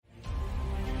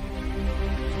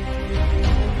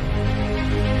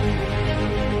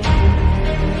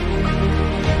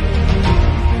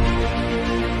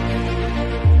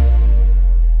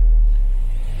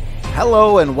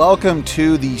Hello and welcome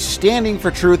to the Standing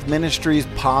For Truth Ministries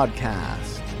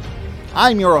podcast.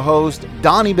 I'm your host,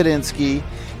 Donnie Badinsky,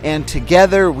 and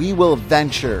together we will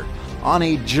venture on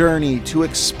a journey to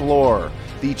explore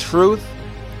the truth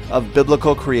of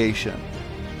biblical creation.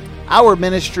 Our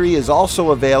ministry is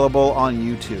also available on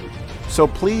YouTube, so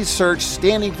please search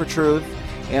Standing For Truth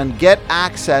and get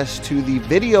access to the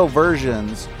video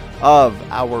versions of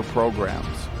our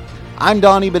programs. I'm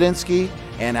Donnie Badinsky,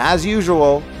 and as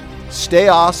usual, stay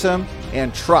awesome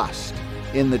and trust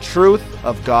in the truth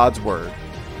of God's Word.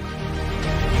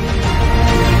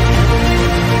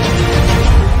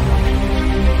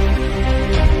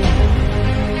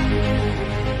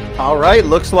 All right,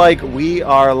 looks like we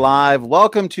are live.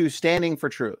 Welcome to Standing For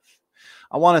Truth.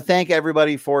 I want to thank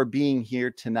everybody for being here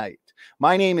tonight.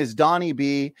 My name is Donnie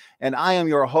B., and I am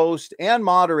your host and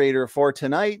moderator for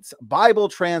tonight's Bible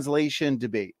translation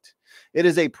debate. It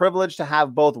is a privilege to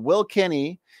have both Will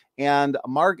Kinney and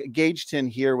Marc Gajeton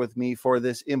here with me for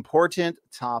this important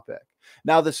topic.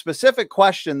 Now, the specific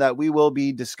question that we will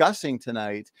be discussing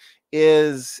tonight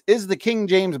is the King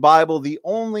James Bible the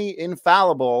only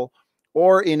infallible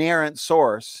or inerrant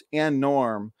source and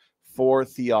norm for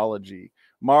theology?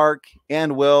 Marc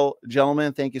and Will,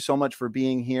 gentlemen, thank you so much for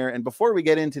being here. And before we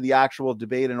get into the actual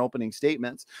debate and opening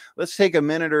statements, let's take a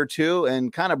minute or two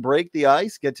and kind of break the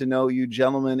ice, get to know you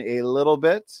gentlemen a little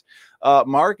bit.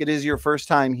 Marc, it is your first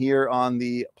time here on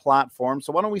the platform,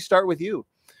 so why don't we start with you?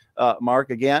 Marc,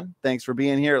 again, thanks for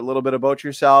being here. A little bit about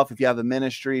yourself, if you have a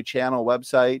ministry, channel,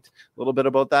 website, a little bit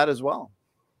about that as well.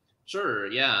 Sure.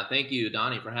 Yeah. Thank you,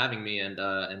 Donnie, for having me, and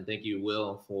thank you,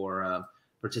 Will, for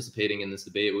participating in this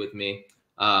debate with me.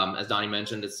 As Donnie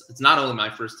mentioned, it's not only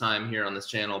my first time here on this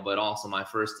channel, but also my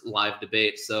first live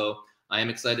debate. So I am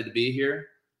excited to be here.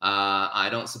 I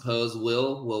don't suppose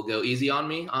Will go easy on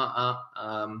me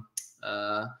on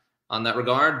that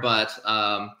regard, but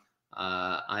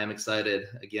I am excited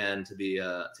again to be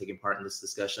taking part in this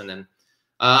discussion. And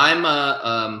I'm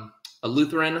a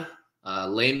Lutheran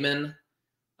layman.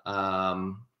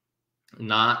 Not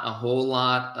a whole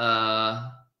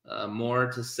lot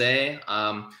more to say.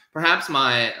 Perhaps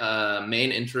my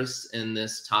main interest in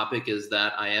this topic is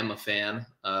that I am a fan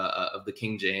of the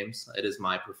King James. It is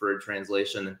my preferred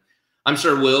translation. And I'm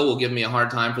sure Will give me a hard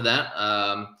time for that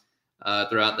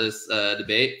throughout this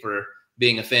debate for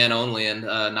being a fan only and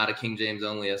not a King James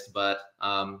onlyist. But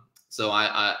so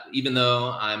I even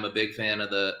though I'm a big fan of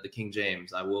the King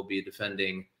James, I will be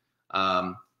defending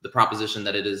the proposition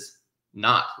that it is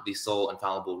not the sole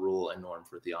infallible rule and norm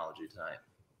for theology tonight.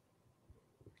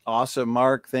 Awesome,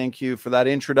 Marc. Thank you for that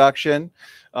introduction.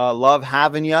 Love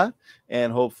having you,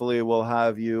 and hopefully we'll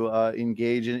have you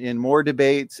engage in more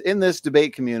debates in this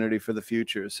debate community for the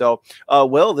future. So,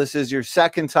 Will, this is your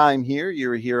second time here. You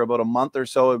were here about a month or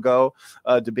so ago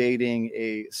debating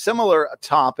a similar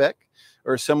topic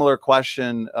or similar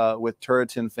question with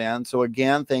Turretin fans. So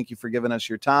again, thank you for giving us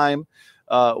your time.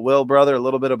 Will, brother, a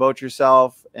little bit about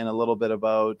yourself and a little bit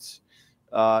about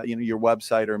your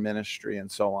website or ministry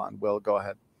and so on. Will, go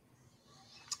ahead.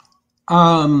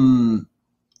 I'm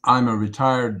a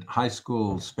retired high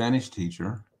school Spanish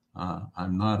teacher.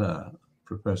 I'm not a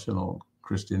professional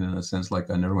Christian in a sense, like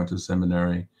I never went to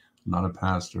seminary. I'm not a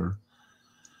pastor.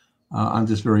 I'm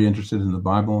just very interested in the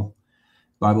Bible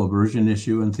version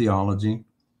issue and theology.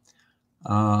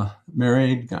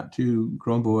 Married, got 2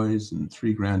 grown boys and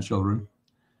 3 grandchildren.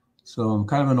 So I'm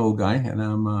kind of an old guy, and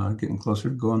I'm getting closer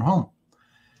to going home.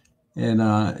 And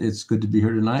it's good to be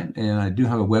here tonight. And I do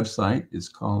have a website. It's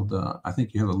called, I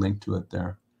think you have a link to it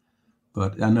there,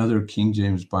 but Another King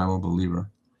James Bible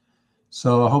Believer.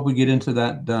 So I hope we get into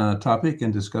that topic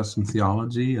and discuss some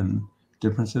theology and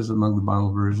differences among the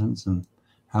Bible versions and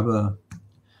have a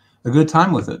good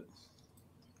time with it.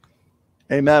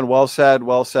 Amen. Well said,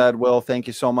 Will. Thank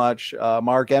you so much.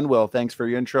 Marc and Will, thanks for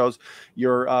your intros.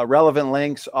 Your relevant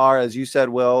links are, as you said,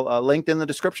 Will, linked in the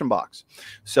description box.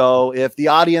 So if the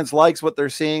audience likes what they're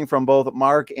seeing from both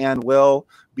Marc and Will,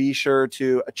 be sure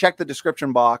to check the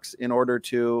description box in order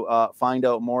to find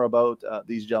out more about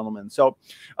these gentlemen. So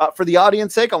for the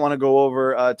audience sake, I want to go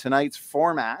over tonight's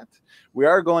format. We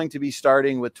are going to be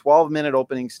starting with 12-minute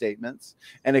opening statements.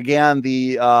 And again,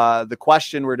 the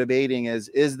question we're debating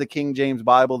is the King James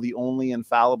Bible the only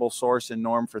infallible source and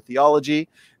norm for theology?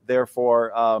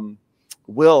 Therefore,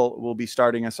 Will be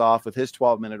starting us off with his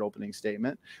 12-minute opening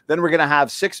statement. Then we're going to have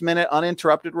 6-minute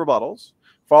uninterrupted rebuttals,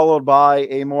 followed by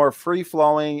a more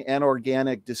free-flowing and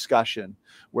organic discussion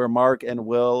where Marc and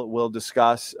Will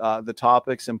discuss the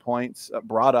topics and points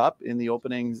brought up in the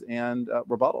openings and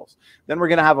rebuttals. Then we're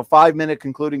going to have a 5-minute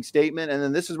concluding statement, and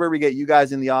then this is where we get you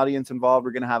guys in the audience involved.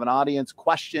 We're going to have an audience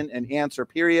question and answer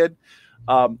period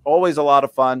Always a lot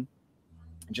of fun.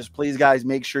 Just please, guys,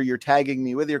 make sure you're tagging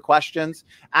me with your questions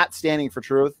at Standing for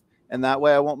Truth, and that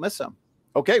way I won't miss them.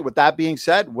 Okay, with that being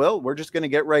said, Will, we're just going to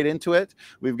get right into it.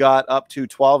 We've got up to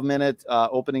 12-minute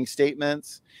opening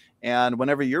statements, and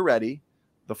whenever you're ready,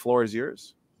 the floor is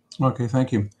yours. Okay,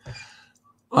 thank you.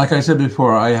 Like I said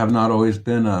before, I have not always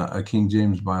been a King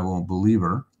James Bible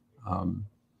believer.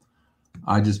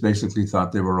 I just basically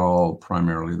thought they were all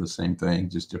primarily the same thing,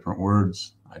 just different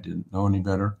words. I didn't know any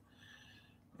better.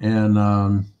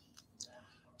 And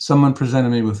someone presented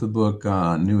me with the book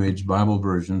New Age Bible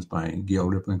Versions by Gail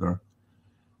Riplinger.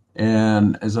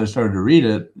 And as I started to read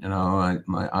it,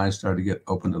 my eyes started to get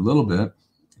opened a little bit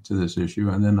to this issue.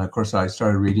 And then, of course, I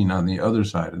started reading on the other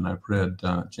side, and I've read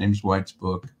James White's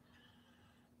book,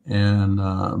 and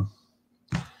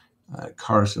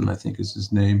Carson, I think is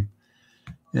his name,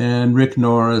 and Rick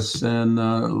Norris, and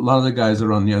a lot of the guys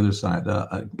are on the other side.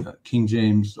 King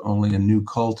James Only, a New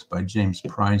Cult by James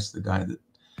Price, the guy that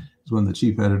is one of the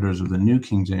chief editors of the New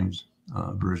King James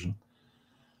Version.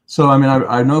 So, I mean,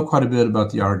 I know quite a bit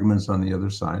about the arguments on the other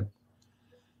side.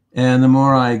 And the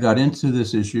more I got into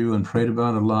this issue and prayed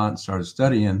about it a lot, started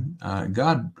studying,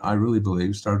 God, I really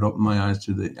believe, started opening my eyes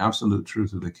to the absolute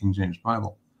truth of the King James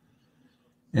Bible.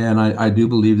 And I do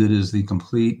believe that it is the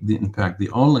complete, in fact, the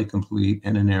only complete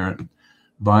and inerrant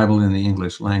Bible in the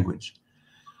English language.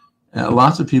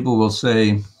 Lots of people will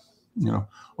say, oh,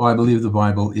 I believe the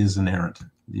Bible is inerrant,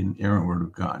 the inerrant Word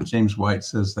of God. James White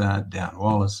says that. Dan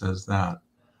Wallace says that.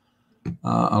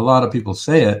 A lot of people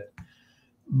say it,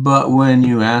 but when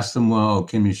you ask them, well,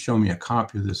 can you show me a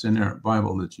copy of this inerrant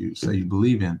Bible that you say you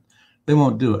believe in? They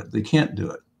won't do it. They can't do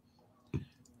it.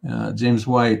 James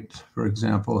White, for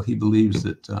example, he believes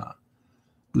that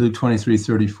Luke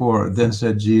 23:34, then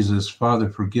said Jesus, Father,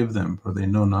 forgive them, for they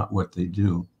know not what they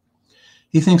do.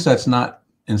 He thinks that's not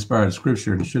inspired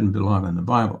scripture and shouldn't belong in the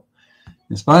Bible,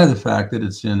 in spite of the fact that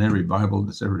it's in every Bible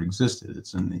that's ever existed.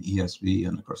 It's in the ESV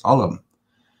and, of course, all of them.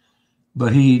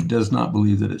 But he does not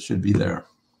believe that it should be there.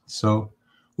 So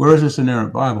where is this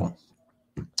inerrant Bible?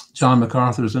 John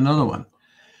MacArthur is another one.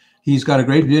 He's got a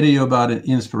great video about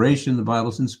inspiration. The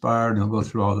Bible's inspired, and he'll go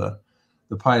through all the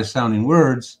pious sounding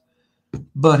words.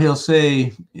 But he'll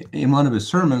say in one of his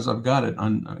sermons, I've got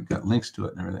links to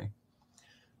it and everything.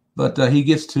 But he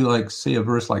gets to say a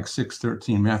verse like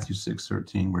 6:13, Matthew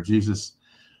 6:13, where Jesus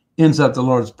ends up the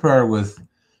Lord's Prayer with,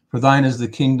 for thine is the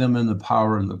kingdom and the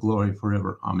power and the glory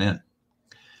forever. Amen.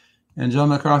 And John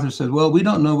MacArthur said, well, we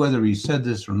don't know whether he said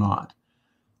this or not.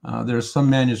 There's some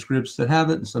manuscripts that have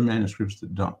it and some manuscripts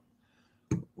that don't.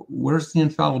 Where's the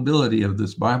infallibility of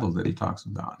this Bible that he talks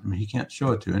about? I mean, he can't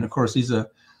show it to you. And of course, he's a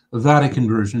Vatican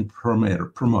version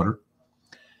promoter.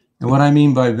 And what I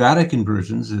mean by Vatican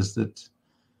versions is that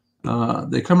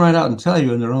they come right out and tell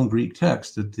you in their own Greek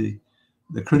text that the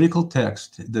critical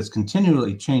text that's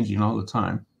continually changing all the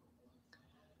time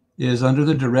is under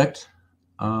the direct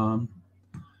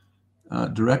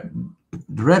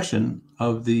direction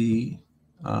of the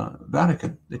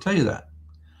Vatican. They tell you that.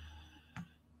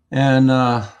 And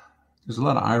there's a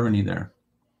lot of irony there,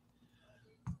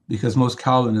 because most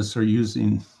Calvinists are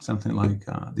using something like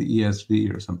the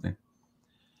ESV or something.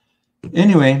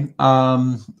 Anyway,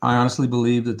 I honestly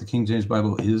believe that the King James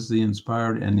Bible is the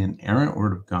inspired and inerrant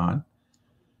Word of God.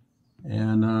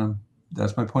 And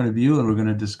that's my point of view, and we're going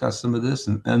to discuss some of this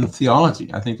and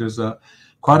theology. I think there's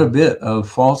quite a bit of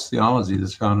false theology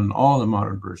that's found in all the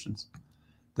modern versions.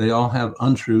 They all have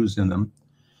untruths in them,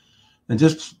 and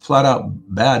just flat out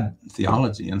bad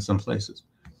theology in some places.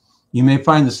 You may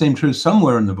find the same truth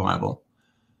somewhere in the Bible,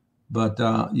 but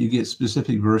you get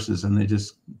specific verses and they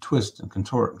just twist and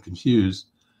contort and confuse.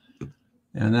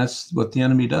 And that's what the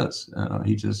enemy does.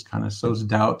 He just kind of sows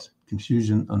doubt,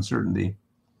 confusion, uncertainty.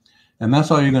 And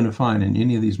that's all you're going to find in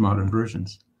any of these modern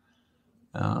versions.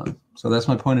 So that's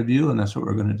my point of view, and that's what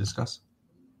we're going to discuss.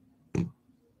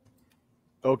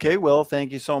 Okay, Will,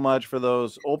 thank you so much for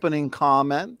those opening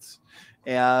comments.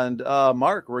 And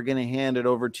Mark, we're going to hand it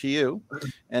over to you.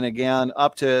 And again,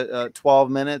 up to 12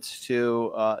 minutes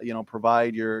to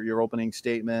provide your opening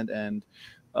statement and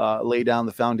lay down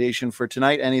the foundation for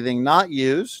tonight. Anything not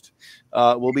used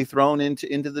will be thrown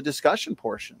into the discussion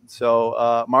portion.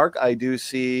 So, Mark, I do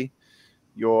see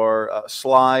your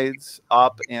slides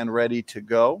up and ready to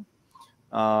go.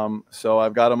 So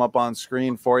I've got them up on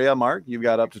screen for you, Mark. You've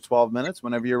got up to 12 minutes.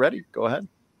 Whenever you're ready, go ahead.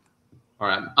 All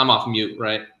right. I'm off mute,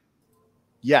 right?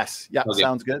 Yes. Yeah. Okay.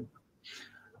 Sounds good.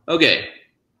 Okay.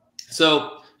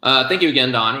 So thank you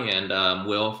again, Donnie and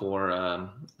Will, for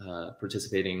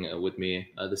participating with me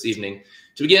this evening.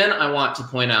 To begin, I want to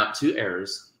point out two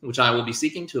errors which I will be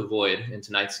seeking to avoid in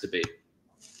tonight's debate.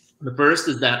 The first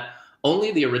is that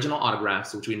Only the original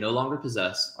autographs, which we no longer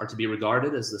possess, are to be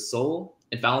regarded as the sole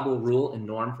infallible rule and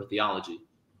norm for theology.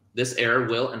 This error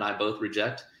Will and I both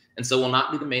reject, and so will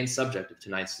not be the main subject of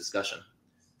tonight's discussion.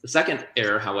 The second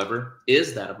error, however,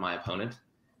 is that of my opponent,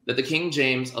 that the King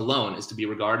James alone is to be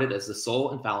regarded as the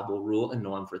sole infallible rule and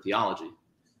norm for theology.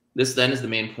 This then is the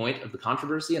main point of the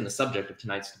controversy and the subject of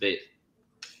tonight's debate.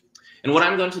 And what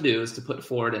I'm going to do is to put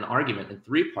forward an argument in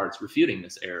 3 parts refuting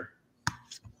this error.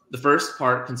 The first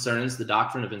part concerns the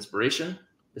doctrine of inspiration,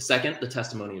 the second, the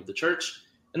testimony of the church,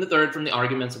 and the third from the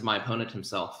arguments of my opponent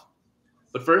himself.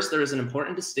 But first, there is an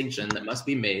important distinction that must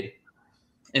be made,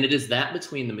 and it is that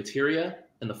between the materia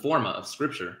and the forma of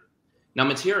Scripture. Now,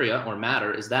 materia, or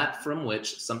matter, is that from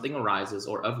which something arises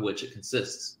or of which it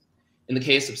consists. In the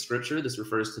case of Scripture, this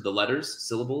refers to the letters,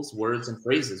 syllables, words, and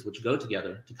phrases which go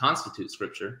together to constitute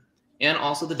Scripture, and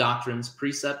also the doctrines,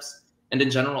 precepts, and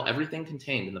in general, everything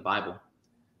contained in the Bible.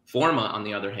 Forma, on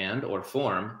the other hand, or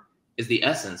form, is the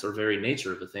essence or very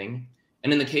nature of a thing,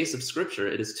 and in the case of Scripture,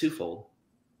 it is twofold.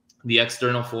 The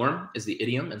external form is the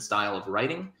idiom and style of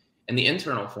writing, and the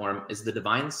internal form is the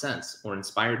divine sense or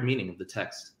inspired meaning of the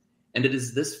text. And it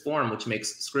is this form which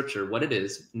makes Scripture what it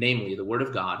is, namely the Word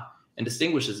of God, and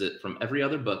distinguishes it from every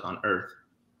other book on earth.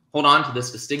 Hold on to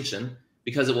this distinction,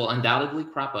 because it will undoubtedly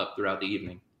crop up throughout the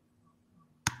evening.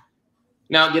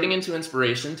 Now, getting into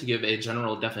inspiration, to give a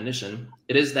general definition,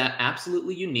 it is that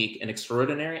absolutely unique and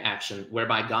extraordinary action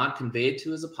whereby God conveyed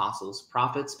to his apostles,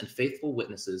 prophets, and faithful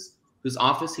witnesses, whose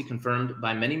office he confirmed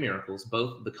by many miracles,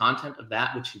 both the content of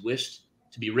that which he wished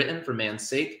to be written for man's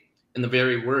sake, and the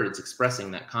very words expressing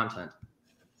that content.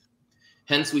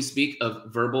 Hence, we speak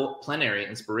of verbal plenary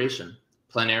inspiration,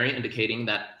 plenary indicating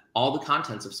that all the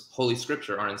contents of Holy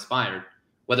Scripture are inspired,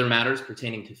 whether matters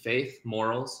pertaining to faith,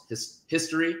 morals,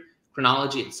 history,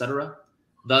 chronology, etc.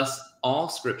 Thus, all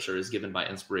Scripture is given by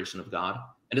inspiration of God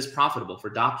and is profitable for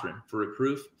doctrine, for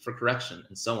reproof, for correction,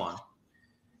 and so on.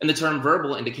 And the term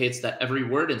verbal indicates that every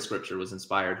word in Scripture was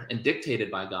inspired and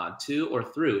dictated by God to or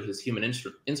through his human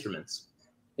instruments.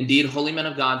 Indeed, holy men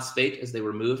of God spake as they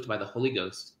were moved by the Holy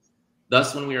Ghost.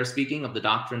 Thus, when we are speaking of the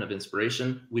doctrine of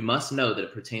inspiration, we must know that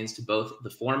it pertains to both the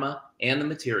forma and the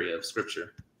materia of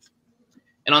Scripture.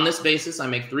 And on this basis, I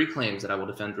make 3 claims that I will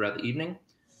defend throughout the evening.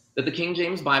 That the King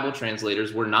James Bible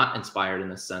translators were not inspired in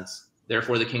this sense.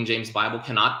 Therefore, the King James Bible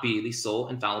cannot be the sole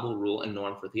infallible rule and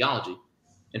norm for theology.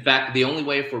 In fact, the only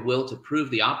way for Will to prove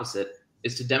the opposite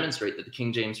is to demonstrate that the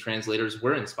King James translators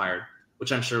were inspired,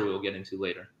 which I'm sure we will get into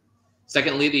later.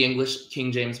 Secondly, the English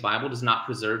King James Bible does not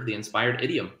preserve the inspired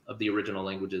idiom of the original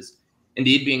languages.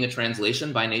 Indeed, being a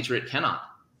translation, by nature it cannot.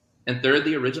 And third,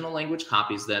 the original language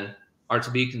copies, then, are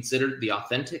to be considered the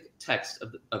authentic text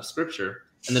of Scripture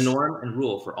and the norm and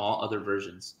rule for all other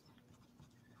versions.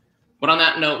 But on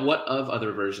that note, what of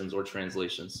other versions or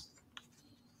translations?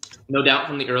 No doubt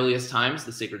from the earliest times,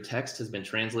 the sacred text has been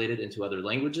translated into other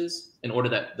languages in order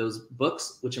that those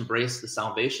books which embrace the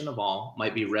salvation of all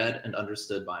might be read and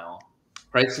understood by all.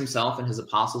 Christ himself and his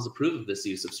apostles approve of this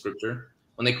use of Scripture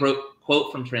when they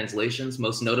quote from translations,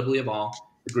 most notably of all,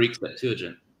 the Greek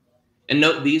Septuagint. And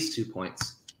note these 2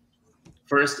 points.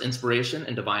 First, inspiration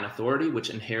and divine authority, which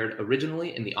inhered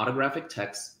originally in the autographic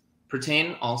texts,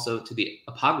 pertain also to the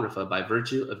apocrypha by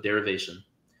virtue of derivation.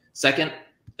 Second,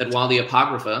 that while the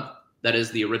apocrypha, that is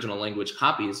the original language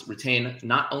copies, retain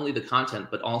not only the content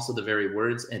but also the very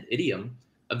words and idiom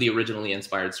of the originally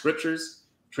inspired Scriptures,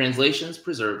 translations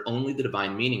preserve only the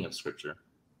divine meaning of Scripture.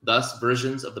 Thus,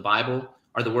 versions of the Bible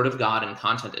are the Word of God in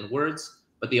content and words,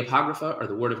 but the apocrypha are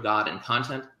the Word of God in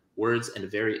content, words,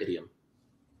 and very idiom.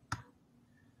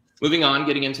 Moving on,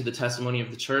 getting into the testimony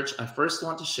of the church, I first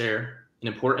want to share an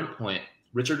important point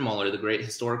Richard Muller, the great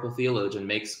historical theologian,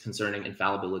 makes concerning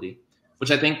infallibility, which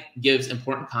I think gives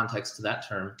important context to that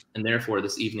term and therefore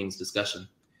this evening's discussion.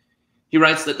 He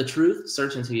writes that the truth,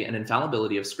 certainty, and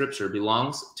infallibility of Scripture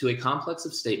belongs to a complex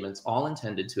of statements all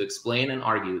intended to explain and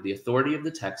argue the authority of the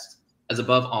text as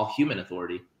above all human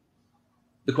authority.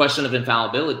 The question of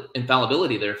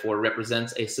infallibility, therefore,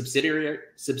 represents a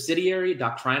subsidiary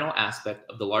doctrinal aspect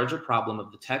of the larger problem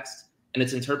of the text and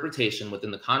its interpretation within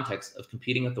the context of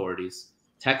competing authorities,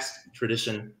 text,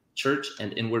 tradition, church,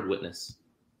 and inward witness.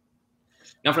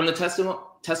 Now, from the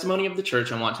testimony of the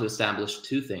church, I want to establish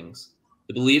 2 things: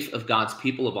 the belief of God's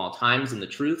people of all times in the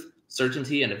truth,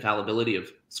 certainty, and infallibility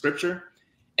of Scripture,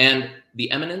 and the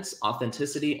eminence,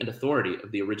 authenticity, and authority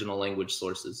of the original language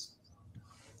sources.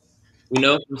 We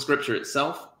know from Scripture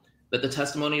itself that the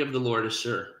testimony of the Lord is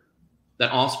sure,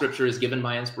 that all Scripture is given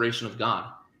by inspiration of God,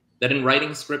 that in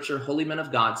writing Scripture, holy men of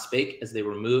God spake as they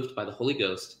were moved by the Holy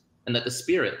Ghost, and that the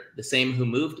Spirit, the same who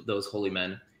moved those holy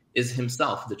men, is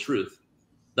himself the truth.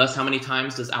 Thus, how many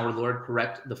times does our Lord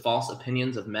correct the false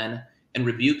opinions of men and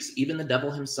rebukes even the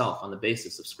devil himself on the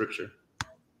basis of Scripture?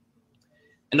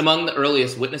 And among the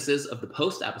earliest witnesses of the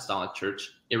post-apostolic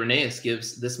church, Irenaeus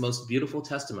gives this most beautiful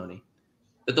testimony,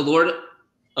 that the Lord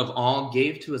of all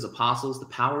gave to his apostles the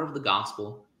power of the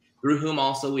gospel, through whom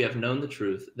also we have known the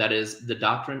truth, that is, the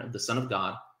doctrine of the Son of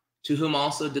God, to whom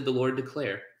also did the Lord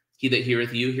declare, he that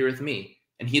heareth you heareth me,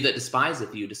 and he that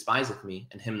despiseth you despiseth me,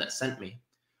 and him that sent me.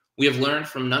 We have learned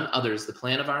from none others the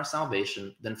plan of our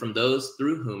salvation than from those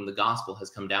through whom the gospel has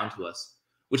come down to us,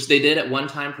 which they did at one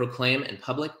time proclaim in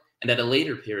public, and at a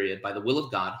later period, by the will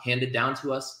of God, handed down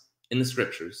to us in the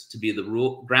Scriptures to be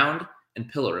the ground and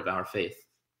pillar of our faith.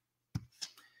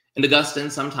 And Augustine,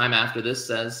 sometime after this,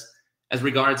 says, as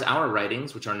regards our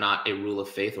writings, which are not a rule of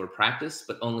faith or practice,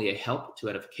 but only a help to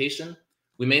edification,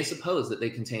 we may suppose that they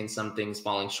contain some things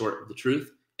falling short of the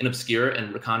truth in obscure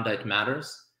and recondite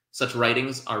matters. Such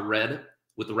writings are read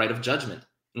with the right of judgment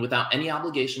and without any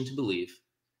obligation to believe.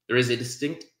 There is a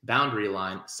distinct boundary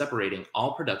line separating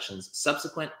all productions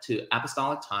subsequent to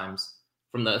apostolic times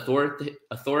from the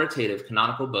authoritative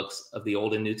canonical books of the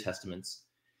Old and New Testaments.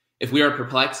 If we are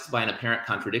perplexed by an apparent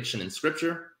contradiction in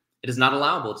Scripture, it is not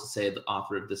allowable to say the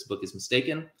author of this book is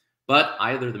mistaken, but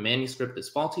either the manuscript is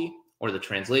faulty, or the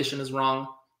translation is wrong,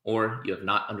 or you have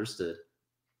not understood.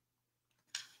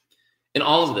 In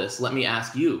all of this, let me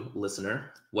ask you,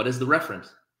 listener, what is the referent?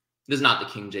 It is not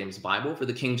the King James Bible, for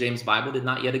the King James Bible did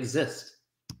not yet exist.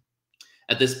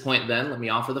 At this point, then, let me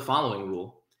offer the following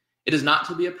rule. It is not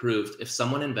to be approved if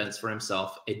someone invents for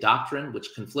himself a doctrine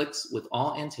which conflicts with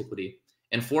all antiquity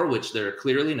and for which there are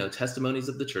clearly no testimonies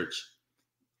of the church.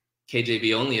 KJV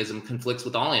onlyism conflicts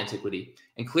with all antiquity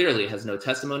and clearly has no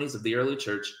testimonies of the early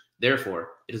church. Therefore,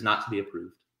 it is not to be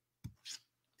approved.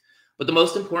 But the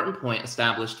most important point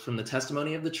established from the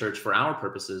testimony of the church for our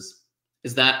purposes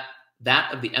is that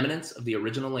of the eminence of the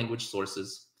original language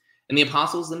sources, and the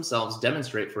apostles themselves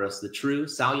demonstrate for us the true,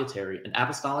 salutary, and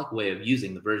apostolic way of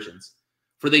using the versions.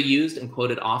 For they used and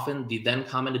quoted often the then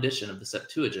common edition of the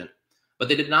Septuagint, but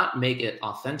they did not make it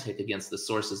authentic against the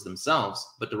sources themselves,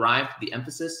 but derived the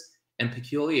emphasis and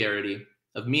peculiarity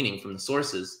of meaning from the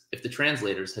sources if the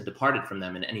translators had departed from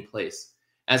them in any place,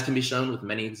 as can be shown with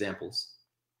many examples.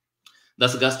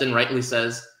 Thus Augustine rightly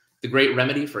says, the great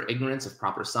remedy for ignorance of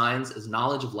proper signs is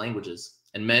knowledge of languages,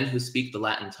 and men who speak the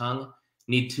Latin tongue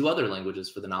need two other languages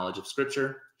for the knowledge of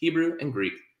Scripture, Hebrew and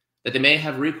Greek, that they may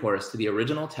have recourse to the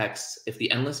original texts if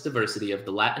the endless diversity of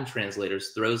the Latin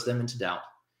translators throws them into doubt.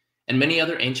 And many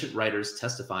other ancient writers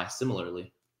testify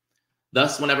similarly.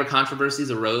 Thus, whenever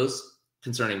controversies arose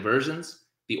concerning versions,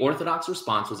 the orthodox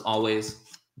response was always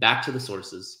back to the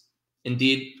sources.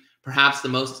 Indeed, perhaps the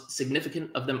most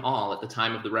significant of them all at the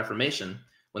time of the Reformation,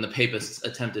 when the papists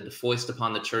attempted to foist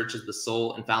upon the church as the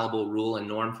sole infallible rule and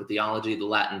norm for theology the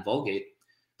Latin Vulgate,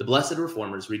 the blessed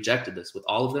reformers rejected this with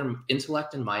all of their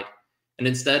intellect and might, and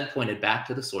instead pointed back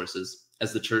to the sources,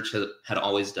 as the church had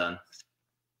always done.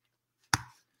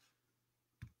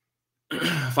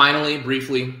 Finally,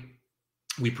 briefly,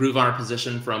 we prove our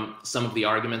position from some of the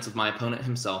arguments of my opponent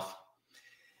himself.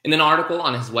 In an article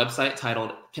on his website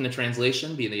titled, Can a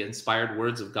Translation Be the Inspired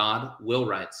Words of God? Will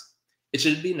writes, it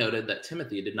should be noted that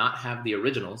Timothy did not have the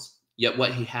originals, yet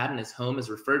what he had in his home is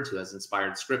referred to as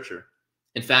inspired Scripture.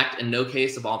 In fact, in no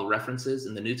case of all the references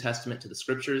in the New Testament to the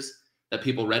Scriptures that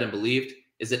people read and believed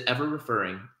is it ever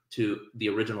referring to the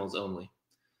originals only.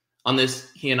 On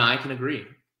this, he and I can agree.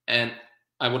 And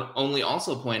I would only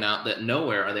also point out that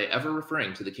nowhere are they ever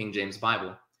referring to the King James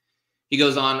Bible. He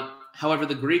goes on, however,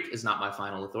 the Greek is not my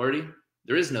final authority.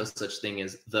 There is no such thing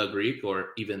as the Greek or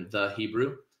even the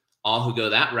Hebrew. All who go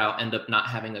that route end up not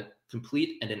having a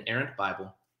complete and inerrant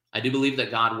Bible. I do believe that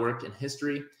God worked in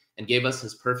history and gave us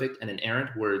his perfect and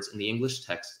inerrant words in the English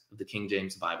text of the King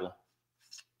James Bible.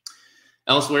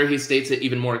 Elsewhere, he states it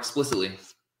even more explicitly.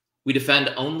 We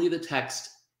defend only the text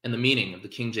and the meaning of the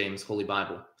King James Holy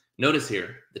Bible. Notice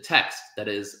here, the text, that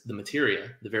is, the materia,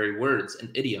 the very words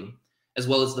and idiom, as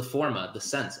well as the forma, the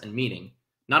sense and meaning,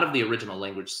 not of the original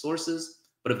language sources,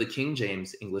 but of the King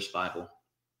James English Bible.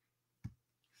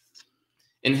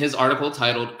 In his article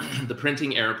titled, The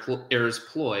Printing Error's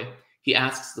Ploy, he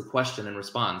asks the question and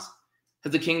responds,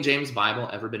 has the King James Bible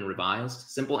ever been revised?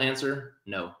 Simple answer,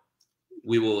 no.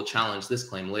 We will challenge this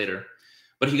claim later.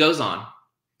 But he goes on,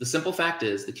 the simple fact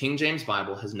is the King James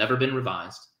Bible has never been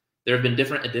revised. There have been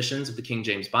different editions of the King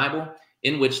James Bible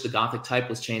in which the Gothic type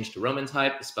was changed to Roman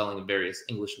type, the spelling of various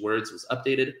English words was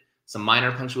updated, some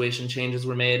minor punctuation changes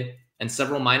were made, and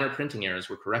several minor printing errors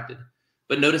were corrected.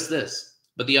 But notice this,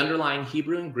 but the underlying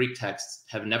Hebrew and Greek texts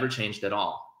have never changed at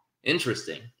all.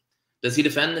 Interesting. Does he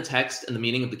defend the text and the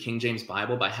meaning of the King James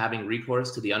Bible by having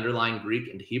recourse to the underlying Greek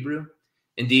and Hebrew?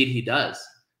 Indeed, he does.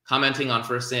 Commenting on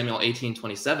 1 Samuel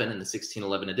 18:27 in the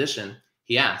 1611 edition,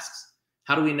 he asks,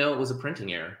 how do we know it was a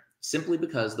printing error? Simply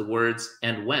because the words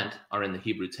 "and went" are in the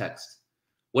Hebrew text.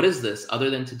 What is this other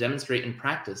than to demonstrate in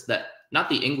practice that not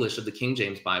the English of the King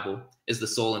James Bible is the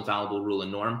sole infallible rule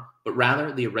and norm, but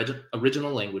rather the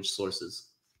original language sources?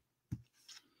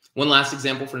 One last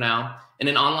example for now. In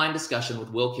an online discussion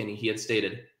with Will Kinney, he had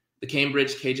stated, the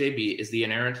Cambridge KJB is the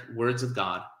inerrant words of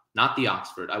God, not the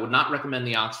Oxford. I would not recommend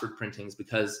the Oxford printings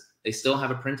because they still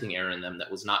have a printing error in them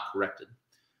that was not corrected.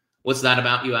 What's that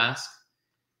about, you ask?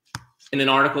 In an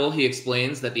article, he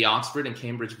explains that the Oxford and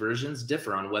Cambridge versions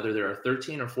differ on whether there are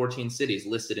 13 or 14 cities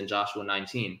listed in Joshua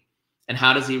 19. And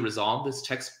how does he resolve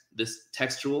this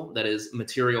textual, that is,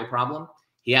 material problem?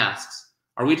 He asks,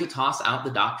 are we to toss out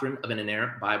the doctrine of an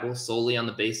inerrant Bible solely on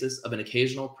the basis of an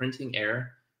occasional printing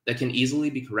error that can easily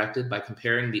be corrected by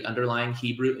comparing the underlying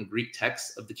Hebrew and Greek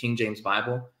texts of the King James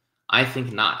Bible? I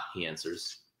think not, he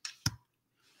answers.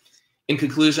 In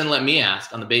conclusion, let me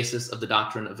ask, on the basis of the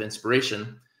doctrine of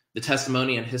inspiration, the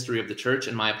testimony and history of the church,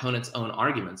 and my opponent's own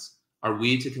arguments, are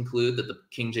we to conclude that the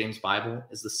King James Bible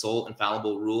is the sole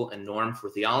infallible rule and norm for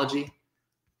theology?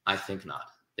 I think not.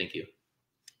 Thank you.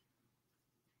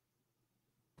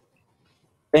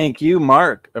 Thank you,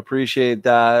 Mark. Appreciate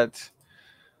that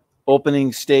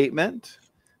opening statement.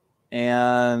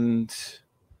 And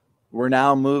we're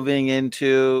now moving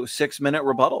into 6-minute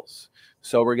rebuttals.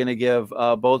 So we're going to give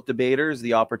both debaters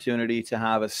the opportunity to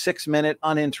have a 6-minute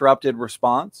uninterrupted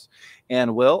response.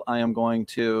 And Will, I am going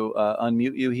to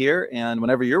unmute you here. And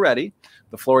whenever you're ready,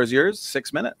 the floor is yours,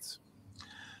 6 minutes.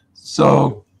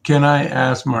 So can I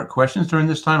ask Mark questions during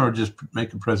this time or just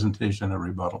make a presentation and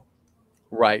rebuttal?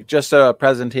 Right. Just a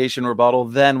presentation rebuttal.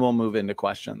 Then we'll move into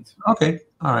questions. Okay.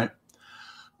 All right.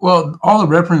 Well, all the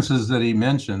references that he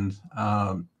mentioned,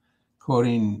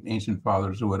 quoting ancient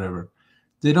fathers or whatever,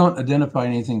 they don't identify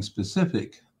anything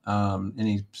specific,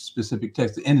 any specific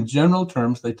text. In general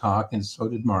terms, they talk, and so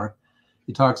did Mark.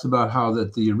 He talks about how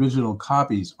that the original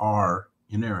copies are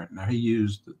inerrant. Now, he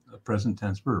used the present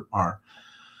tense verb, are.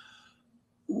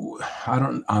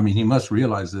 He must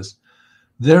realize this.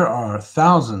 There are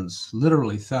thousands,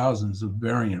 literally thousands of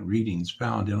variant readings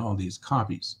found in all these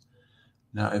copies.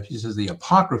 Now, if he says the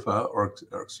Apocrypha, or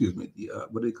excuse me, the,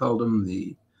 what do they call them?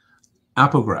 The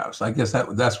apographs. I guess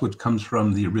that's what comes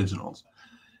from the originals.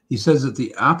 He says that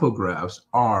the apographs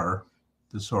are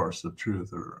the source of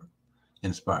truth or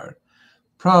inspired.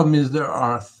 Problem is there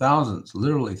are thousands,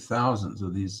 literally thousands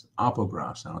of these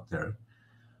apographs out there.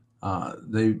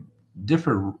 They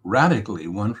differ radically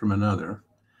one from another.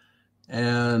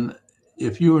 And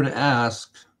if you were to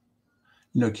ask,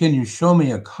 can you show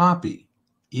me a copy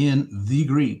in the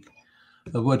Greek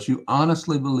of what you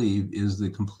honestly believe is the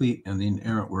complete and the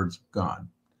inerrant words of God?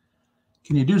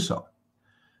 Can you do so?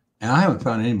 And I haven't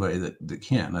found anybody that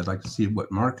can. I'd like to see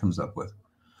what Mark comes up with.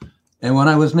 And when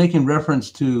I was making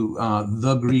reference to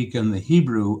the Greek and the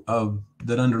Hebrew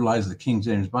that underlies the King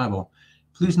James Bible,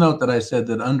 please note that I said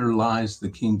that underlies the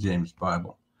King James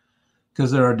Bible,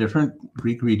 because there are different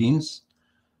Greek readings,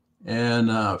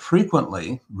 and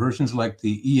frequently versions like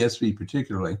the ESV,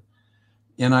 particularly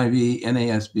NIV,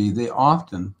 NASB, they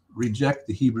often reject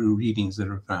the Hebrew readings that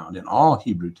are found in all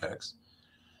Hebrew texts,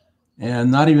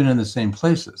 and not even in the same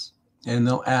places, and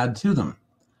they'll add to them.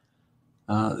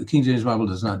 The King James Bible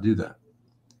does not do that.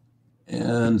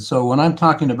 And so when I'm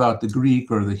talking about the Greek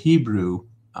or the Hebrew,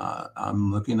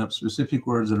 I'm looking up specific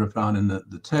words that are found in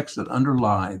the text that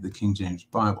underlie the King James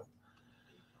Bible.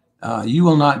 You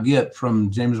will not get from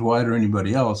James White or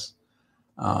anybody else,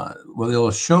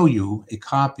 they'll show you a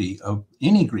copy of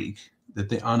any Greek that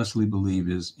they honestly believe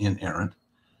is inerrant.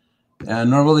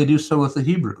 And nor will they do so with the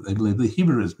Hebrew. They believe the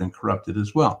Hebrew has been corrupted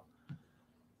as well.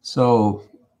 So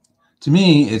to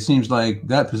me, it seems like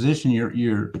that position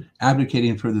you're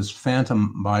advocating for this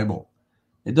phantom Bible.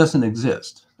 It doesn't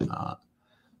exist.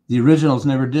 The originals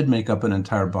never did make up an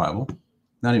entire Bible,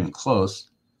 not even close.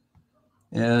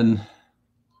 And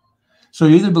so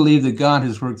you either believe that God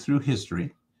has worked through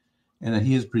history and that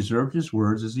he has preserved his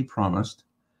words as he promised,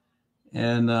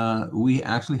 and we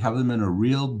actually have them in a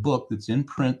real book that's in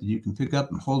print that you can pick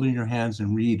up and hold in your hands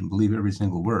and read and believe every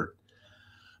single word.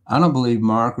 I don't believe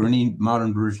Mark or any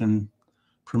modern version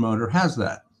promoter has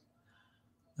that.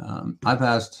 I've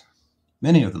asked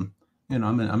many of them.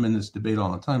 I'm in this debate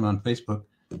all the time on Facebook.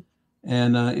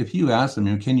 And if you ask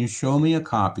them, can you show me a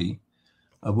copy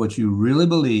of what you really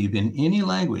believe in any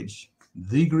language,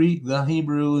 the Greek, the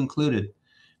Hebrew included,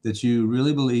 that you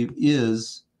really believe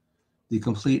is the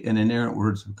complete and inerrant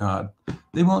words of God,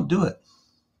 they won't do it.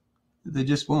 They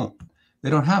just won't. They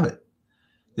don't have it.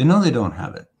 They know they don't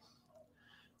have it.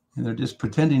 And they're just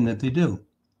pretending that they do.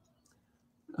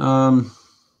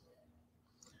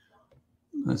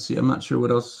 Let's see, I'm not sure what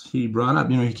else he brought up.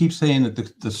 He keeps saying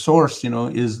that the source,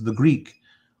 is the Greek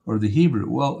or the Hebrew.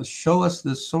 Well, show us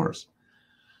this source.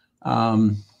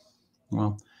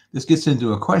 Well, this gets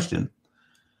into a question.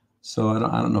 So I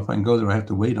don't know if I can go there. I have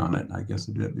to wait on it, I guess,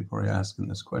 a bit before I ask him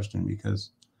this question, because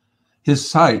his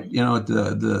site, at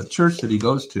the church that he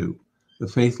goes to, the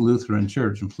Faith Lutheran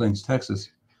Church in Plains, Texas,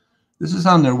 this is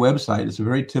on their website. It's a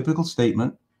very typical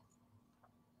statement.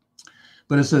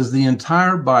 But it says the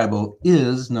entire Bible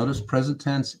is, notice present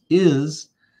tense, is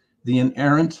the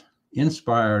inerrant,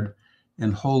 inspired,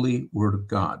 and holy Word of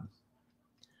God,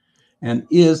 and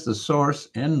is the source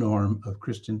and norm of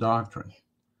Christian doctrine.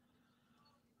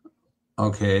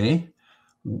 Okay,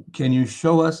 can you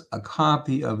show us a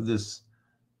copy of this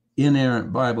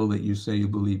inerrant Bible that you say you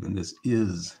believe in? This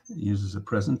is, it uses a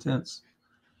present tense.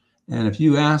 And if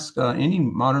you ask any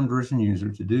modern version user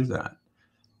to do that,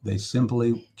 they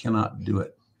simply cannot do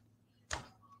it.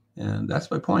 And that's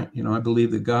my point. I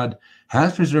believe that God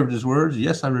has preserved his words.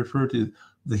 Yes, I refer to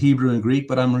the Hebrew and Greek,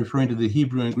 but I'm referring to the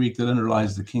Hebrew and Greek that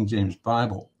underlies the King James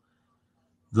Bible,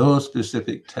 those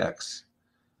specific texts,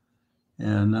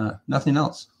 and nothing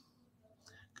else,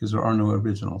 because there are no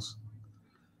originals.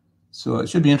 So it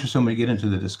should be interesting when we get into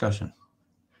the discussion.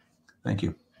 Thank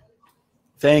you.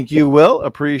 Thank you, Will.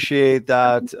 Appreciate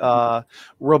that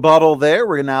rebuttal there.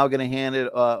 We're now going to hand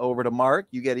it over to Mark.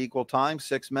 You get equal time,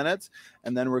 6 minutes,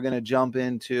 and then we're going to jump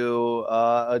into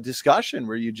a discussion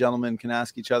where you gentlemen can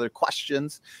ask each other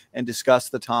questions and discuss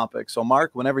the topic. So,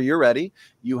 Mark, whenever you're ready,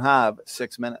 you have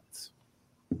 6 minutes.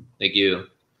 Thank you.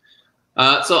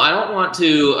 So I don't want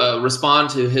to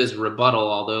respond to his rebuttal,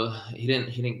 although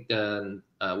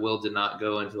Will did not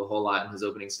go into a whole lot in his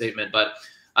opening statement, but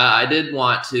I did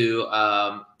want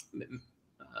to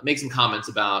make some comments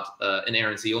about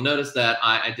inerrancy. You'll notice that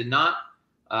I did not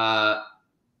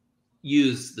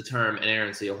use the term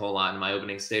inerrancy a whole lot in my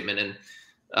opening statement.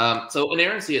 And so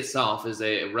inerrancy itself is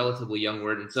a relatively young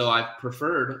word. And so I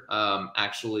preferred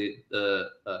actually the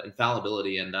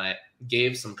infallibility, and I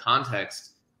gave some context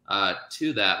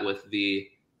to that with the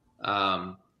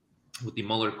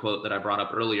Mueller quote that I brought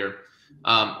up earlier.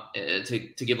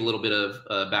 To give a little bit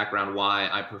of background why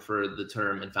I prefer the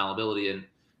term infallibility. And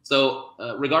so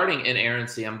regarding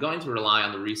inerrancy, I'm going to rely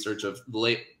on the research of the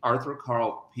late Arthur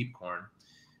Karl Piepkorn.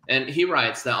 And he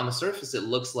writes that on the surface, it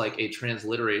looks like a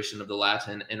transliteration of the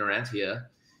Latin inerrantia,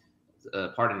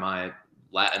 pardon my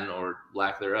Latin or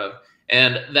lack thereof,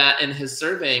 and that in his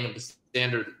surveying of the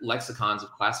standard lexicons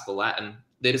of classical Latin,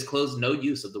 they disclose no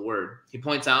use of the word. He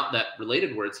points out that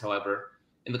related words, however,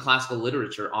 in the classical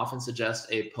literature often suggest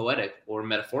a poetic or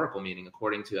metaphorical meaning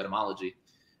according to etymology.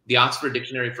 The Oxford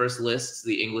Dictionary first lists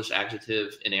the English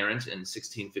adjective inerrant in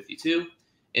 1652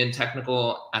 in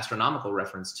technical astronomical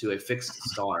reference to a fixed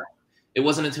star. It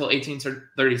wasn't until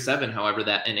 1837, however,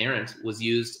 that inerrant was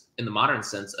used in the modern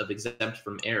sense of exempt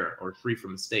from error or free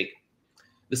from mistake.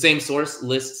 The same source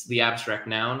lists the abstract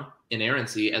noun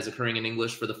inerrancy as occurring in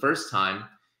English for the first time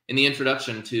in the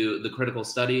introduction to the critical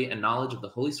study and knowledge of the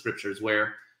Holy Scriptures,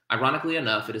 where, ironically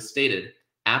enough, it is stated,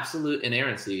 absolute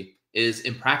inerrancy is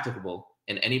impracticable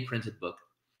in any printed book.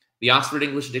 The Oxford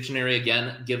English Dictionary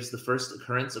again gives the first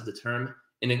occurrence of the term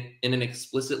in an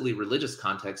explicitly religious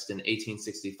context in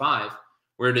 1865,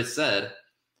 where it is said,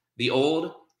 the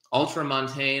old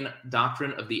ultramontane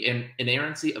doctrine of the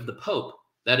inerrancy of the Pope,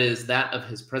 that is, that of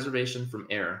his preservation from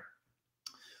error.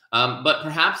 But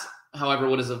perhaps, however,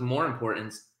 what is of more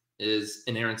importance is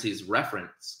inerrancy's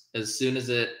reference. As soon as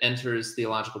it enters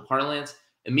theological parlance,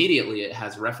 immediately it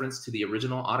has reference to the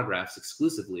original autographs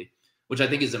exclusively, which I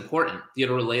think is important.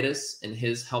 Theodore Laetus, in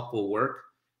his helpful work,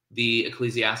 The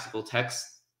Ecclesiastical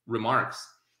Text, remarks,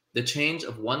 the change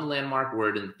of one landmark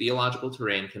word in theological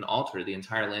terrain can alter the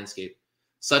entire landscape.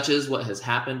 Such is what has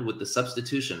happened with the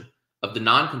substitution of the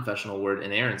non-confessional word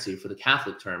inerrancy for the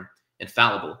Catholic term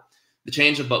infallible. The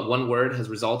change of but one word has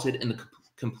resulted in the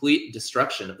complete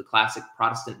destruction of the classic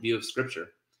Protestant view of Scripture.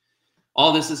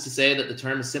 All this is to say that the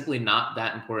term is simply not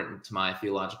that important to my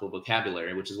theological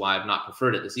vocabulary, which is why I've not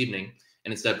preferred it this evening,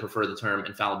 and instead prefer the term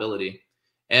infallibility.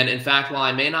 And in fact, while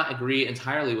I may not agree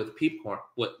entirely with Piepkorn,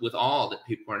 with all that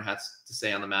Piepkorn has to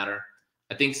say on the matter,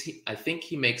 I think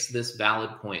he makes this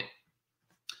valid point.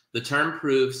 The term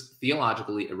proves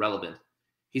theologically irrelevant.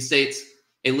 He states,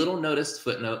 a little noticed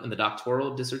footnote in the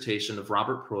doctoral dissertation of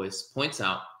Robert Preuss points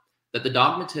out that the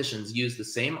dogmaticians use the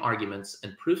same arguments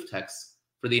and proof texts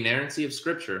for the inerrancy of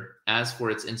Scripture as for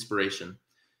its inspiration.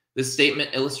 This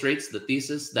statement illustrates the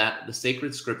thesis that the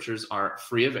sacred scriptures are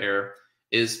free of error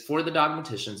is, for the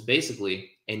dogmaticians,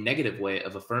 basically a negative way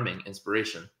of affirming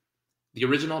inspiration. The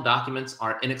original documents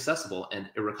are inaccessible and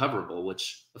irrecoverable,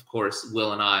 which, of course,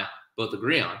 Will and I both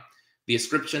agree on. The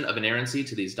ascription of inerrancy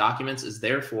to these documents is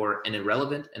therefore an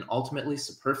irrelevant and ultimately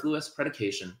superfluous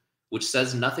predication, which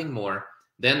says nothing more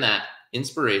than that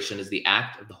inspiration is the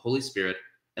act of the Holy Spirit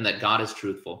and that God is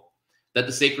truthful. That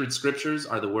the sacred scriptures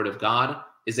are the word of God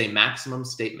is a maximum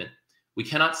statement. We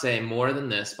cannot say more than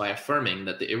this by affirming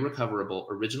that the irrecoverable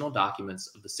original documents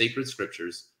of the sacred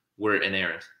scriptures were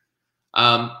inerrant.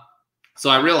 So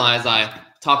I realize I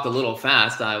talked a little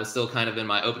fast. I was still kind of in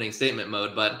my opening statement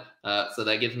mode, but so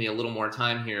that gives me a little more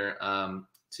time here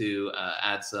to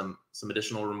add some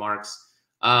additional remarks.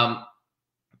 Where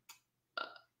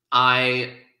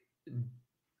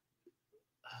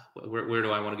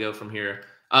do I want to go from here?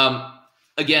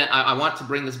 Again, I want to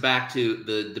bring this back to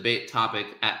the debate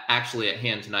topic actually at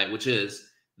hand tonight, which is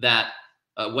that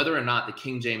whether or not the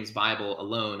King James Bible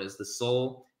alone is the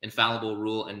sole infallible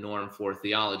rule and norm for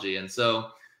theology. And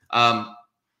so I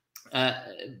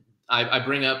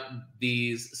bring up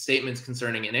these statements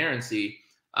concerning inerrancy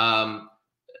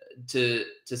to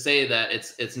say that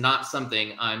it's not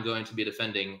something I'm going to be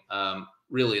defending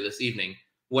really this evening.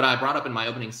 What I brought up in my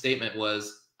opening statement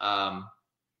was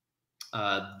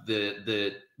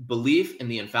the belief in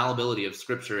the infallibility of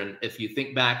Scripture. And if you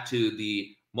think back to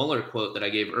the Mueller quote that I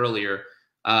gave earlier,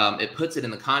 it puts it in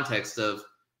the context of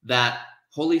that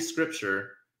Holy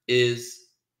Scripture is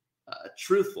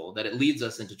truthful, that it leads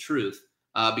us into truth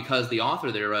because the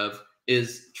author thereof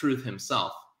is truth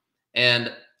himself.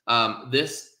 And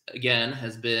this, again,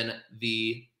 has been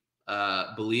the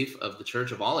belief of the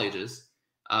church of all ages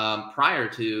prior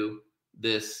to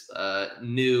this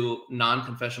new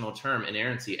non-confessional term,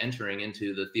 inerrancy, entering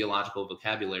into the theological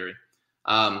vocabulary.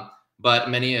 But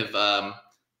many have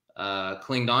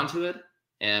clinged on to it,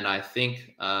 and I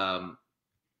think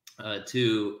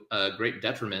to great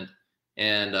detriment,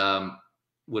 and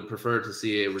would prefer to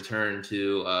see a return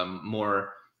to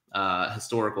more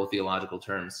historical theological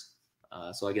terms.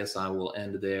 So I guess I will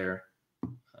end there.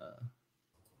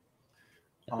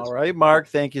 All right, Mark,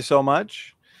 thank you so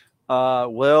much.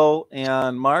 Will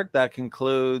and Mark, that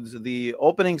concludes the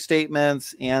opening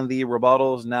statements and the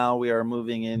rebuttals. Now we are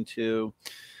moving into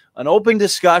an open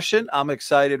discussion. I'm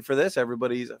excited for this.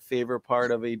 Everybody's favorite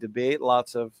part of a debate.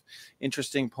 Lots of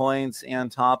interesting points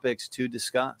and topics to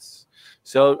discuss.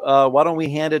 So why don't we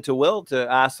hand it to Will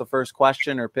to ask the first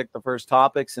question or pick the first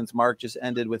topic, since Mark just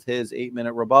ended with his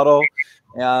 8-minute rebuttal.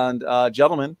 And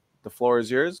gentlemen, the floor is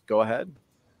yours. Go ahead.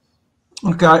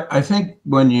 Okay, I think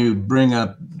when you bring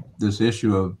up this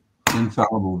issue of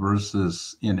infallible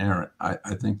versus inerrant,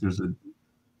 I think there's a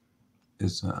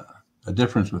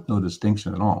difference with no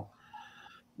distinction at all.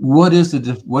 What is the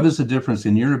difference,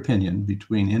 in your opinion,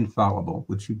 between infallible,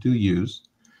 which you do use,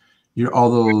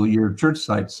 although your church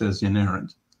site says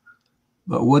inerrant,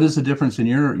 but what is the difference in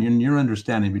your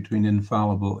understanding between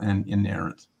infallible and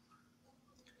inerrant?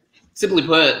 Simply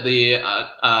put, the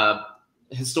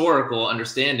historical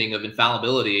understanding of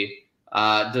infallibility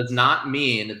does not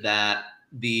mean that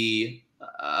the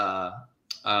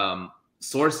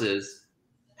sources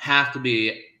have to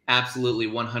be absolutely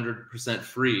 100%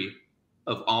 free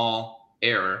of all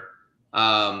error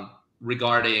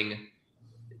regarding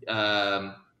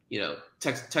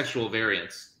textual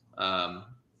variants.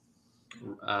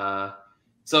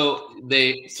 So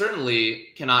they certainly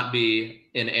cannot be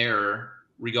in error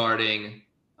regarding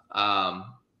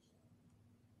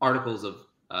articles of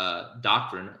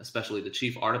doctrine, especially the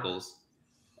chief articles.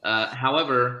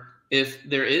 However, if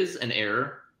there is an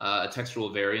error, a textual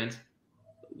variant,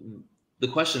 the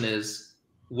question is,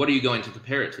 what are you going to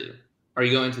compare it to? Are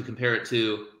you going to compare it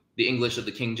to the English of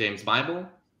the King James Bible,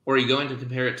 or are you going to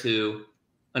compare it to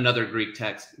another Greek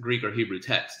or Hebrew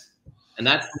text? And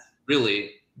that's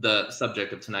really the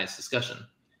subject of tonight's discussion,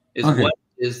 is okay. What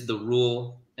is the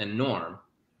rule and norm?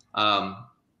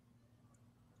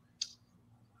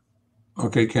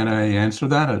 Okay, can I answer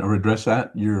that or address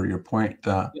that, your point?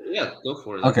 Yeah, go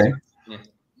for it. Okay. Yeah.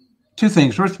 Two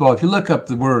things. First of all, if you look up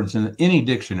the words in any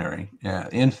dictionary,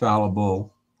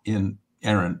 infallible,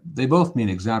 inerrant, they both mean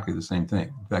exactly the same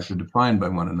thing. In fact, they're defined by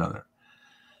one another.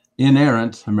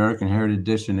 Inerrant, American Heritage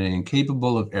Dictionary,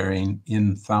 incapable of erring,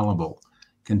 infallible,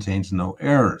 contains no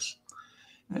errors.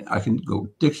 I can go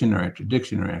dictionary after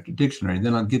dictionary after dictionary.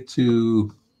 Then I'll get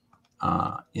to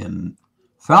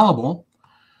infallible.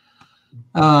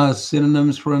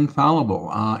 Synonyms for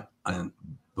infallible.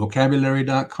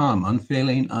 Vocabulary.com,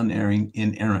 unfailing, unerring,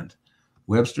 inerrant.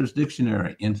 Webster's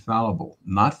Dictionary, infallible,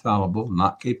 not fallible,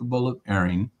 not capable of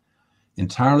erring,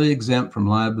 entirely exempt from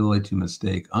liability to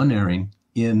mistake, unerring,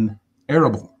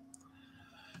 inerrable.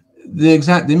 They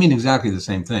mean exactly the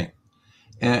same thing.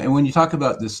 And when you talk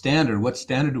about the standard, what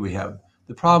standard do we have?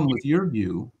 The problem with your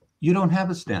view, you don't have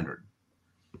a standard.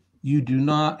 You do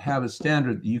not have a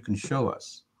standard that you can show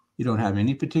us. You don't have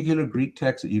any particular Greek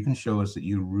text that you can show us that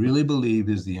you really believe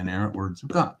is the inerrant words of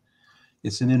God.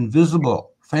 It's an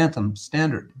invisible phantom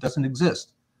standard. It doesn't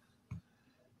exist.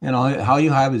 And all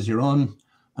you have is your own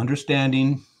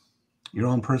understanding, your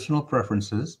own personal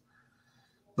preferences,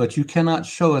 but you cannot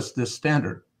show us this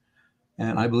standard.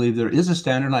 And I believe there is a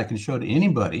standard I can show to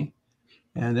anybody,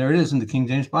 and there it is in the King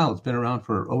James Bible. It's been around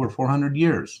for over 400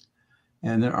 years,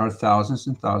 and there are thousands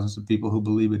and thousands of people who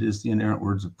believe it is the inerrant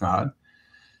words of God.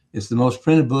 It's the most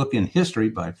printed book in history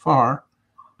by far.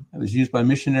 It was used by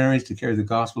missionaries to carry the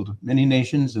gospel to many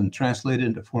nations and translated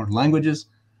into foreign languages.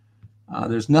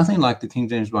 There's nothing like the King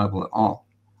James Bible at all.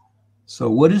 So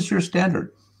what is your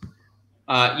standard?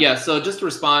 Yeah, so just to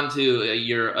respond to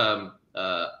your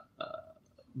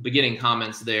beginning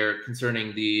comments there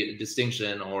concerning the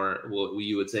distinction, or what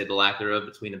you would say the lack thereof,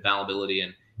 between infallibility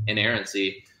and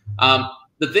inerrancy.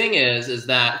 The thing is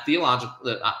that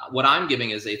theological, what I'm giving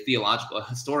is a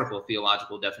historical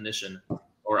theological definition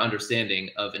or understanding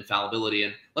of infallibility.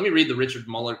 And let me read the Richard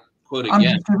Muller quote again. I'm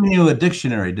just giving you a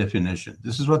dictionary definition.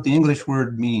 This is what the English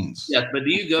word means. Yes, but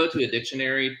do you go to a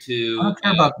dictionary to... I don't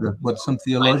care about what some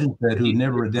theologian said who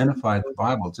never identified the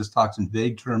Bible. It just talks in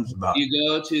vague terms about... Do you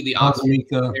go to the Oxford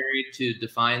Dictionary to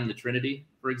define the Trinity,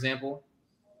 for example?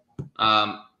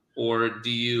 Or do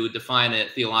you define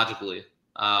it theologically?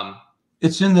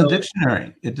 It's in the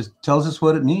dictionary. It just tells us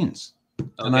what it means. Okay.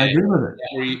 And I agree with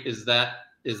it.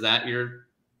 Is that your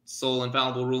sole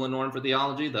infallible rule and norm for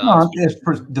theology? No, it's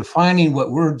for defining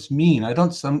what words mean. I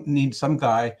don't need some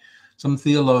guy, some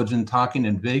theologian talking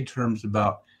in vague terms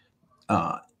about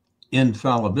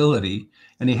infallibility,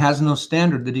 and he has no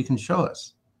standard that he can show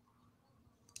us.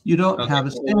 You don't have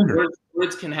a standard.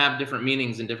 Words can have different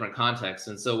meanings in different contexts,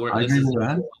 and so I agree with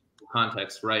that.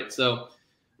 Context, right? So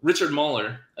Richard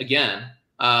Muller, again,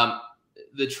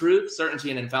 the truth, certainty,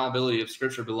 and infallibility of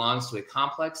Scripture belongs to a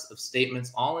complex of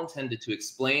statements all intended to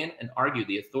explain and argue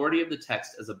the authority of the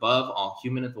text as above all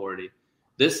human authority.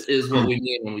 This is what we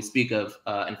mean when we speak of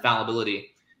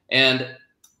infallibility. And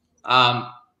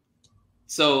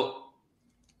so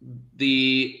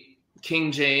the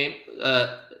King James,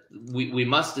 we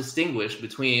must distinguish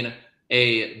between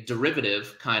a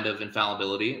derivative kind of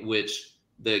infallibility, which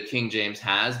the King James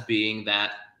has, being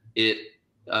that it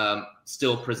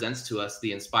still presents to us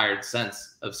the inspired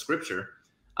sense of Scripture,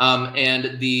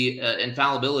 and the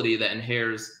infallibility that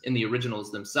inheres in the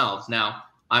originals themselves. Now,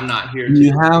 I'm not here to...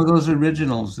 You have those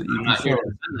originals that you can show.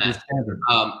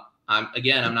 I'm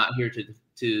not here to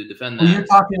defend that. Well, you're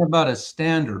talking about a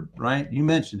standard, right? You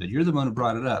mentioned it. You're the one who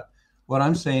brought it up. What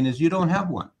I'm saying is you don't have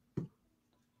one.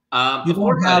 You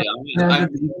don't have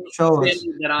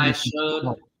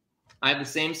I have the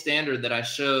same standard that I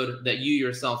showed that you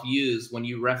yourself use when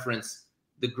you reference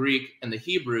the Greek and the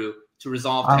Hebrew to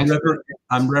resolve text.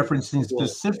 I'm referencing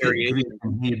specific Greek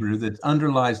and Hebrew that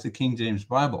underlies the King James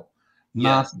Bible,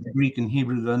 not the Greek and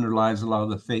Hebrew that underlies a lot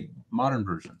of the fake modern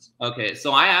versions. Okay,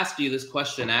 so I asked you this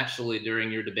question actually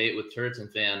during your debate with Turrets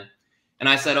and Fan, and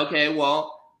I said, okay,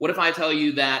 well, what if I tell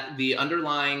you that the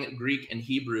underlying Greek and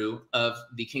Hebrew of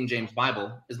the King James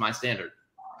Bible is my standard?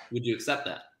 Would you accept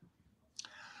that?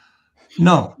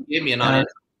 No. You gave me an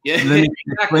honest. Yeah. Let me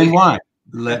explain why.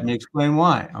 Let me explain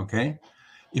why. Okay.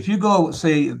 If you go,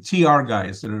 say, TR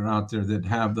guys that are out there that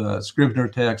have the Scrivener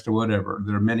text or whatever,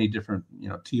 there are many different,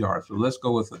 TR. So let's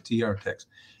go with the TR text.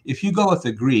 If you go with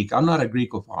the Greek, I'm not a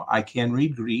Greekophile. I can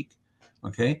read Greek.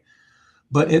 Okay.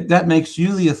 But that makes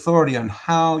you the authority on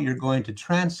how you're going to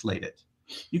translate it.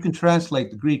 You can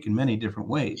translate the Greek in many different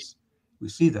ways. We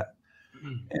see that.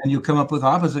 And you come up with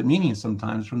opposite meanings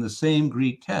sometimes from the same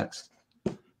Greek text.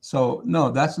 So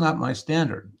no, that's not my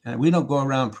standard. And we don't go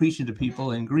around preaching to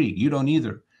people in Greek. You don't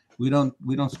either. We don't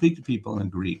speak to people in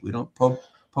Greek. We don't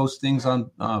post things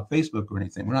on Facebook or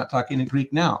anything. We're not talking in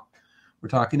Greek now. We're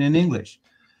talking in English.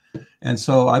 And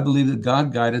so I believe that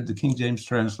God guided the King James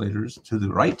translators to the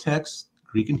right text,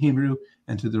 Greek and Hebrew,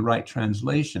 and to the right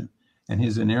translation. And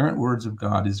his inerrant words of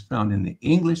God is found in the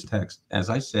English text, as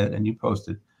I said, and you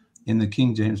posted, in the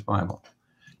King James Bible.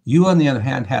 You, on the other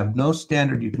hand, have no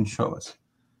standard you can show us.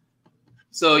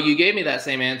 So you gave me that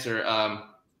same answer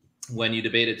when you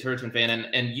debated Turrets and Fan,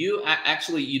 and you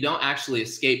don't actually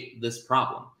escape this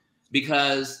problem,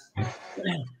 because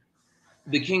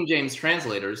the King James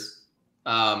translators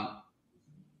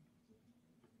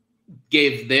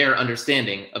gave their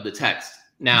understanding of the text.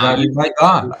 Now, guided by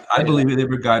God. I believe they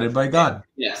were guided by God.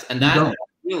 Yes, and that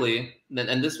really,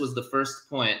 and this was the first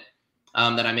point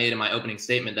that I made in my opening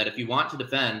statement, that if you want to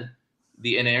defend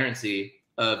the inerrancy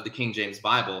of the King James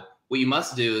Bible, what you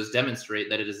must do is demonstrate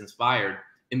that it is inspired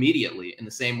immediately, in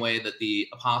the same way that the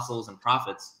apostles and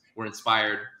prophets were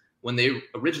inspired when they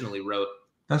originally wrote.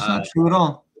 That's not true at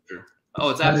all. Scripture. Oh,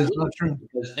 it's absolutely not true,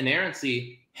 because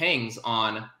inerrancy hangs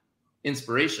on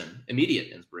inspiration,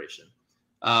 immediate inspiration.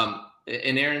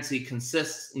 Inerrancy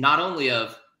consists not only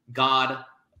of God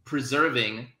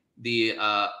preserving the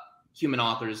human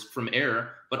authors from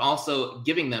error, but also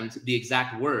giving them the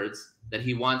exact words that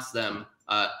he wants them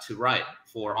to write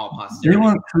for all posterity. They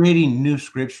weren't creating new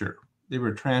scripture. They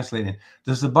were translating.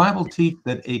 Does the Bible teach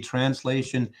that a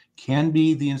translation can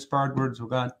be the inspired words of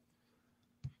God?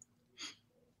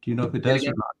 Do you know if it does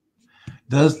or not?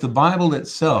 Does the Bible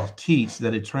itself teach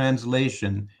that a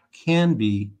translation can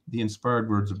be the inspired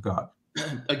words of God?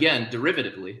 Again,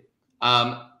 derivatively.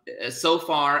 So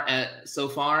far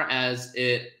as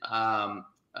it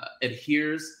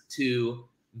adheres to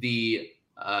the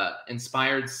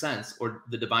inspired sense or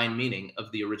the divine meaning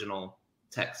of the original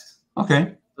text.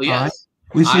 Okay. So yes,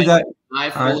 right. We see that.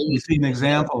 We see an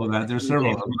example of that. There's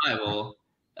several of them. The Bible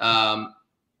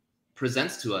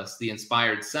presents to us the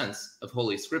inspired sense of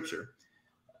Holy Scripture.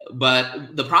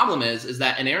 But the problem is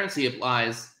that inerrancy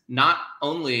applies not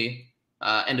only,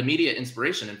 and immediate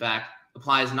inspiration, in fact,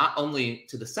 applies not only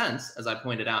to the sense, as I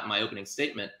pointed out in my opening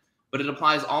statement, but it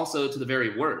applies also to the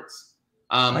very words.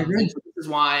 I agree.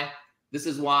 This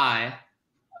is why,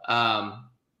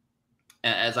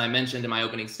 as I mentioned in my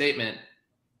opening statement,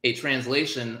 a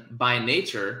translation by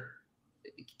nature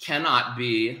cannot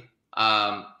be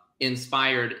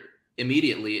inspired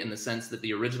immediately in the sense that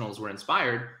the originals were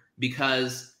inspired,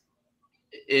 because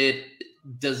it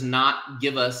does not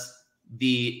give us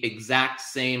the exact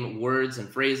same words and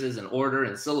phrases and order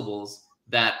and syllables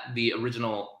that the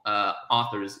original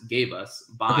authors gave us.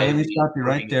 Okay, let me stop you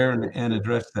right there and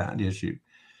address that issue.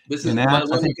 This is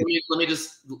let me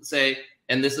just say,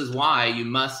 and this is why you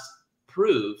must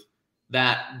prove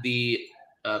that the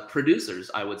producers,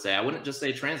 I would say, I wouldn't just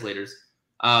say translators,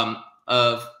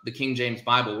 of the King James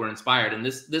Bible were inspired. And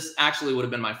this actually would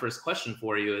have been my first question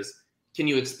for you is, can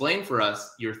you explain for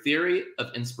us your theory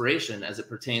of inspiration as it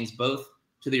pertains both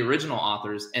to the original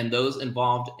authors and those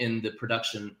involved in the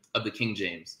production of the King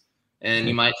James? And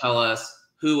you might tell us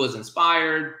who was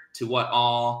inspired, to what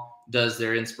all does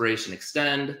their inspiration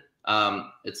extend,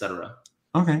 etc.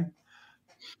 Okay.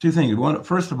 Two things. One,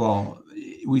 first of all,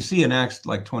 we see in Acts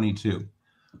 22,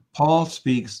 Paul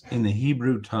speaks in the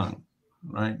Hebrew tongue,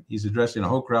 right? He's addressing a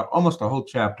whole crowd, almost a whole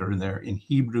chapter in there in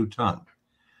Hebrew tongue.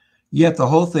 Yet the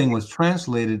whole thing was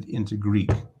translated into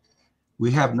Greek. We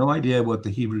have no idea what the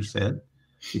Hebrew said,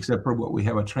 except for what we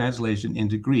have a translation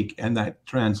into Greek. And that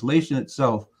translation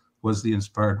itself was the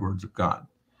inspired words of God.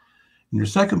 And your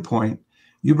second point,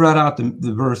 you brought out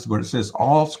the verse where it says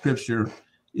all scripture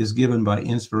is given by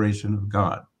inspiration of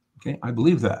God. Okay, I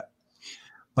believe that.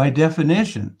 By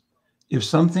definition, if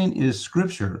something is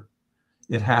scripture,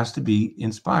 it has to be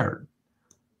inspired.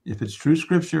 If it's true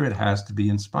scripture, it has to be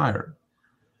inspired.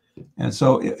 And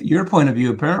so your point of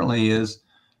view apparently is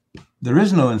there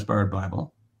is no inspired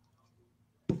Bible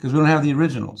because we don't have the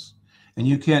originals. And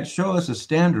you can't show us a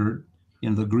standard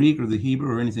in the Greek or the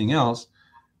Hebrew or anything else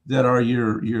that are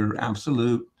your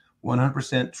absolute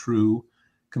 100% true,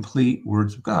 complete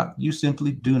words of God. You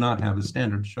simply do not have a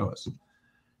standard to show us.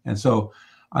 And so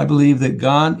I believe that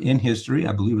God in history,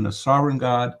 I believe in a sovereign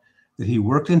God, that he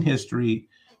worked in history,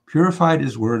 purified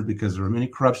his word because there were many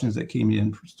corruptions that came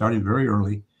in starting very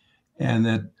early, and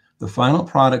that the final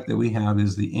product that we have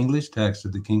is the English text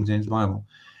of the King James Bible.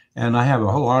 And I have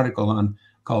a whole article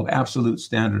called Absolute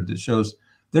Standard that shows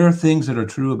there are things that are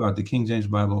true about the King James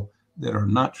Bible that are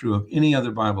not true of any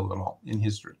other Bible at all in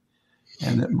history.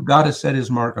 And that God has set his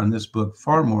mark on this book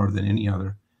far more than any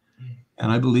other.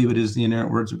 And I believe it is the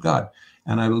inerrant words of God.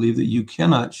 And I believe that you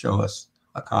cannot show us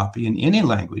a copy in any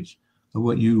language of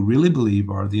what you really believe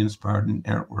are the inspired and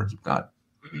inerrant words of God.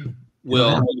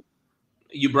 Will,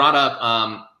 you brought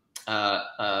up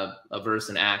a verse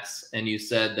in Acts, and you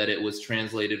said that it was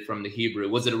translated from the Hebrew.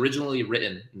 Was it originally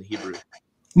written in the Hebrew?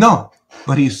 No,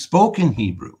 but he spoke in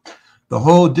Hebrew. The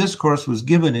whole discourse was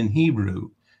given in Hebrew,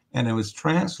 and it was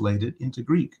translated into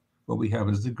Greek. What we have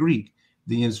is the Greek.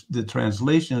 The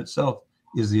translation itself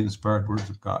is the inspired words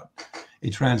of God. A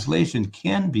translation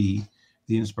can be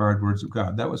the inspired words of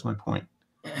God. That was my point.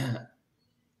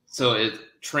 So it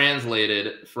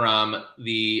translated from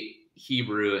the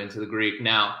Hebrew into the Greek.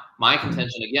 Now, my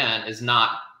contention again is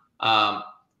not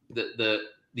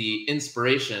the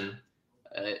inspiration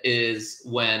is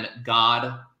when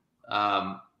God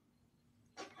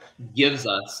gives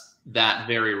us that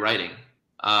very writing.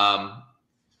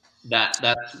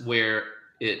 That's where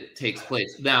it takes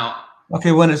place. Now,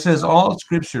 okay, when it says all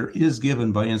Scripture is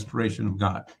given by inspiration of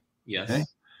God, yes. Okay,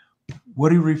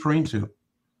 what are you referring to?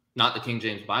 Not the King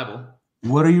James Bible.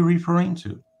 What are you referring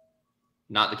to?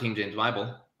 Not the King James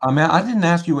Bible. I didn't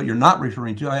ask you what you're not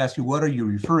referring to. I asked you, what are you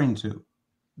referring to?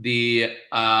 The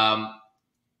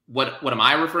what am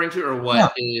I referring to, or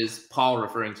what is Paul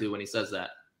referring to when he says that?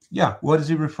 Yeah, what is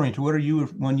he referring to? What are you,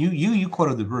 when you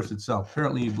quoted the verse itself?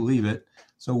 Apparently you believe it.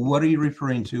 So what are you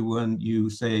referring to when you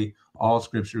say all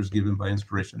Scripture is given by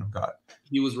inspiration of God?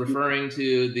 He was referring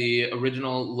to the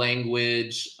original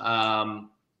language,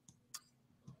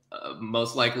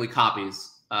 most likely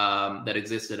copies that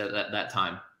existed at that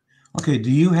time. Okay,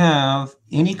 do you have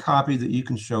any copy that you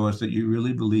can show us that you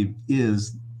really believe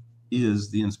is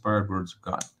the inspired words of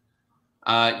God?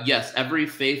 Yes, every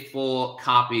faithful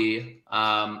copy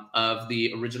of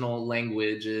the original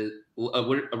language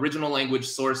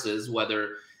sources,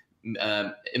 whether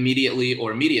immediately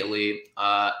or immediately,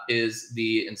 is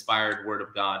the inspired word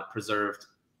of God preserved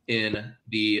in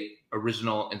the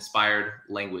original inspired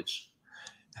language.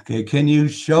 Okay, can you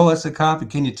show us a copy?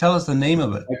 Can you tell us the name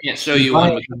of it? I can't show you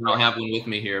one because I don't have one with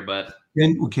me here, but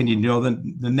can you know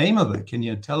the name of it? Can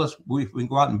you tell us we can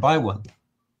go out and buy one?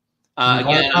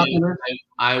 Again,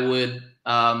 I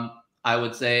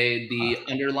would say the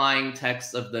underlying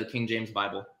text of the King James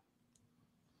Bible.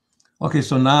 Okay,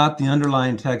 so not the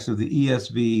underlying text of the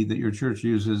ESV that your church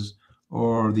uses,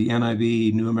 or the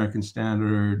NIV, New American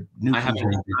Standard, New King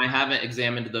James. I haven't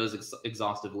examined those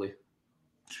exhaustively.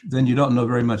 Then you don't know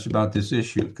very much about this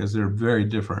issue because they're very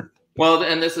different. Well,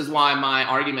 and this is why my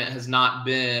argument has not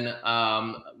been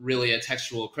really a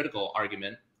textual critical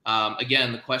argument.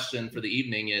 Again, the question for the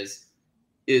evening is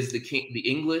the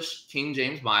English King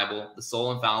James Bible the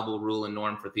sole infallible rule and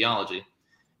norm for theology?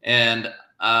 And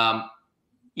I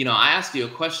asked you a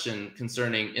question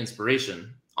concerning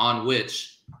inspiration, on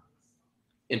which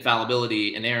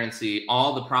infallibility, inerrancy,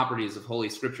 all the properties of Holy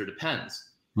Scripture depends.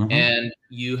 Mm-hmm. And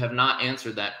you have not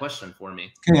answered that question for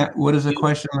me. Okay, what is the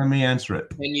question? Let me answer it.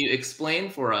 Can you explain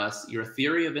for us your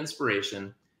theory of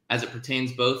inspiration as it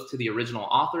pertains both to the original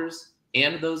authors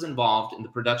and those involved in the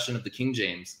production of the King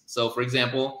James? So, for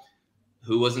example,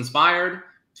 who was inspired?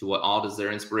 To what all does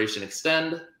their inspiration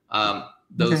extend?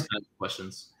 Those kinds of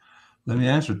questions. Let me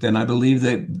answer it then. I believe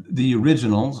that the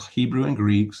originals, Hebrew and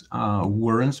Greeks,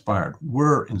 were inspired.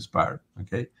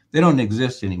 Okay, they don't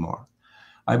exist anymore.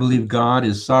 I believe God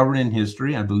is sovereign in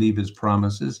history. I believe his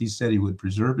promises. He said he would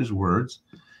preserve his words.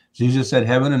 Jesus said,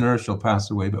 heaven and earth shall pass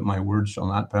away, but my words shall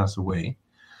not pass away.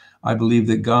 I believe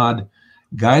that God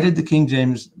guided the King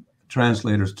James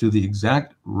translators to the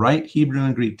exact right Hebrew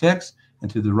and Greek text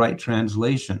and to the right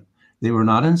translation. They were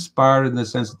not inspired in the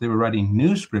sense that they were writing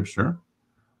new Scripture.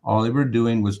 All they were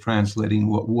doing was translating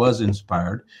what was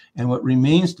inspired and what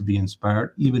remains to be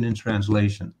inspired, even in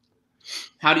translation.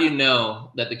 How do you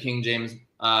know that the King James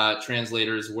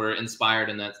translators were inspired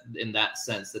in that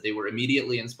sense, that they were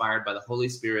immediately inspired by the Holy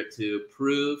Spirit to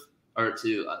prove or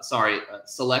to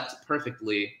select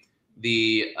perfectly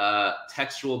the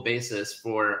textual basis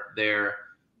for their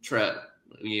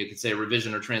you could say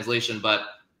revision or translation, but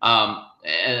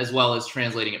as well as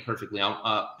translating it perfectly?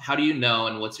 How do you know,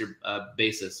 and what's your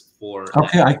basis for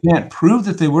that? I can't prove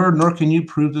that they were, nor can you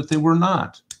prove that they were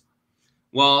not.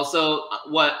 Well, so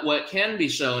what can be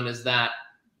shown is that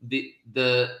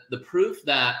the proof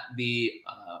that the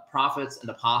prophets and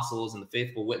apostles and the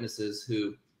faithful witnesses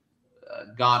who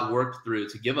God worked through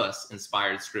to give us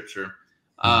inspired Scripture,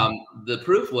 the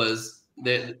proof was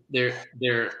that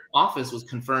their office was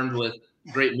confirmed with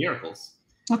great miracles.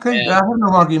 Okay, I have no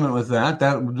argument with that.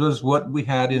 That was what we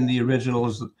had in the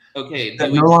originals. Okay,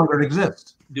 that no longer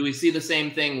exist. Do we see the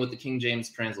same thing with the King James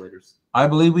translators? I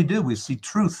believe we do. We see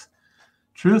truth.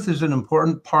 Truth is an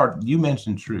important part. You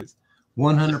mentioned truth.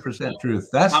 100% truth.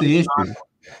 That's the issue.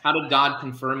 How did God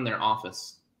confirm their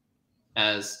office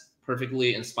as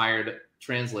perfectly inspired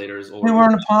translators? They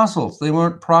weren't apostles. They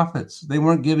weren't prophets. They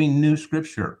weren't giving new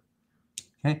Scripture.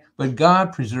 Okay, but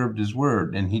God preserved his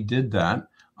word, and he did that,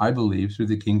 I believe, through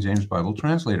the King James Bible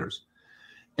translators.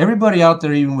 Everybody out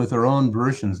there, even with their own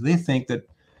versions, they think that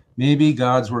maybe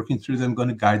God's working through them, going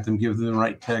to guide them, give them the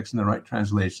right text and the right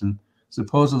translation.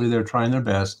 Supposedly they're trying their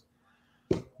best,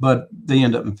 but they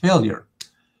end up in failure.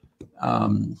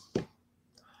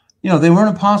 They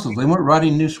weren't apostles. They weren't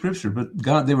writing new Scripture, but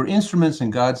they were instruments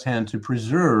in God's hand to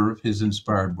preserve his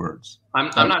inspired words. I'm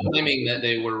not claiming that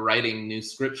they were writing new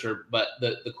Scripture, but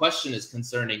the question is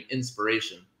concerning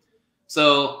inspiration.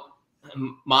 So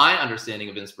my understanding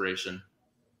of inspiration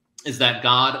is that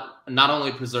God not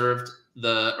only preserved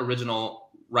the original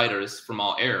writers from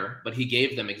all error, but he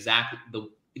gave them the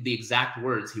exact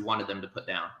words he wanted them to put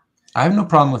down. I have no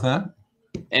problem with that.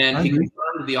 And he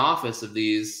confirmed the office of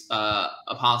these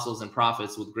apostles and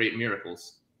prophets with great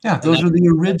miracles. Yeah, those are the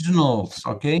originals,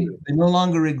 okay? They no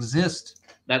longer exist.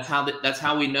 That's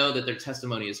how we know that their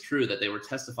testimony is true, that they were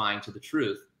testifying to the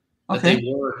truth, that they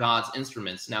were God's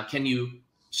instruments. Now, can you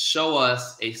show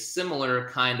us a similar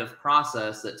kind of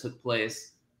process that took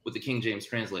place with the King James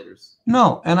translators?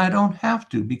 No, and I don't have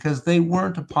to, because they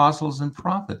weren't apostles and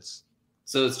prophets.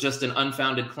 So it's just an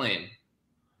unfounded claim.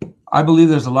 I believe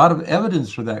there's a lot of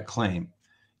evidence for that claim.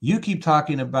 You keep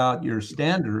talking about your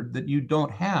standard that you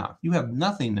don't have. You have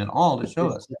nothing at all to show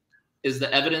us. Is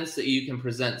the evidence that you can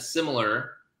present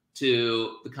similar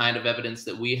to the kind of evidence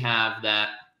that we have that,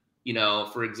 you know,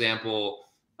 for example,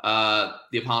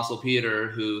 the Apostle Peter,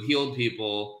 who healed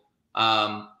people,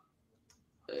 that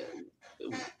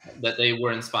they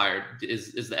were inspired?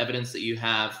 Is the evidence that you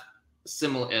have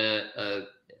similar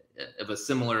of a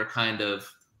similar kind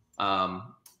of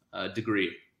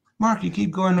degree? Mark, you keep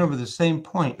going over the same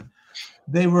point.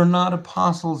 They were not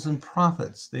apostles and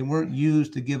prophets. They weren't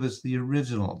used to give us the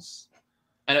originals.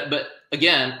 But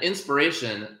again,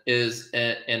 inspiration is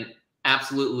an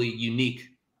absolutely unique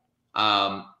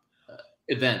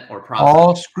event or process.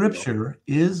 All scripture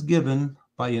is given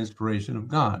by inspiration of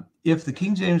God. If the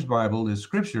King James Bible is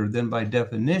scripture, then by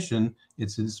definition,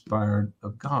 it's inspired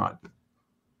of God.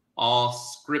 All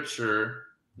scripture,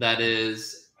 that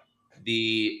is,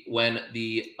 when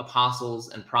the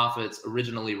apostles and prophets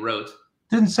originally wrote,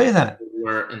 didn't say that.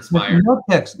 Were inspired. No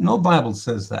text, no Bible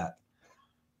says that.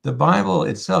 The Bible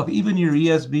itself, even your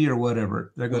ESV or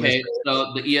whatever, they're going to say.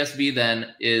 So the ESV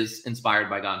then is inspired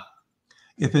by God.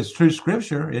 If it's true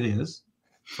scripture, it is,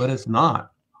 but it's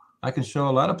not. I can show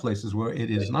a lot of places where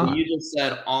it is not. You just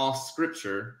said all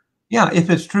scripture. Yeah, if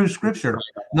it's true scripture,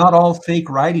 not all fake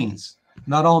writings,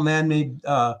 not all man-made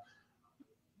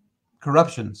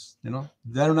corruptions, you know,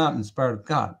 they're not inspired of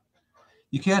God.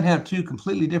 You can't have two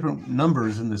completely different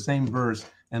numbers in the same verse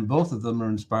and both of them are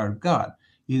inspired of God.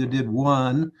 He either did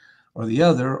one or the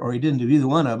other, or he didn't do either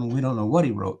one of them. We don't know what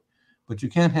he wrote. But you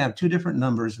can't have two different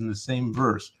numbers in the same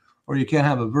verse, or you can't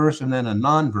have a verse and then a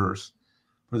non-verse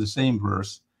for the same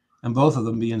verse, and both of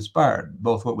them be inspired,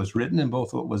 both what was written and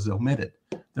both what was omitted.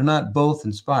 They're not both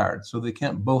inspired, so they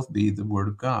can't both be the Word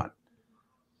of God.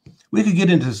 We could get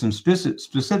into some specifics,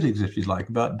 if you'd like,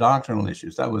 about doctrinal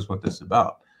issues. That was what this is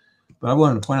about. But I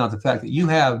wanted to point out the fact that you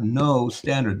have no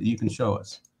standard that you can show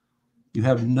us. You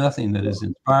have nothing that is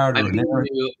inspired or inerrant.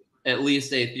 At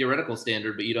least a theoretical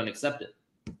standard, but you don't accept it.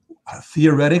 A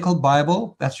theoretical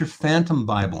Bible? That's your phantom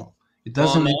Bible. It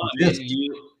doesn't exist.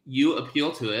 You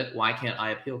appeal to it. Why can't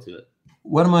I appeal to it?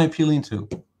 What am I appealing to?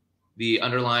 The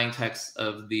underlying text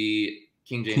of the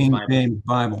King James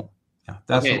Bible. Yeah,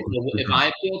 that's okay. So if I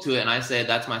appeal to it and I say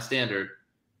that's my standard,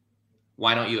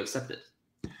 why don't you accept it?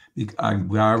 I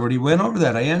already went over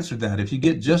that. I answered that. If you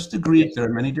get just the Greek, there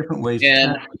are many different ways.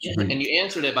 And you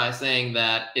answered it by saying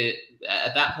that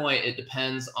at that point it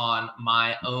depends on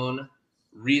my own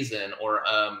reason, or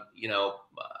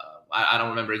I don't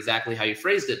remember exactly how you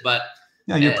phrased it, but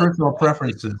yeah, your personal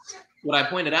preferences. What I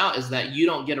pointed out is that you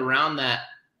don't get around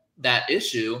that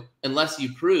issue unless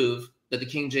you prove that the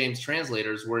King James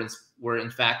translators were in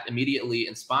fact immediately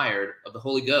inspired of the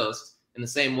Holy Ghost in the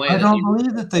same way. I don't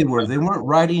believe that they were. They weren't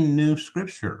writing new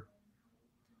scripture.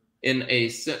 In a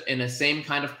same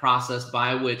kind of process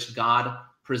by which God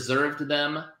preserved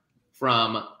them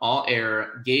from all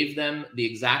error, gave them the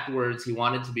exact words he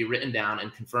wanted to be written down,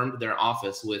 and confirmed their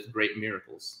office with great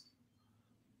miracles.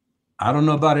 I don't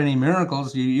know about any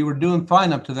miracles. You were doing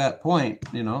fine up to that point,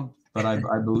 you know, but I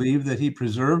believe that he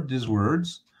preserved his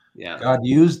words. Yeah. God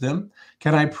used them.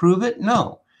 Can I prove it?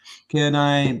 No. Can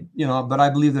I, but I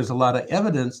believe there's a lot of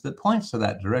evidence that points to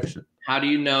that direction. How do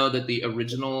you know that the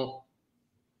original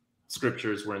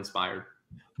scriptures were inspired?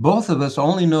 Both of us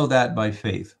only know that by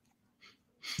faith.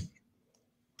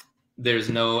 There's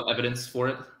no evidence for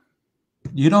it?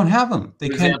 You don't have them. They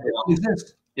can't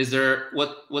exist. Is there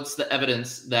what's the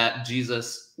evidence that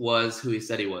Jesus was who he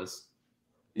said he was?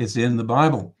 It's in the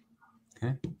Bible.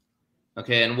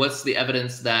 Okay, and what's the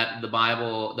evidence that the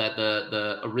Bible, that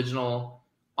the original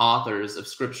authors of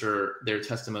Scripture, their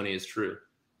testimony is true?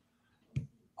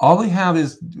 All we have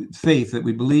is faith that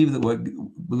we believe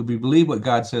what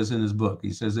God says in his book.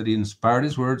 He says that he inspired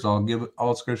his words.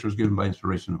 All Scripture is given by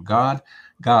inspiration of God.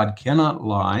 God cannot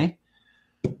lie.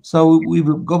 So we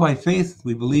go by faith.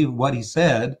 We believe what he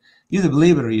said. You either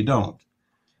believe it or you don't.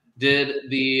 Did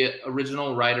the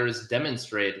original writers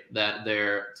demonstrate that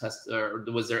or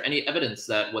was there any evidence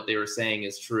that what they were saying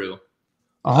is true?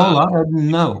 A whole lot of them,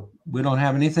 no. We don't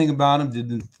have anything about them.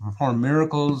 Didn't perform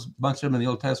miracles, a bunch of them in the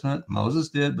Old Testament. Moses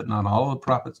did, but not all of the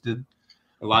prophets did.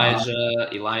 Elijah,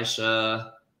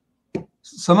 Elisha.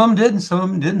 Some of them did and some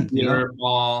of them didn't. Peter,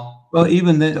 Paul. Well,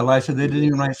 even then, Elisha, they didn't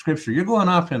even write scripture. You're going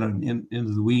off into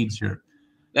the weeds here.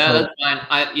 Yeah, that's fine.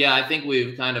 I think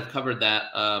we've kind of covered that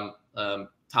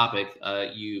topic.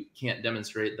 You can't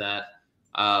demonstrate that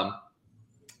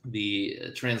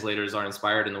the translators are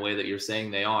inspired in the way that you're saying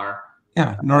they are.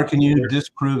 Yeah, nor can you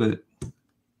disprove it.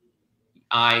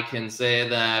 I can say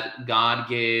that God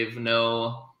gave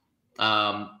no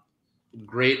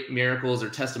great miracles or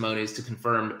testimonies to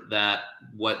confirm that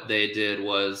what they did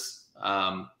was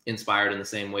inspired in the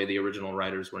same way the original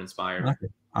writers were inspired. Okay.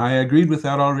 I agreed with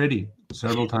that already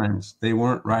several times. They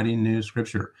weren't writing new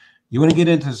scripture. You want to get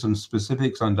into some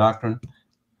specifics on doctrine?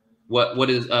 What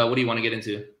do you want to get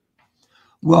into?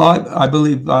 Well, I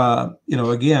believe,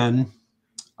 again,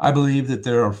 I believe that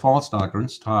there are false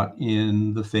doctrines taught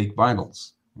in the fake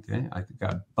Bibles. Okay, I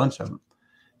got a bunch of them.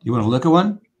 Do you want to look at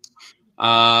one?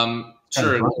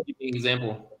 Sure. Give me an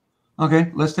example.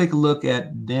 Okay, let's take a look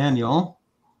at Daniel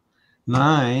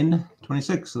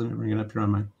 9:26. Let me bring it up here on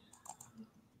my.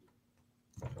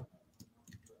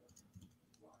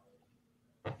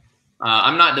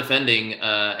 I'm not defending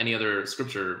any other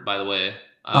scripture, by the way.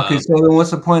 Okay, so then what's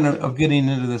the point of getting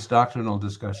into this doctrinal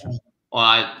discussion? Well,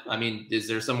 I mean, is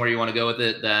there somewhere you want to go with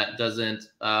it that doesn't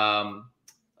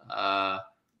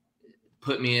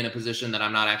put me in a position that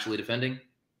I'm not actually defending?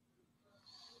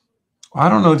 I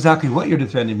don't know exactly what you're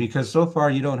defending because so far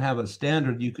you don't have a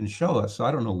standard you can show us. So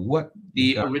I don't know what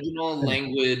the original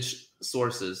language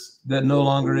sources that no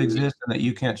longer exist and that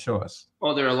you can't show us.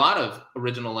 Well, there are a lot of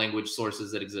original language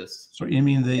sources that exist. So you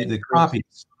mean the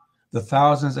copies, the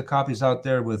thousands of copies out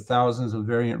there with thousands of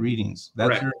variant readings?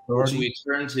 That's correct. Your authority? Which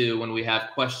we turn to when we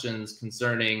have questions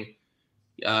concerning,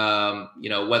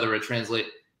 whether a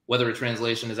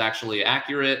translation is actually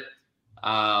accurate,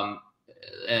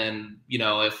 and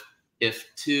if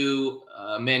two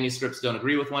manuscripts don't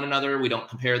agree with one another, we don't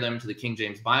compare them to the King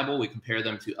James Bible. We compare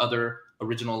them to other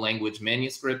original language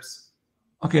manuscripts.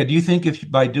 Okay. Do you think if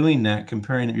by doing that,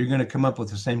 comparing it, you're going to come up with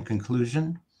the same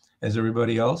conclusion as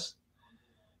everybody else?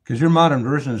 Because your modern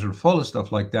versions are full of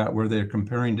stuff like that, where they're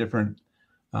comparing different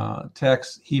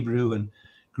texts, Hebrew and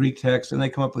Greek texts, and they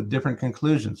come up with different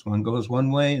conclusions. One goes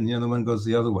one way and the other one goes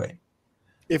the other way.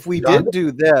 If we did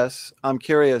do this, I'm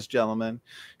curious, gentlemen,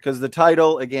 because the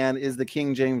title, again, is the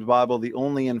King James Bible, the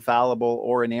only infallible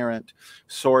or inerrant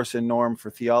source and norm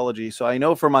for theology. So I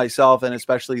know for myself, and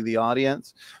especially the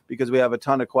audience, because we have a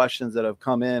ton of questions that have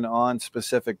come in on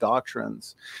specific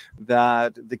doctrines,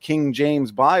 that the King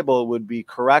James Bible would be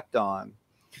correct on.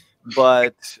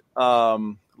 But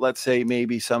let's say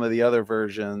maybe some of the other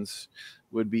versions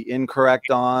would be incorrect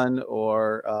on,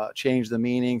 or change the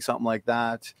meaning, something like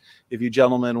that. If you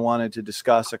gentlemen wanted to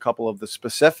discuss a couple of the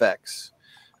specifics.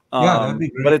 Yeah, that'd be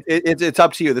great. But it's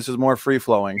up to you. This is more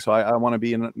free-flowing, so I want to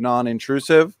be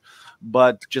non-intrusive.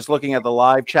 But just looking at the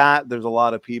live chat, there's a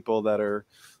lot of people that are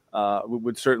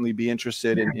would certainly be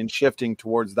interested in shifting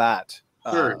towards that.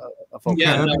 Sure.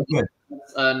 Yeah,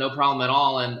 no problem at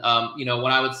all. And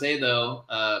what I would say though,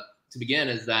 to begin,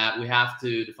 is that we have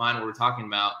to define what we're talking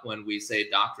about when we say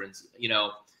doctrines.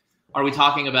 Are we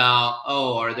talking about,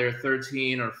 are there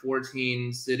 13 or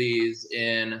 14 cities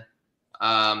in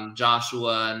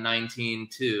Joshua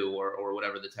 19:2 or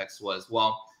whatever the text was?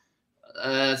 Well,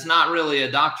 it's not really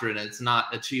a doctrine. It's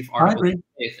not a chief article of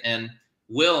faith. And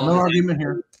Will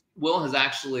has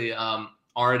actually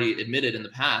already admitted in the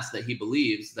past that he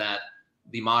believes that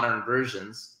the modern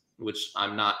versions, which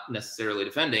I'm not necessarily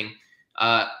defending,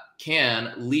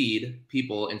 can lead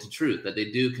people into truth, that they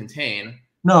do contain.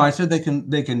 No, I said they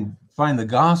can find the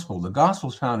gospel. The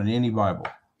gospel's found in any Bible.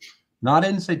 No, I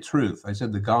didn't say truth. I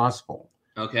said the gospel.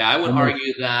 Okay, I would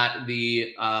argue that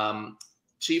the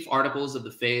chief articles of the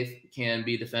faith can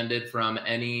be defended from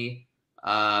any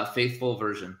faithful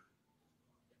version.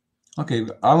 Okay,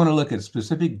 I want to look at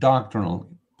specific doctrinal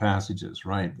passages,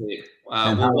 right? Okay.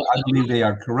 And how I believe they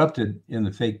are corrupted in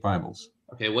the fake Bibles.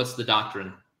 Okay, what's the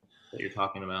doctrine that you're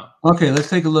talking about? Okay, let's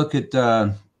take a look at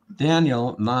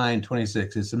Daniel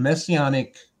 9:26. It's a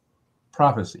messianic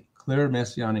prophecy, clear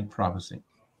messianic prophecy.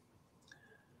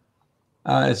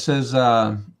 It says,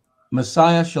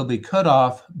 Messiah shall be cut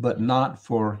off, but not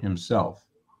for himself.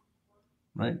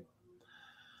 Right?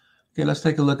 Okay, let's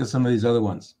take a look at some of these other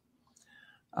ones.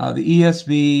 The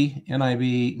ESV,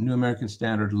 NIV, New American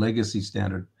Standard, Legacy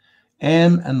Standard,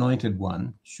 and Anointed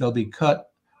One shall be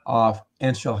cut off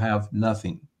and shall have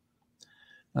nothing.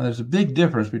 Now, there's a big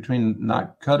difference between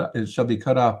not cut, it shall be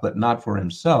cut off, but not for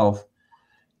himself,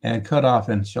 and cut off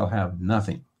and shall have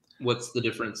nothing. What's the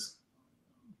difference?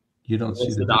 You don't see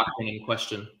What's the doctrine in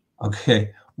question?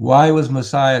 Okay. Why was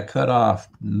Messiah cut off?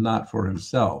 Not for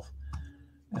himself.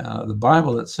 The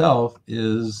Bible itself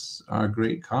is our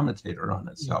great commentator on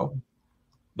itself.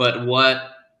 But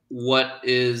what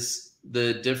is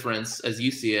the difference as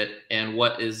you see it, and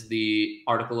what is the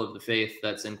article of the faith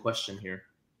that's in question here?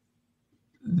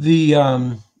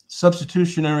 The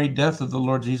substitutionary death of the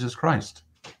Lord Jesus Christ,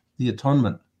 the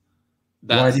atonement.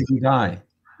 Why did he die?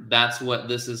 That's what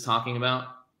this is talking about?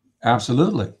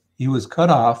 Absolutely. He was cut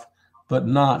off, but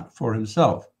not for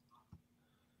himself.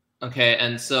 Okay,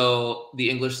 and so the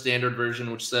English Standard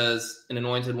Version, which says, an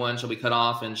anointed one shall be cut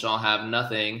off and shall have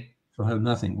nothing. Shall have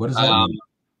nothing. What does that mean?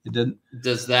 It didn't.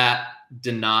 Does that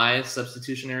deny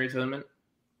substitutionary atonement?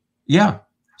 Yeah,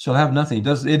 shall have nothing. It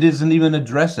doesn't even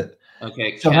address it.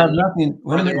 Okay. Shall have nothing.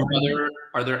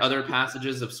 Are there other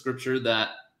passages of Scripture that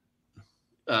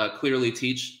clearly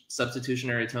teach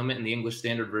substitutionary atonement in the English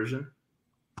Standard Version?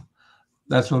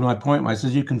 That's what my point was. I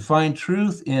says you can find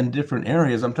truth in different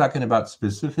areas. I'm talking about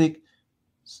specific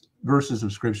verses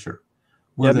of Scripture.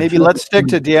 Yeah, maybe let's stick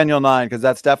to Daniel 9, because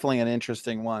that's definitely an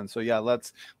interesting one. So yeah,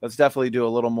 let's definitely do a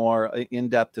little more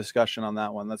in-depth discussion on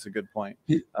that one. That's a good point.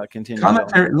 Continue.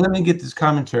 Commentary. Let me get this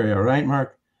commentary, all right,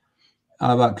 Mark,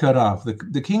 about cut off.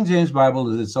 The King James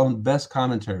Bible is its own best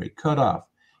commentary. Cut off.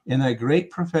 In that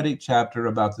great prophetic chapter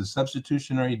about the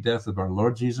substitutionary death of our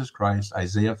Lord Jesus Christ,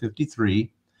 Isaiah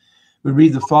 53, we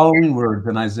read the following words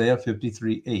in Isaiah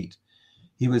 53:8.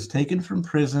 He was taken from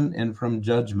prison and from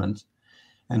judgment,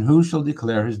 and who shall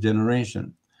declare his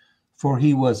generation? For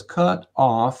he was cut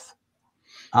off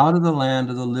out of the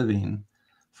land of the living.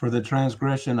 For the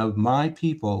transgression of my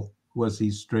people was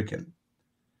he stricken.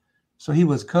 So he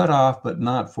was cut off, but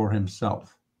not for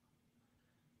himself.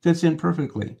 Fits in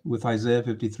perfectly with Isaiah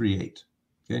 53:8.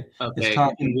 Okay. It's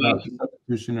talking about the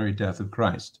substitutionary death of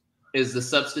Christ. Is the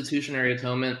substitutionary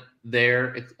atonement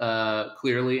there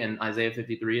clearly in Isaiah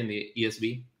 53 in the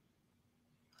ESV?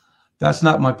 That's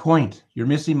not my point. You're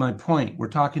missing my point. We're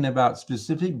talking about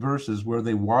specific verses where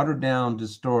they water down,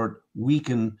 distort,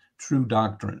 weaken true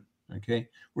doctrine. Okay.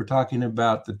 We're talking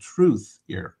about the truth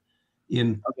here.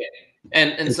 Okay.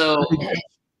 And so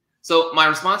my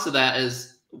response to that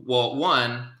is, well,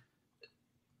 one,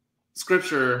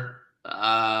 Scripture,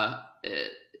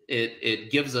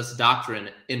 it gives us doctrine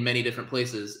in many different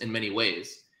places in many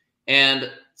ways. And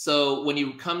so when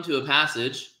you come to a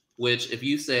passage, which if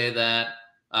you say that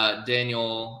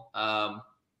Daniel 9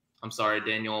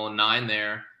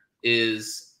 there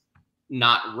is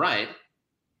not right,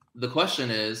 the question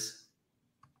is,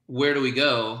 where do we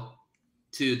go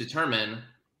to determine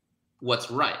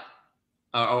what's right,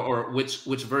 or which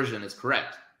version is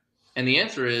correct? And the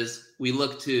answer is, we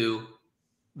look to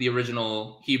the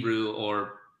original Hebrew,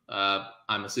 or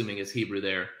I'm assuming is Hebrew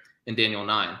there in Daniel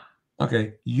 9.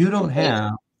 Okay, you don't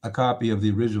have a copy of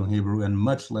the original Hebrew, and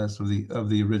much less of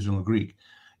the original Greek.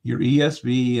 Your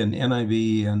ESV and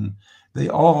NIV, and they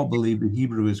all believe the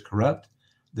Hebrew is corrupt.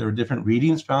 There are different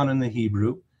readings found in the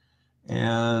Hebrew,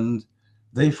 and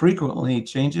they frequently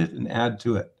change it and add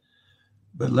to it.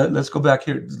 But let's go back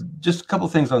here. Just a couple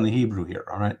things on the Hebrew here,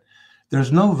 all right?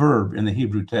 There's no verb in the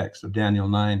Hebrew text of Daniel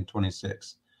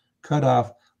 9:26. Cut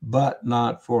off, but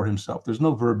not for himself. There's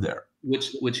no verb there.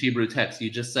 Which Hebrew text? You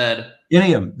just said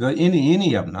any of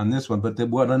them on this one, but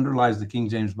what underlies the King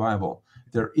James Bible,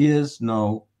 there is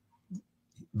no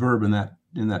verb in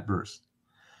that verse.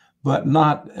 But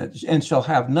not, and shall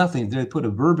have nothing. They put a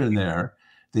verb in there.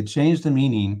 They changed the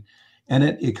meaning, and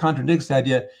it contradicts the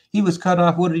idea. He was cut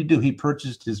off. What did he do? He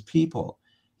purchased his people.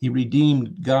 He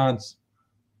redeemed God's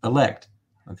elect.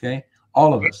 Okay,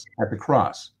 all of us at the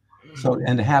cross. So,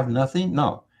 and to have nothing?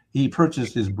 No, he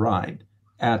purchased his bride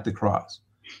at the cross,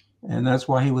 and that's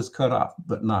why he was cut off,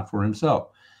 but not for himself.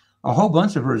 A whole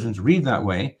bunch of versions read that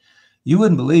way. You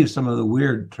wouldn't believe some of the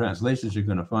weird translations you're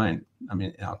going to find. I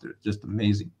mean, out there, just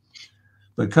amazing.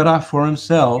 But cut off for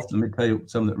himself. Let me tell you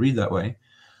some that read that way.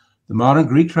 The modern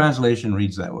Greek translation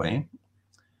reads that way.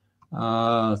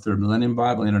 Third Millennium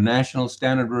Bible, International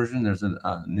Standard Version. There's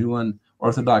a new one,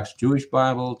 Orthodox Jewish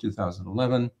Bible,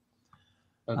 2011.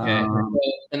 Okay,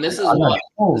 and this is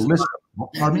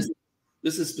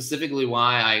this is specifically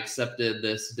why I accepted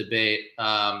this debate,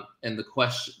 and the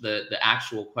question, the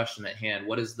actual question at hand.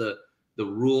 What is the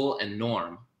rule and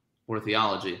norm for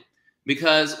theology?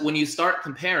 Because when you start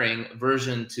comparing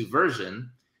version to version,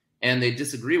 and they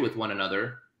disagree with one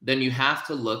another, then you have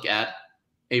to look at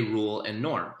a rule and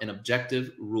norm, an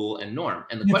objective rule and norm.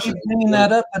 And the You question keep bringing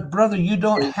that up, but brother, you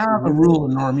don't have a rule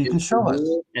and norm. You can show us.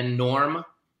 Rule and norm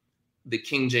the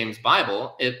King James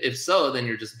Bible? If so, then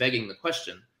you're just begging the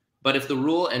question. But if the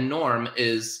rule and norm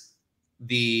is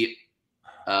the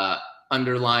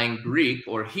underlying Greek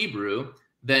or Hebrew,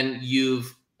 then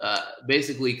you've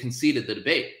basically conceded the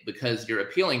debate, because you're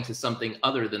appealing to something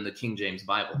other than the King James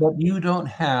Bible. But you don't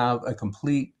have a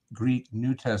complete Greek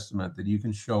New Testament that you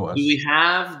can show us. Do we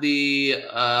have the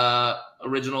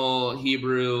original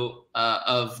Hebrew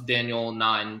of Daniel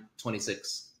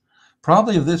 9:26?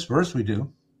 Probably of this verse we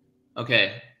do.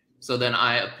 Okay, so then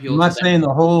I appeal. I'm not saying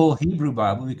the whole Hebrew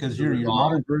Bible, because your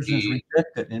modern versions the,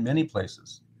 reject it in many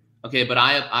places. Okay, but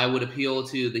I would appeal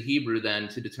to the Hebrew then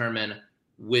to determine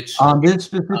which on this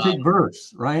specific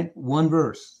verse, right? One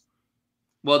verse.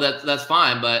 Well, that's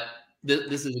fine, but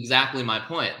this is exactly my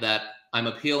point, that I'm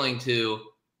appealing to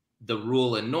the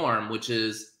rule and norm, which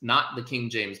is not the King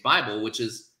James Bible, which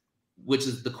is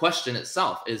the question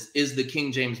itself. Is the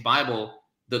King James Bible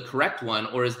the correct one,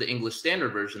 or is the English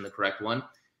Standard Version the correct one?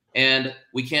 And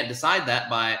we can't decide that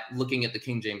by looking at the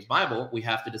King James Bible. We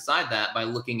have to decide that by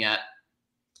looking at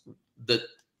the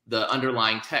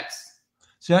underlying text.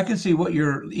 See, I can see what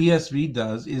your ESV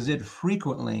does is it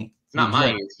frequently. It's not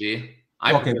my ESV.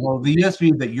 Okay, well, the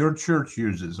ESV that your church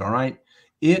uses, all right,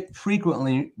 it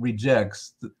frequently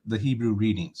rejects the Hebrew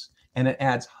readings, and it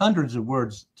adds hundreds of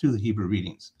words to the Hebrew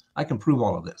readings. I can prove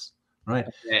all of this, right?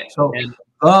 Okay. So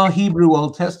the Hebrew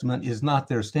Old Testament is not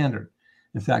their standard.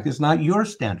 In fact, it's not your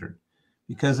standard,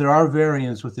 because there are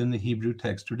variants within the Hebrew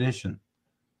text tradition.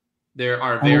 There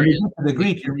are variants. The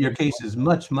Greek, your case is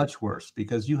much, much worse,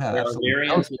 because you have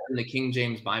variants within the King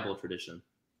James Bible tradition.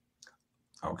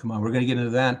 Oh, come on. We're going to get into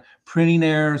that. Printing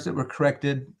errors that were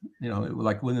corrected,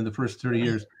 like within the first 30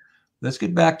 years. Let's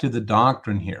get back to the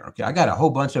doctrine here. Okay. I got a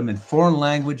whole bunch of them in foreign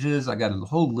languages. I got a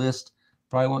whole list.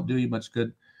 Probably won't do you much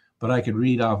good, but I could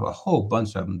read off a whole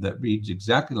bunch of them that reads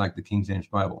exactly like the King James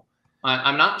Bible.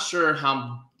 I'm not sure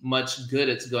how much good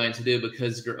it's going to do,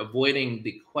 because you're avoiding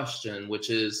the question, which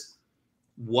is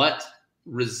what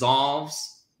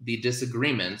resolves the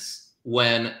disagreements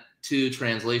when two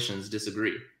translations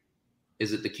disagree?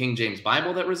 Is it the King James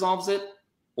Bible that resolves it,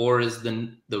 or is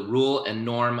the rule and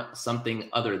norm something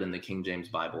other than the King James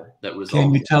Bible that resolves it?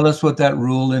 Can you tell us what that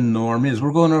rule and norm is?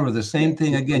 We're going over the same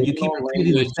thing again. You keep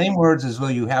repeating the same words as though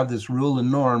you have this rule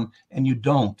and norm, and you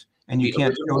don't, and you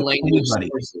can't show it to anybody.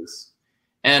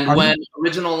 And when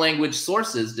original language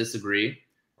sources disagree,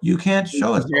 you can't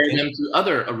show us. Compare them to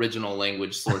other original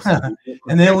language sources.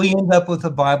 And then we end up with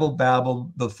the Bible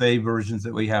Babel buffet versions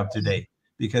that we have today,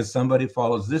 because somebody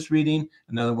follows this reading,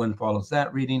 another one follows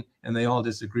that reading, and they all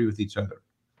disagree with each other.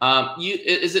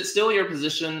 Is it still your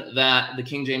position that the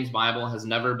King James Bible has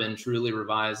never been truly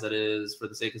revised? That is, for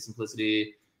the sake of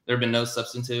simplicity, there have been no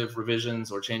substantive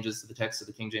revisions or changes to the text of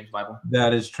the King James Bible?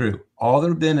 That is true. All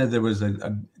there have been is there was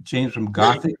a change from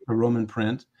Gothic to Roman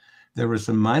print. There were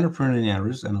some minor printing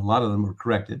errors, and a lot of them were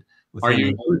corrected. Are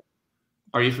you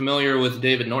familiar with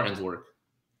David Norton's work?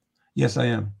 Yes, I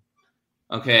am.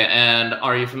 Okay, and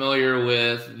are you familiar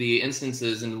with the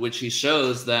instances in which he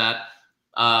shows that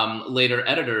later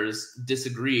editors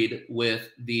disagreed with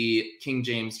the King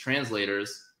James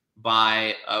translators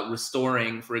by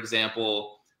restoring, for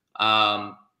example,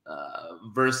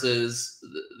 verses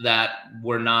that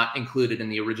were not included in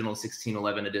the original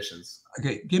 1611 editions?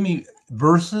 Okay, give me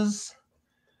verses.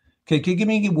 Okay, give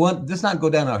me one. Let's not go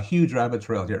down a huge rabbit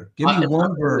trail here. Give me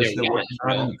one verse.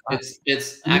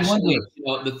 It's actually,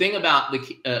 the thing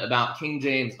about King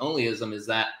James onlyism is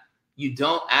that you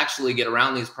don't actually get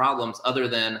around these problems other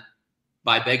than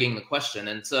by begging the question.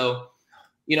 And so,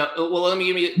 well, let me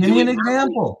give me an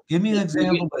example. Give me an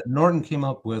example that Norton came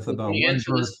up with about one verse.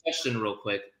 Answer this question real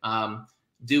quick.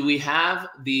 Do we have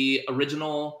the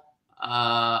original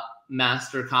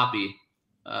master copy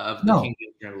of the King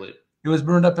James translation? It was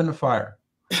burned up in the fire.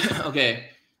 Okay.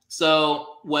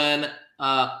 So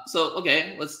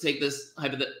let's take this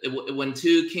hypothetical. When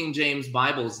two King James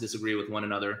Bibles disagree with one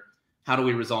another, how do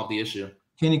we resolve the issue?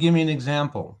 Can you give me an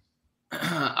example?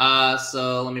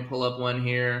 So let me pull up one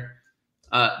here.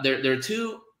 There are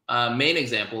two main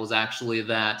examples actually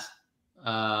that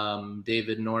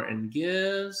David Norton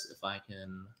gives, if I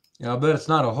can. Yeah, but it's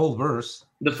not a whole verse.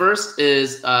 The first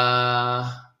is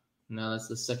no, that's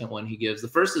the second one he gives. The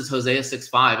first is Hosea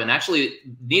 6:5, and actually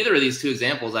neither of these two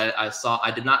examples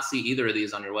I did not see either of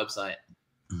these on your website,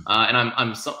 and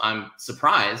I'm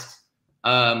surprised,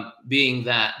 being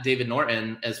that David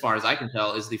Norton, as far as I can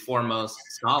tell, is the foremost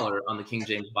scholar on the King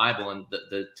James Bible and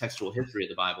the textual history of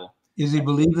the Bible. Does he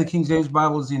believe the King James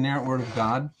Bible is the inerrant word of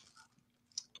God?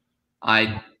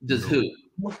 Does who?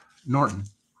 Norton.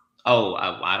 Oh,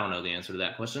 I don't know the answer to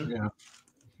that question. Yeah.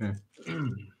 Okay.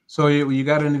 So you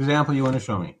got an example you want to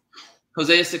show me?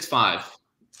 Hosea 6:5.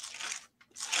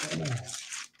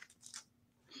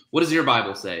 What does your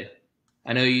Bible say?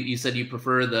 I know you said you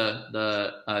prefer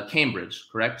the Cambridge,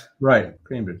 correct? Right,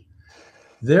 Cambridge.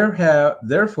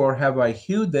 Therefore have I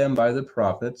hewed them by the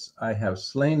prophets, I have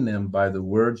slain them by the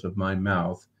words of my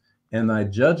mouth, and thy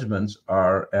judgments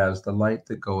are as the light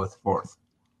that goeth forth.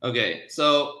 Okay,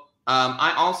 so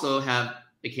I also have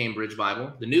a Cambridge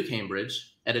Bible, the New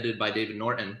Cambridge, edited by David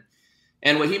Norton.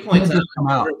 And what he points out. When did it come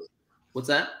out? What's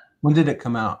that? When did it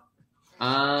come out?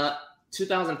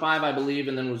 2005, I believe,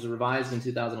 and then was revised in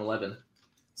 2011.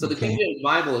 So the Okay. King James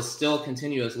Bible is still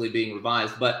continuously being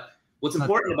revised. But what's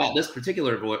important about this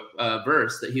particular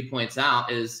verse that he points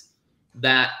out is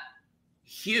that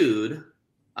hewed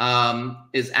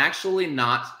is actually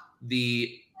not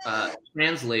the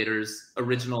translator's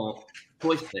original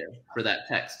choice there for that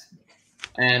text.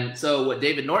 And so what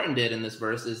David Norton did in this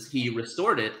verse is he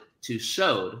restored it to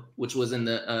showed, which was in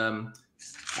the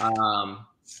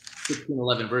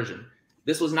 1611 version.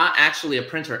 This was not actually a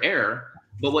printer error,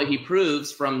 but what he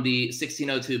proves from the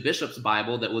 1602 Bishop's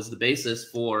Bible that was the basis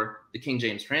for the King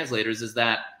James translators is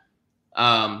that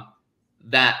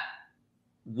that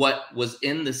what was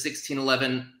in the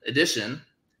 1611 edition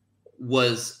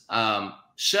was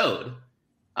showed,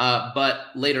 but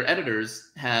later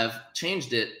editors have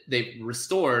changed it. They've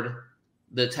restored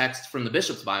the text from the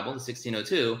Bishop's Bible, the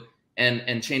 1602,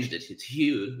 and changed it to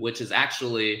hewed, which is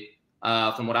actually,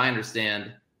 from what I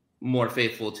understand, more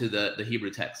faithful to the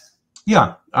Hebrew text.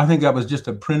 Yeah, I think that was just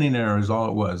a printing error is all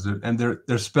it was. And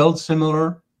they're spelled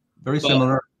similar, very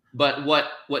similar. But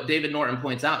what David Norton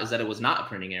points out is that it was not a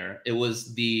printing error. It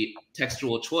was the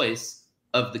textual choice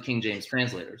of the King James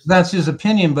translators. That's his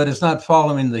opinion, but it's not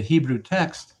following the Hebrew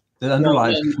text that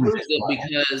underlies it. Proves it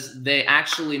because they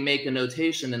actually make a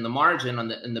notation in the margin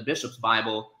in the Bishop's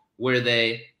Bible where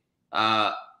they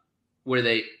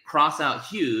cross out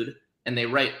hewed and they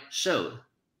write showed.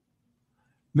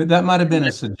 But that might have been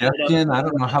a suggestion. I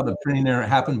don't know how the printing error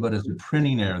happened, but it's a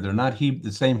printing error. They're not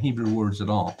the same Hebrew words at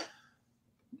all.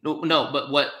 No, but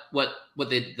what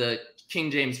the King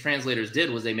James translators did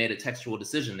was they made a textual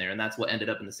decision there, and that's what ended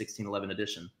up in the 1611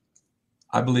 edition.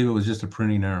 I believe it was just a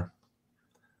printing error.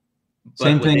 But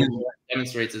same thing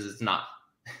demonstrates is it's not.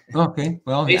 Okay,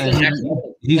 well,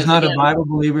 he's not a Bible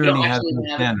believer, and he has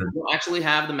no standard. We don't actually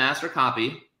have the master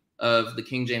copy of the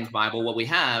King James Bible. What we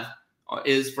have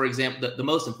is, for example, the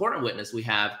most important witness we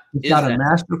have is got a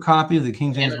master copy of the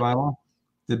King James Bible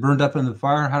that burned up in the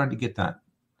fire. How did he get that?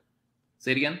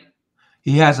 Say it again.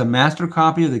 He has a master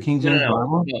copy of the King James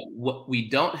Bible. No, what we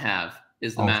don't have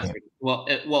is the master. Well,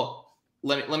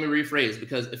 let me rephrase,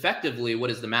 because effectively, what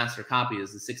is the master copy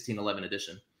is the 1611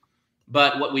 edition.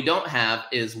 But what we don't have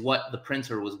is what the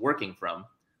printer was working from.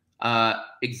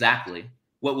 Exactly.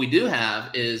 What we do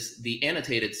have is the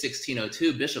annotated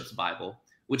 1602 Bishop's Bible,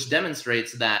 which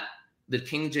demonstrates that the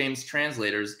King James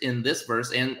translators in this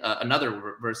verse and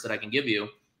another verse that I can give you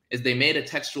is they made a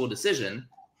textual decision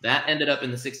that ended up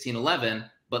in the 1611,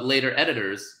 but later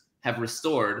editors have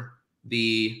restored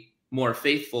the more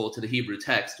faithful to the Hebrew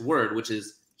text word, which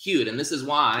is hewed. And this is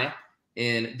why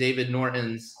in David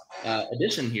Norton's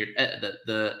edition here,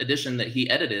 the edition that he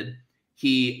edited,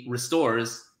 he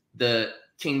restores the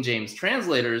King James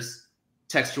translators'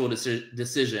 textual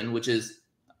decision, which is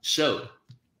showed.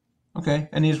 Okay,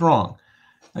 and he's wrong.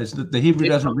 The Hebrew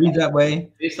doesn't read that way.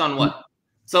 Based on what?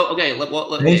 So, okay.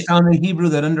 Based on the Hebrew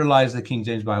that underlies the King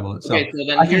James Bible itself. Okay, so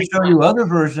then I can show you other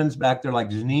versions back there like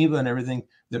Geneva and everything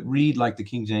that read like the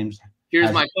King James.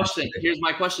 Here's my question. Here's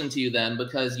my question to you then,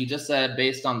 because you just said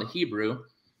based on the Hebrew.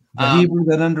 The Hebrew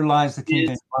that underlies the King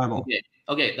James Bible.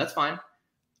 Okay, that's fine.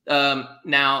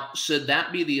 Now, should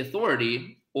that be the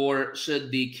authority, or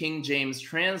should the King James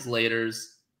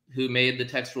translators who made the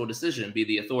textual decision be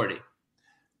the authority?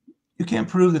 You can't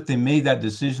prove that they made that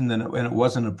decision and it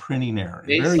wasn't a printing error.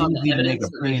 It's very easy to make a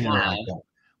printing error like that.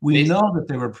 We know that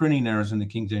there were printing errors in the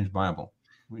King James Bible.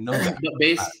 We know that.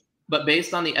 But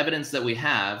based on the evidence that we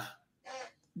have,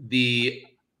 the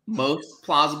most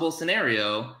plausible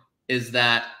scenario is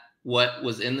that what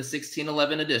was in the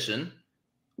 1611 edition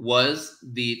was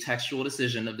the textual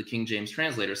decision of the King James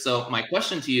translator. So my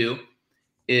question to you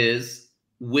is,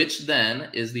 which then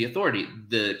is the authority?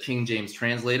 The King James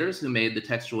translators who made the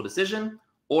textual decision,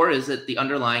 or is it the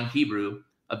underlying Hebrew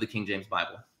of the King James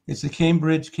Bible? It's the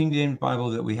Cambridge King James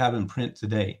Bible that we have in print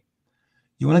today.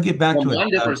 You want to get back to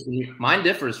it? Mine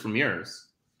differs from yours.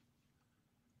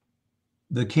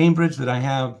 The Cambridge that I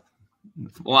have.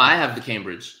 Well, I have the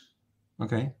Cambridge.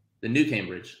 Okay. The New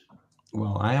Cambridge.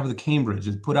 Well, I have the Cambridge.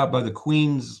 It's put out by the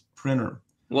Queen's printer.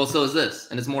 Well, so is this,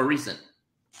 and it's more recent.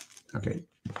 Okay.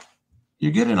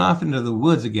 You're getting off into the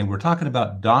woods again. We're talking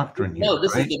about doctrine here. No,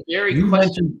 this right? is the very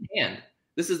question at hand.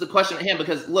 This is the question at hand,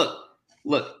 because look,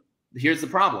 here's the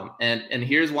problem. And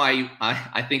here's why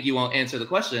I think you won't answer the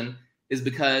question, is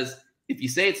because if you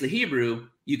say it's the Hebrew,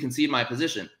 you concede my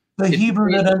position. The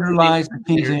Hebrew that underlies the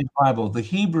King James Bible, the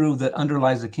Hebrew that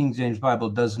underlies the King James Bible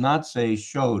does not say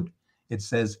showed. It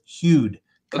says hewed.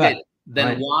 Okay, cut, then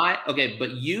right? why? Okay,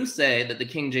 but you say that the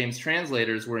King James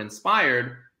translators were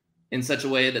inspired in such a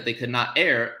way that they could not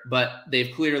err, but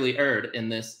they've clearly erred in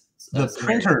this. The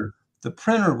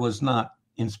printer was not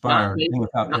inspired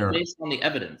without error. Based on the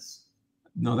evidence.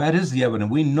 No, that is the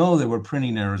evidence. We know there were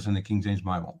printing errors in the King James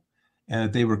Bible, and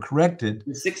that they were corrected.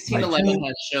 The 1611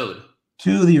 has showed.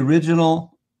 Two of the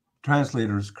original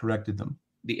translators corrected them.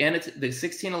 The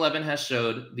 1611 has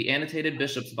showed. The annotated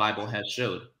Bishop's Bible has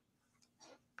showed.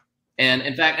 And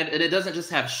in fact, it doesn't just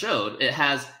have showed. It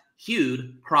has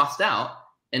hewed, crossed out,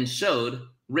 and showed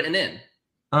written in.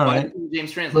 All right. King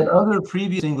James translator. But other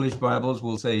previous English Bibles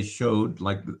will say showed,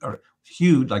 or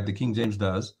hewed, like the King James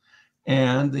does,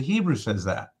 and the Hebrew says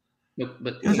that. No,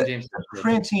 but It was King James a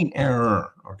printing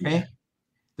error, okay?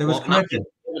 That was corrected.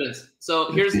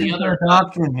 So here's the other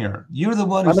doctrine here. You're the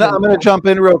one. I'm going to jump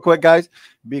in real quick, guys,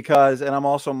 and I'm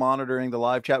also monitoring the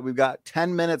live chat. We've got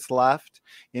 10 minutes left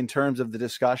in terms of the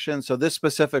discussion. So this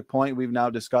specific point we've now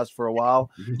discussed for a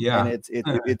while. Yeah, and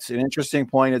it's an interesting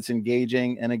point. It's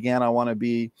engaging, and again, I want to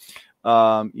be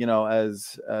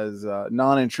as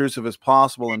non-intrusive as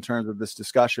possible in terms of this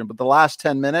discussion. But the last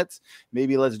 10 minutes,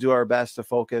 maybe let's do our best to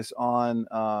focus on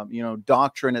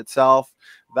doctrine itself.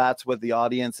 That's what the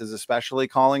audience is especially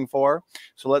calling for.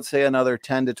 So let's say another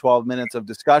 10 to 12 minutes of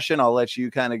discussion. I'll let you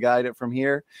kind of guide it from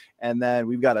here. And then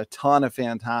we've got a ton of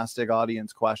fantastic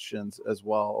audience questions as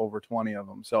well, over 20 of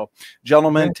them. So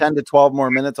gentlemen, 10 to 12 more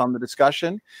minutes on the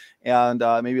discussion. And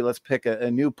maybe let's pick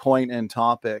a new point and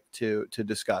topic to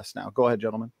discuss now. Go ahead,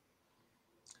 gentlemen.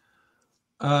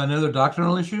 Another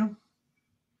doctrinal issue?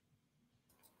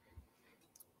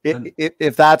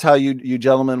 If that's how you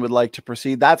gentlemen would like to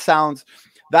proceed, that's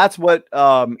what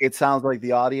it sounds like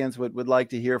the audience would like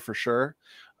to hear for sure.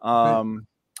 I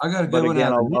got to go. But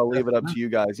again, I'll leave it up to you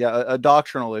guys. Yeah, a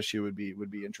doctrinal issue would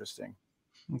be interesting.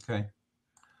 Okay.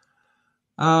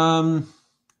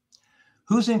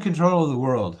 Who's in control of the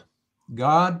world,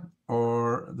 God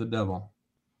or the devil?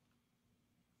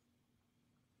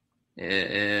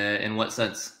 In what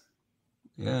sense?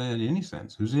 Yeah, in any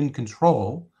sense. Who's in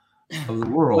control of the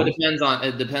world? Well,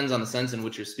 it depends on the sense in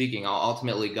which you're speaking.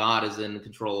 Ultimately, God is in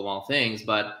control of all things,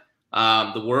 but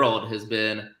the world has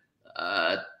been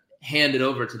handed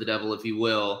over to the devil, if you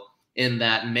will, in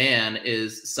that man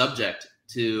is subject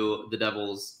to the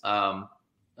devil's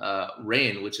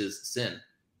reign, which is sin.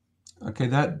 Okay,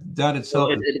 that itself.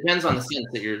 So it depends on the sense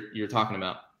that you're talking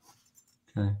about.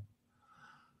 Okay.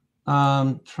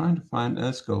 Trying to find.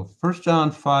 Let's go. 1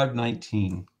 John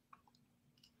 5:19.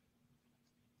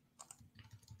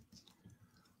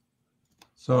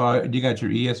 So you got your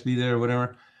ESV there or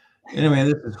whatever. Anyway,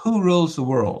 this is who rules the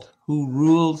world? Who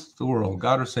rules the world,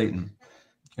 God or Satan?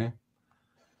 Okay.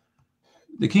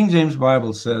 The King James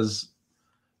Bible says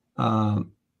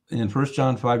in 1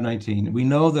 John 5:19, we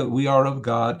know that we are of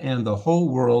God and the whole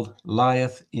world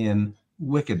lieth in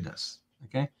wickedness.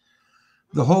 Okay.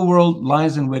 The whole world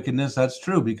lies in wickedness. That's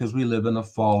true because we live in a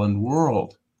fallen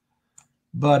world,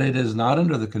 but it is not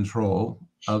under the control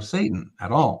of Satan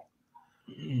at all.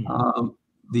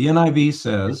 The NIV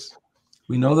says,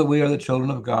 we know that we are the children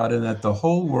of God and that the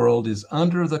whole world is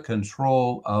under the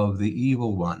control of the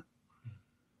evil one.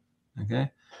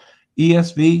 Okay.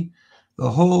 ESV, the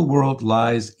whole world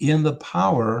lies in the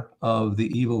power of the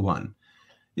evil one.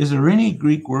 Is there any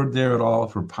Greek word there at all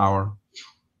for power?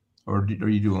 Or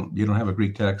you don't have a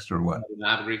Greek text or what? I do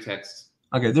not have a Greek text.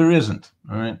 Okay, there isn't.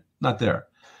 All right. Not there.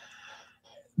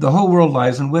 The whole world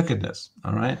lies in wickedness.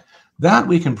 All right. That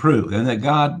we can prove, and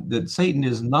that Satan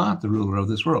is not the ruler of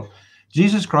this world.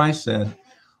 Jesus Christ said,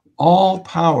 all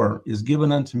power is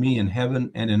given unto me in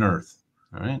heaven and in earth.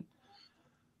 All right.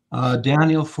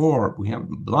 Daniel 4, we have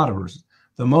a lot of verses.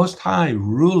 The Most High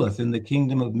ruleth in the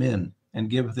kingdom of men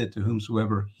and giveth it to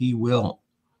whomsoever he will.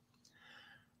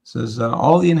 It says,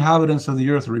 all the inhabitants of the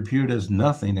earth are reputed as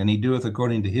nothing, and he doeth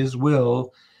according to his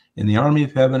will in the army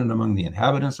of heaven and among the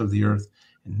inhabitants of the earth,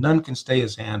 and none can stay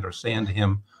his hand or say unto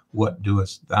him, what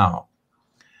doest thou?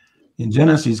 In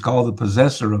Genesis, he's called the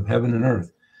possessor of heaven and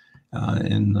earth.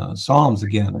 In Psalms,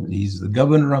 again, he's the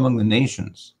governor among the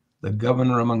nations. The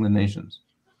governor among the nations.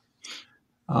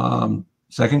 2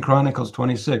 Chronicles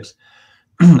 26.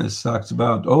 This talks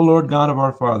about, O Lord God of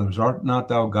our fathers, art not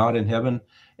thou God in heaven,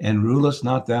 and rulest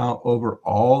not thou over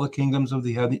all the kingdoms of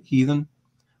the heathen?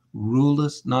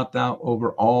 Rulest not thou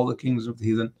over all the kingdoms of the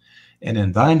heathen? And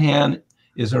in thine hand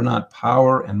is there not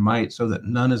power and might, so that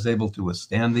none is able to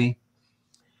withstand thee?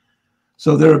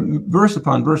 So there are verse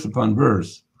upon verse upon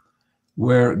verse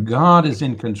where God is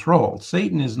in control.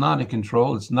 Satan is not in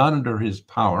control. It's not under his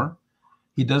power.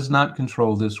 He does not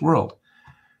control this world.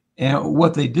 And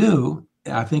what they do,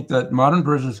 I think that modern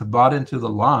versions have bought into the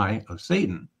lie of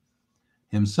Satan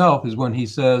himself, is when he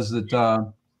says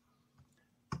that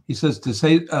he says to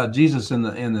say Jesus in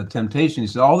the temptation, he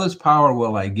says, all this power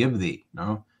will I give thee,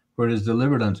 for it is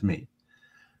delivered unto me.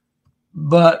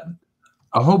 But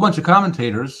a whole bunch of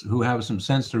commentators who have some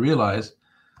sense to realize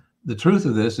the truth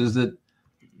of this is that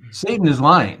Satan is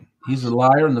lying. He's a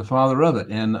liar and the father of it.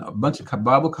 And a bunch of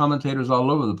Bible commentators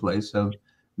all over the place have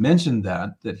mentioned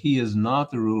that he is not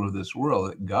the ruler of this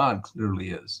world, that God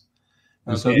clearly is.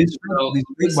 And so these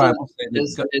big Bibles say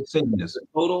that Satan is a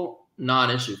total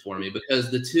non-issue for me, because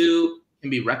the two can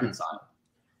be reconciled.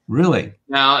 Really?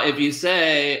 Now, if you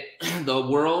say the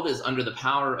world is under the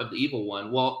power of the evil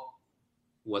one, well,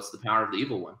 what's the power of the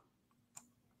evil one?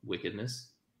 Wickedness.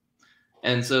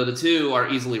 And so the two are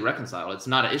easily reconciled. It's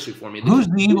not an issue for me. Who's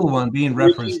the evil one being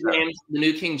referenced? The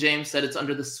New King James said it's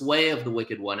under the sway of the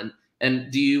wicked one.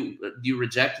 And do you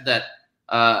reject that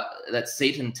that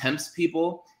Satan tempts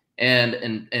people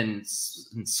and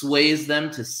sways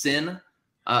them to sin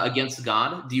against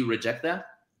God? Do you reject that?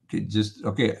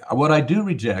 Okay. What I do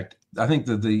reject, I think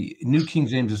that the New King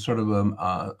James is sort of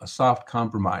a soft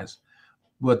compromise.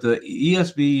 What the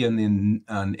ESV and the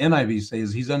NIV say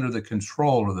is he's under the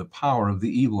control or the power of the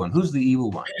evil one. Who's the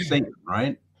evil one? Satan,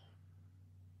 right?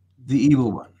 The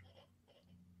evil one.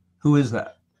 Who is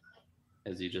that?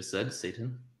 As you just said,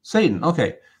 Satan. Satan.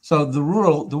 Okay. So the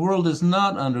world is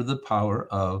not under the power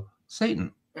of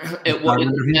Satan. It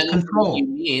under his control. What do you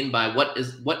mean by what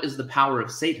is the power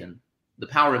of Satan? The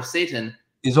power of Satan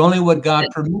is only what God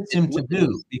permits him to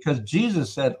do, because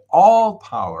Jesus said, all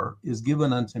power is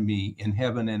given unto me in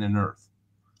heaven and in earth.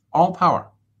 All power.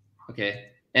 Okay.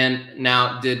 And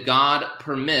now, did God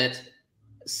permit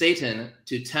Satan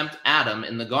to tempt Adam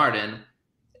in the garden,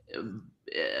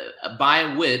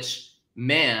 by which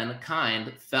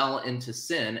mankind fell into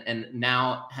sin and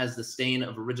now has the stain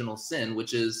of original sin,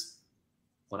 which is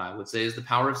what I would say is the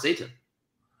power of Satan?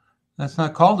 That's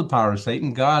not called the power of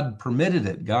Satan. God permitted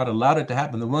it. God allowed it to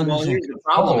happen. The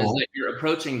problem is that you're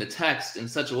approaching the text in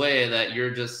such a way that you're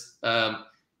just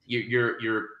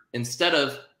you're instead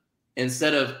of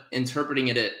interpreting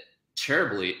it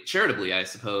charitably, I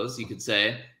suppose you could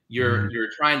say, you're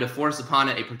trying to force upon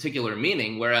it a particular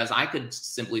meaning, whereas I could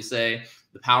simply say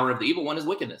the power of the evil one is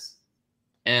wickedness,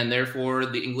 and therefore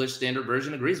the English Standard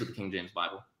Version agrees with the King James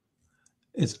Bible.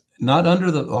 It's not under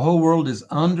the whole world is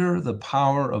under the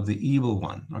power of the evil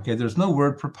one. Okay, there's no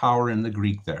word for power in the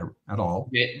Greek there at all.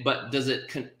 Okay, but does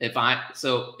it?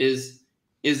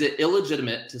 Is it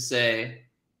illegitimate to say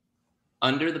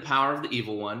under the power of the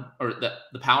evil one, or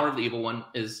the power of the evil one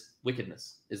is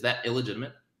wickedness? Is that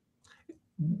illegitimate?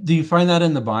 Do you find that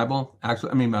in the Bible?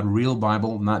 Actually, I mean, a real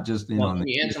Bible, not just Let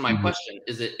me answer my question.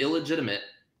 Is it illegitimate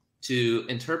to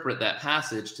interpret that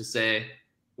passage to say,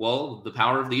 well, the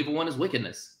power of the evil one is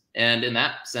wickedness, and in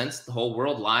that sense, the whole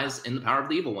world lies in the power of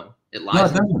the evil one? It lies. No, it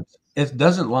doesn't. It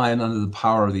doesn't lie under the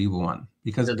power of the evil one,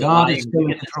 because God is still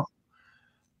in control.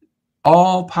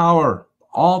 All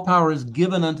power is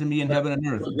given unto me in heaven and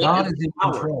earth. God is in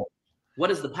control.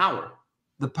 What is the power?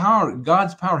 The power,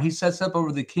 God's power. He sets up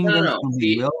over the kingdom.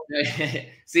 No.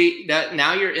 See, that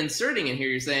now you're inserting in here.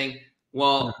 You're saying,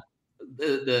 well,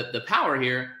 the power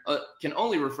here can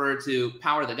only refer to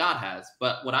power that God has.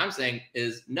 But what I'm saying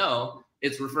is, no,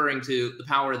 it's referring to the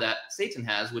power that Satan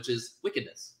has, which is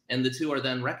wickedness. And the two are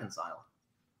then reconciled.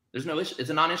 There's no issue.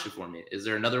 It's a non-issue for me. Is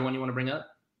there another one you want to bring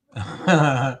up?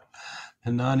 A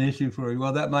non-issue for you?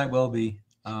 Well, that might well be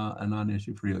a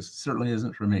non-issue for you. It certainly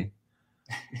isn't for me.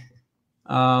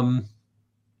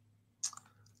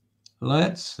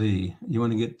 Let's see. You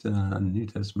want to get New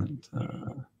Testament?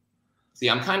 See,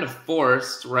 I'm kind of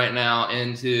forced right now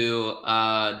into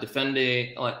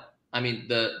defending.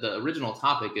 The original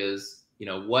topic is,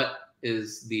 what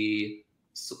is the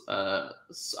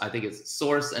I think it's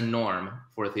source and norm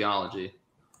for theology,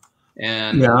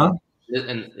 and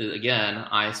again,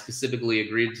 I specifically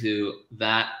agreed to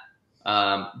that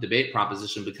debate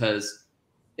proposition because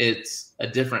it's a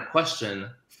different question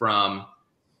from,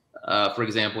 for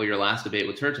example, your last debate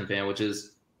with Church and Fan, which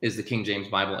is the King James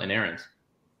Bible inerrant?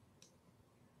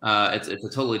 It's a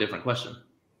totally different question.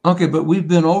 Okay, but we've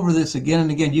been over this again and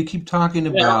again. You keep talking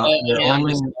about the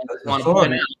only I just want to authority.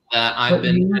 point out that I've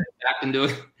been back into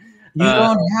it. You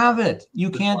don't have it.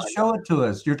 You can't show it to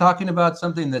us. You're talking about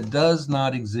something that does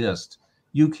not exist.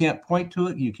 You can't point to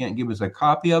it. You can't give us a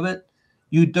copy of it.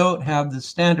 You don't have the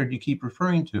standard you keep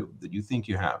referring to that you think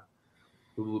you have.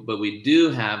 But we do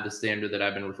have the standard that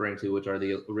I've been referring to, which are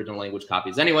the original language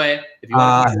copies. Anyway, if you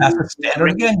want that's the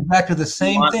standard again. Back to the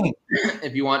same thing.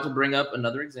 If you want to bring up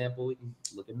another example, we can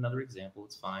look at another example.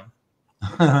 It's fine.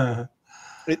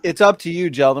 It's up to you,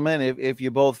 gentlemen. If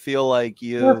you both feel like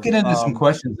you let's get into some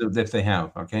questions if they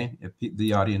have. Okay, if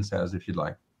the audience has, if you'd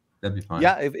like, that'd be fine.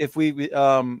 Yeah, if we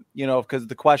because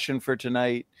the question for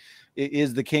tonight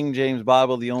is the King James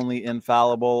Bible the only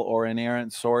infallible or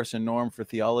inerrant source and norm for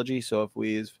theology? So if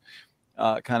we've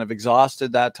kind of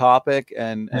exhausted that topic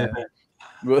and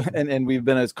we've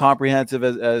been as comprehensive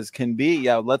as can be,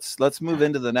 yeah, let's move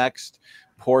into the next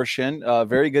portion.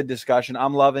 Very good discussion.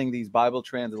 I'm loving these Bible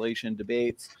translation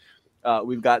debates.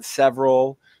 We've got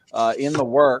several in the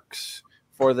works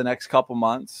for the next couple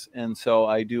months. And so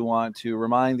I do want to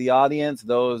remind the audience,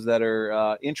 those that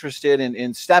are interested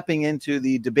in stepping into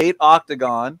the debate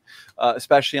octagon,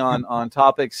 especially on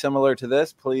topics similar to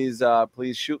this, please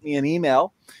shoot me an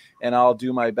email and I'll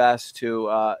do my best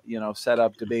to, set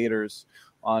up debaters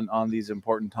on these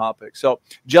important topics. So,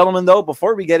 gentlemen, though,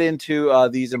 before we get into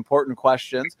these important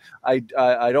questions, I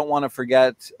don't want to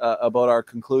forget about our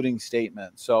concluding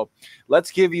statement. So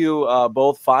let's give you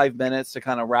both 5 minutes to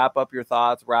kind of wrap up your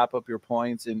thoughts, wrap up your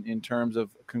points in terms of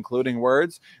concluding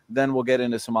words. Then we'll get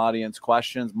into some audience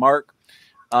questions. Mark,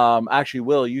 actually,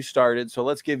 Will, you started. So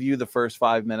let's give you the first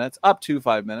 5 minutes, up to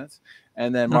 5 minutes,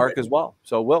 and then Mark as well.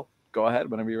 So, Will, go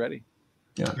ahead whenever you're ready.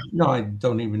 Yeah, no, I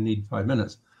don't even need 5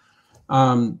 minutes.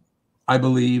 I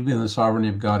believe in the sovereignty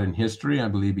of God in history. I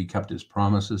believe he kept his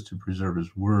promises to preserve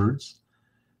his words.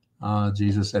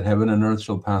 Jesus said, heaven and earth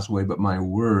shall pass away, but my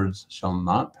words shall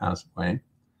not pass away.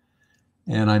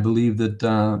 And I believe that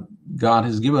God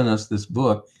has given us this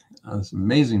book, this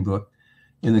amazing book,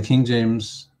 in the King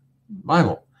James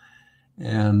Bible.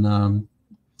 And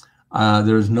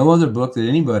there's no other book that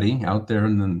anybody out there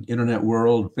in the internet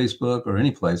world, Facebook, or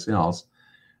any place else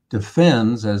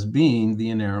defends as being the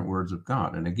inerrant words of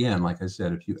God. And again, like I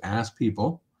said, if you ask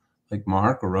people like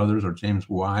Mark or others or James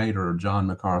White or John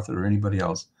MacArthur or anybody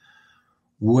else,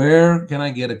 where can I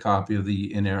get a copy of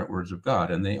the inerrant words of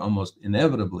God? And they almost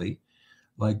inevitably,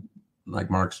 like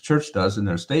Mark's church does in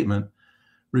their statement,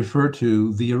 refer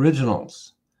to the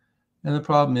originals. And the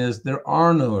problem is there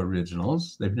are no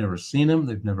originals. They've never seen them.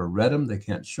 They've never read them. They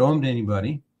can't show them to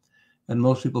anybody. And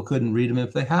most people couldn't read them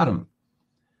if they had them.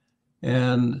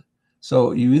 And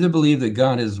so you either believe that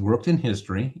God has worked in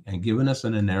history and given us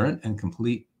an inerrant and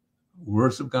complete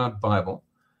words of God Bible,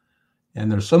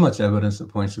 and there's so much evidence that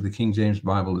points to the King James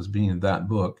Bible as being that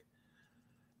book,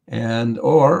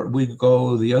 or we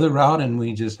go the other route and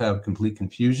we just have complete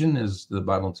confusion, as the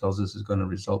Bible tells us is going to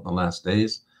result in the last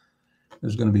days.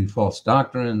 There's going to be false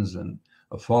doctrines and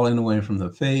a falling away from the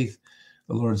faith.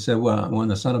 The Lord said, well, when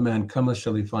the Son of Man cometh,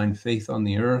 shall he find faith on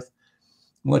the earth?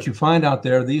 What you find out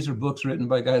there, these are books written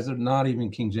by guys that are not even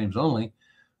King James only,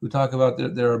 who talk about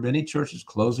that there are many churches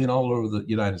closing all over the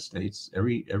United States.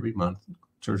 Every month,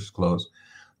 churches close.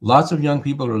 Lots of young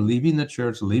people are leaving the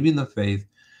church, leaving the faith.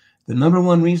 The number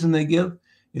one reason they give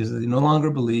is that they no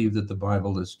longer believe that the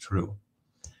Bible is true.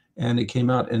 And it came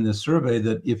out in this survey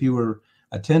that if you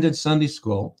attended Sunday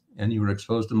school and you were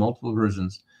exposed to multiple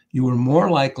versions, you were more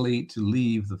likely to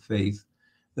leave the faith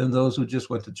than those who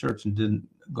just went to church and didn't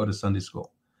go to Sunday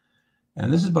school.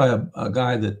 And this is by a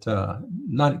guy that,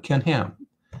 not Ken Ham,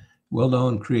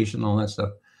 well-known creation, all that stuff.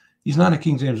 He's not a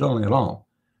King James only at all.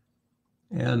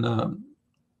 And,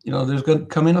 there's going to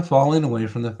come in a falling away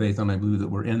from the faith, and I believe that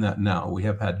we're in that now. We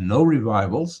have had no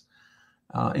revivals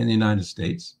in the United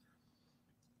States.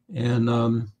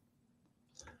 And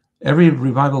every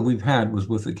revival we've had was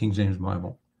with the King James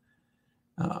Bible.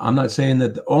 I'm not saying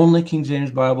that the only King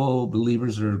James Bible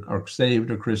believers are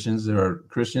saved or Christians. There are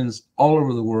Christians all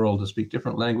over the world who speak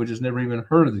different languages, never even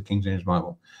heard of the King James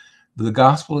Bible. But the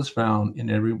gospel is found in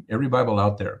every Bible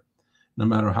out there, no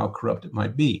matter how corrupt it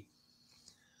might be.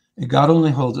 And God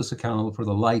only holds us accountable for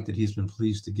the light that he's been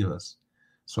pleased to give us.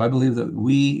 So I believe that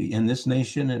we in this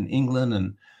nation and England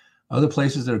and other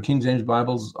places, there are King James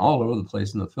Bibles all over the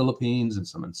place, in the Philippines and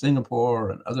some in Singapore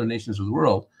and other nations of the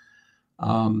world.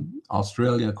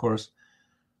 Australia, of course,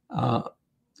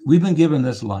 we've been given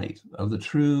this light of the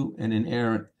true and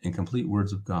inerrant and complete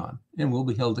words of God, and we'll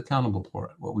be held accountable for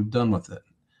it, what we've done with it.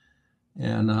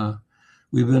 And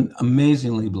we've been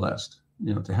amazingly blessed,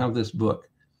 to have this book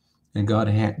and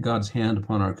God's hand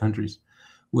upon our countries.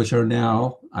 which are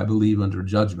now, I believe, under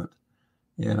judgment.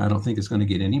 And I don't think it's going to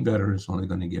get any better. It's only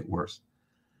going to get worse.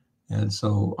 And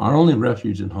so our only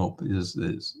refuge and hope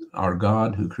is our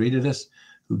God who created us,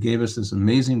 who gave us this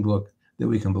amazing book that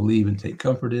we can believe and take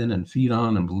comfort in and feed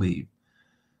on and believe.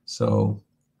 So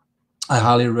I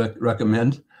highly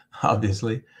recommend,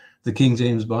 obviously, the King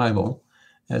James Bible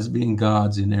as being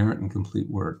God's inerrant and complete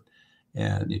word.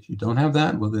 And if you don't have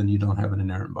that, well, then you don't have an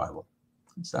inerrant Bible.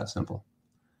 It's that simple.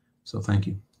 So thank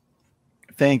you.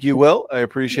 Thank you, Will. I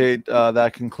appreciate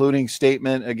that concluding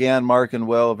statement. Again, Mark and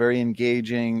Will, very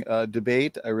engaging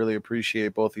debate. I really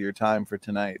appreciate both of your time for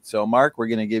tonight. So, Mark, we're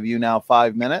going to give you now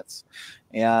 5 minutes.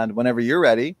 And whenever you're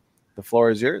ready, the floor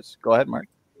is yours. Go ahead, Mark.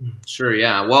 Sure,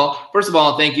 yeah. Well, first of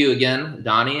all, thank you again,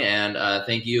 Donnie, and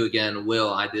thank you again,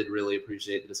 Will. I did really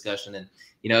appreciate the discussion. And,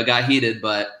 it got heated,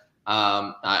 but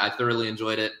I thoroughly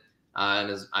enjoyed it.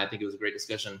 And I think it was a great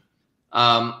discussion.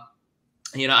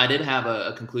 I did have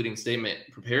a concluding statement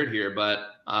prepared here,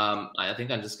 but I think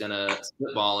I'm just going to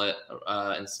spitball it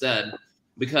instead,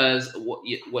 because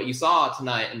what you saw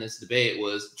tonight in this debate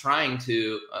was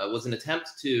was an attempt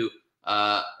to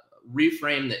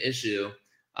reframe the issue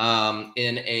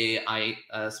in I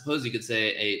suppose you could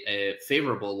say a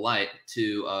favorable light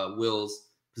to Will's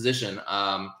position.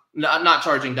 I'm not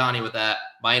charging Donnie with that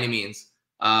by any means,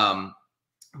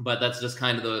 but that's just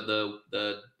kind of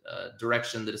the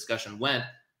direction the discussion went,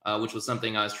 which was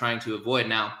something I was trying to avoid.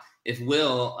 Now, if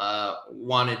Will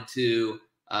wanted to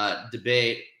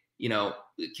debate,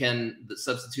 can the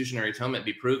substitutionary atonement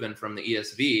be proven from the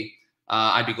ESV?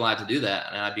 I'd be glad to do that,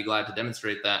 and I'd be glad to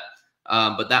demonstrate that.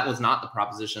 But that was not the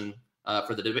proposition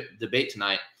for the debate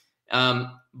tonight.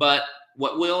 But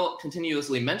what Will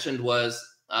continuously mentioned was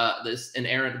this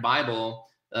inerrant Bible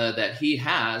that he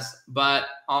has. But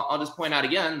I'll just point out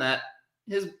again that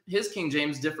his King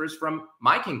James differs from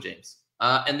my King James.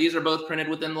 And these are both printed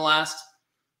within the last,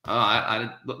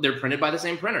 they're printed by the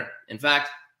same printer. In fact,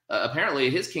 apparently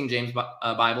his King James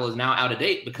Bible is now out of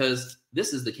date because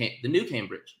this is the New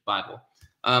Cambridge Bible.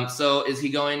 So is he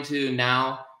going to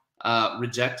now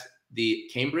reject the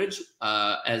Cambridge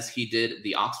as he did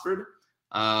the Oxford?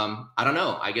 I don't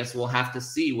know. I guess we'll have to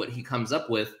see what he comes up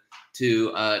with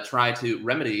to try to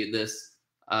remedy this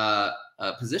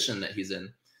position that he's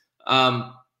in.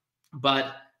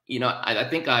 But I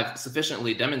think I've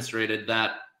sufficiently demonstrated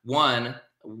that, one,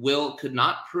 Will could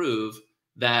not prove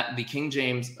that the King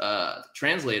James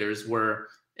translators were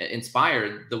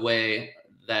inspired the way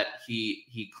that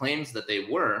he claims that they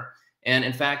were. And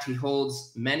in fact, he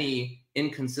holds many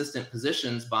inconsistent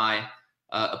positions by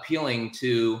appealing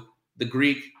to the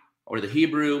Greek or the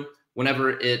Hebrew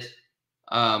whenever it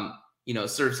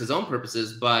serves his own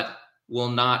purposes, but will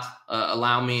not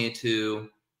allow me to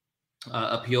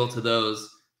appeal to those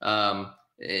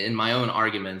in my own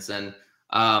arguments. And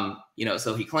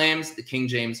so he claims the King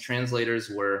James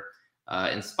translators were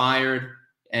inspired,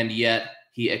 and yet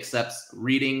he accepts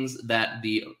readings that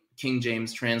the King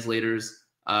James translators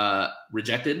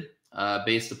rejected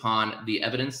based upon the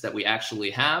evidence that we actually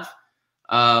have.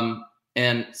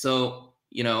 And so,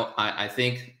 I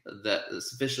think that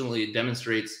sufficiently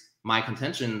demonstrates my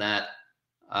contention that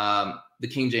the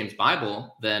King James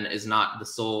Bible then is not the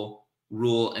sole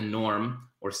rule and norm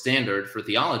or standard for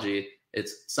theology.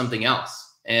 It's something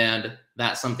else. And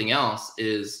that something else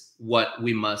is what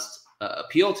we must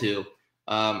appeal to,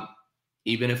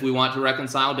 even if we want to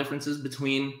reconcile differences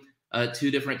between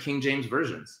two different King James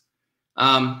versions.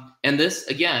 And this,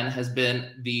 again, has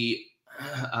been the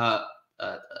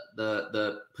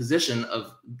position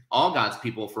of all God's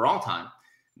people for all time.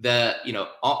 That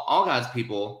all God's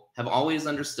people have always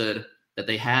understood that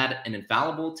they had an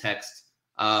infallible text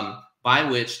by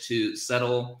which to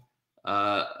settle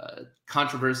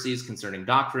controversies concerning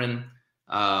doctrine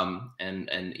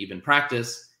and even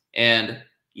practice. And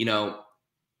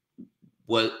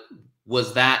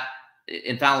was that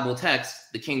infallible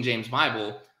text the King James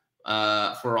Bible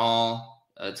for all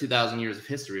 2,000 years of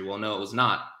history? Well, no, it was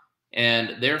not.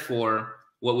 And therefore,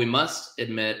 what we must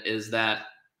admit is that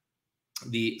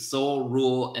the sole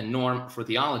rule and norm for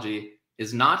theology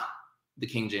is not the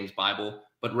King James Bible,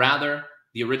 but rather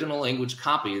the original language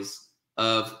copies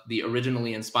of the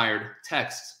originally inspired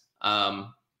texts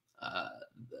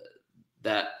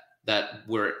that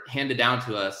were handed down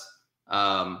to us,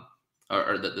 or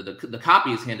the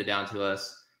copies handed down to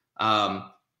us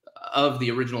of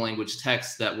the original language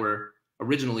texts that were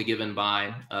originally given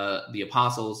by the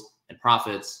apostles and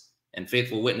prophets and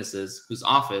faithful witnesses, whose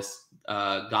office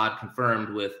God confirmed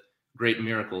with great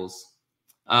miracles.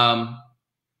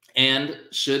 And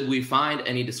should we find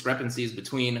any discrepancies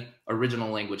between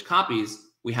original language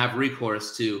copies, we have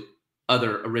recourse to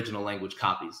other original language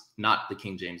copies, not the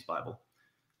King James Bible.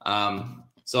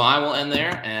 So I will end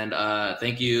there, and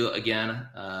thank you again,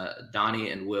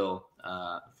 Donnie and Will,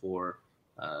 for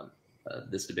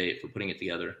this debate, for putting it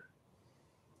together.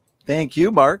 Thank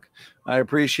you, Mark. I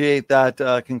appreciate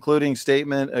that concluding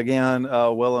statement again,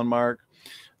 Will and Mark.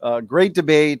 Great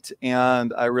debate,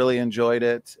 and I really enjoyed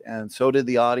it, and so did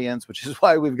the audience, which is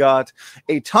why we've got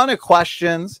a ton of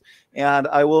questions. And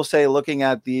I will say, looking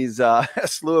at these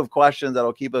slew of questions,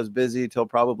 that'll keep us busy till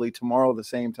probably tomorrow the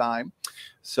same time.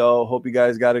 So hope you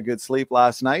guys got a good sleep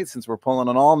last night, since we're pulling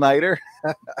an all-nighter.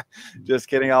 Just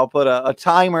kidding. I'll put a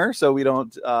timer so we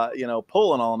don't,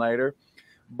 pull an all-nighter.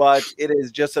 But it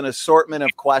is just an assortment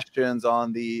of questions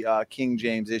on the King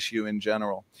James issue in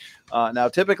general. Now,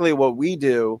 typically what we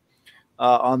do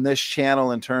on this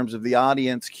channel in terms of the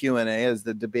audience Q&A, as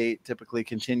the debate typically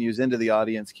continues into the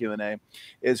audience Q&A,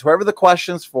 is whoever the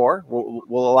question's for,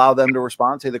 we'll allow them to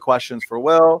respond. Say the question's for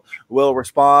Will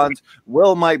respond.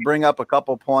 Will might bring up a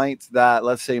couple points that,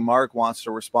 let's say, Mark wants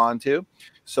to respond to.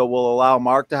 So we'll allow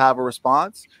Mark to have a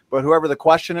response, but whoever the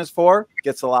question is for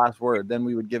gets the last word. Then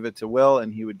we would give it to Will,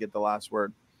 and he would get the last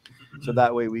word. So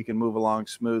that way we can move along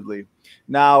smoothly.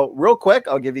 Now, real quick,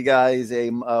 I'll give you guys a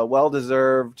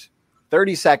well-deserved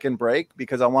 30-second break,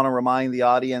 because I want to remind the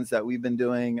audience that we've been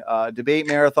doing debate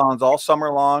marathons all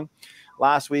summer long.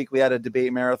 Last week, we had a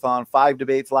debate marathon, 5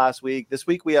 debates last week. This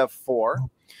week, we have 4.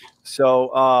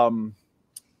 So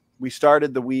we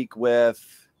started the week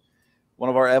with one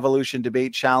of our Evolution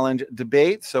Debate Challenge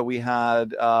debates. So we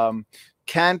had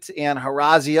Kent and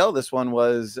Horazio. This one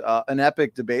was an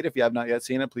epic debate. If you have not yet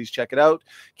seen it, please check it out.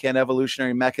 Can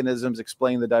evolutionary mechanisms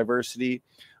explain the diversity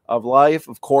of life?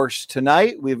 Of course,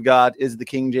 tonight we've got, is the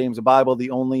King James Bible the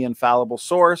only infallible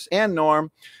source and norm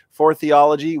for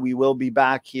theology? We will be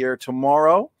back here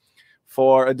tomorrow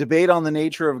for a debate on the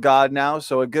nature of God now.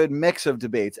 So a good mix of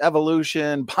debates: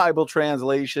 evolution, Bible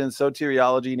translation,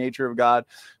 soteriology, nature of God.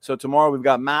 So tomorrow we've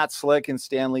got Matt Slick and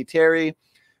Stanley Terry.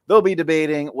 They'll be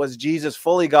debating, was Jesus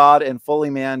fully God and fully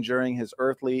man during his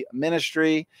earthly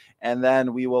ministry? And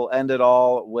then we will end it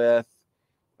all with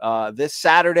this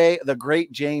Saturday, the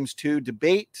Great James II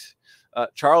debate,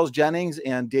 Charles Jennings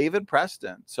and David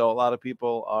Preston. So a lot of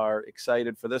people are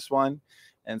excited for this one.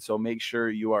 And so make sure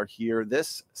you are here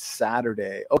this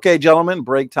Saturday. Okay, gentlemen,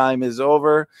 break time is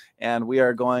over, and we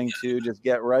are going to just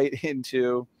get right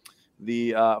into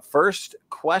the first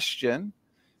question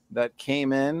that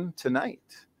came in tonight.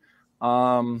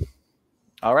 All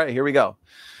right, here we go.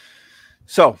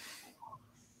 So,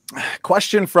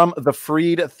 question from the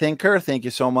Freed Thinker. Thank you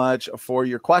so much for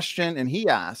your question. And he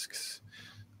asks,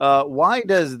 why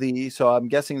does so I'm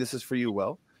guessing this is for you,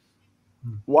 Will.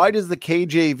 Why does the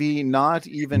KJV not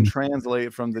even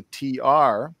translate from the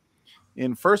TR?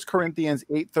 In 1 Corinthians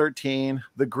 8:13,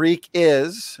 the Greek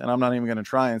is, and I'm not even going to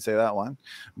try and say that one,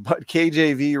 but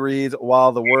KJV reads,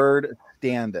 while the word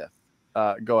standeth.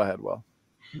 Go ahead, Will.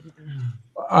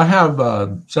 I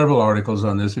have several articles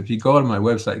on this. If you go to my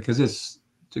website, because it's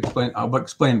to explain, I'll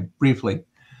explain briefly,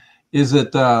 is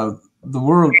that the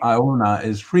word Iona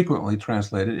is frequently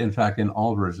translated. In fact, in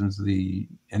all versions, the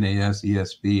NAS,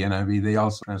 ESV, NIV, they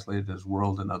also translate it as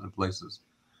world in other places.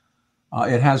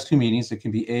 It has 2 meanings. It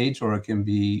can be age or it can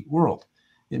be world.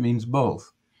 It means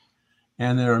both.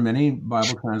 And there are many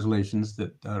Bible translations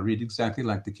that read exactly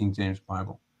like the King James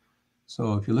Bible.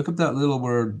 So if you look up that little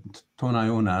word,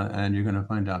 toniona, and you're going to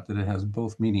find out that it has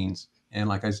both meanings. And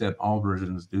like I said, all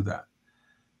versions do that.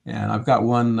 And I've got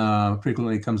one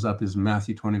frequently comes up is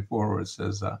Matthew 24, where it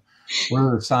says, what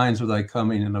are the signs of thy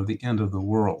coming and of the end of the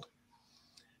world?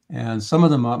 And some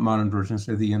of the modern versions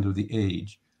say the end of the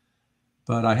age.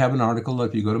 But I have an article,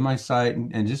 if you go to my site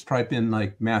and just type in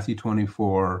like Matthew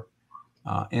 24,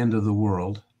 end of the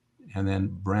world, and then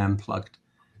brand plucked,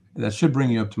 that should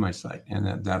bring you up to my site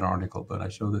and that article. But I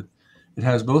show that it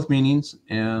has both meanings,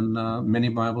 and many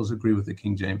Bibles agree with the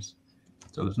King James.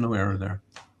 So there's no error there.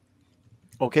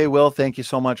 Okay, Will, thank you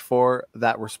so much for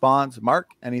that response. Mark,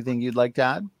 anything you'd like to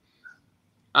add?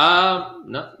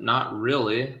 No, not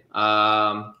really.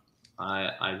 I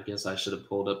guess I should have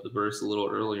pulled up the verse a little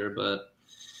earlier, but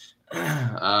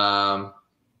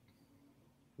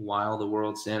while the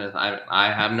world standeth,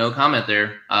 I have no comment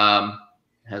there.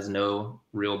 Has no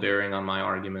real bearing on my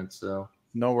argument, so.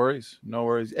 No worries. No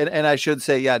worries. And I should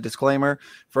say, yeah, disclaimer,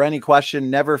 for any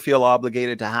question, never feel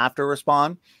obligated to have to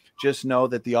respond. Just know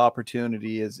that the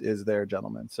opportunity is there,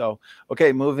 gentlemen. So,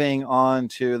 okay, moving on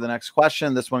to the next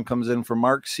question. This one comes in from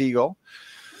Mark Siegel.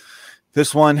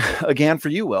 This one, again, for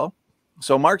you, Will.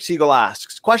 So Mark Siegel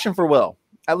asks, question for Will.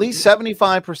 At least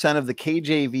 75% of the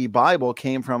KJV Bible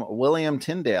came from William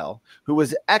Tyndale, who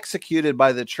was executed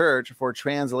by the church for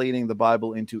translating the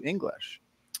Bible into English.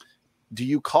 Do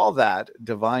you call that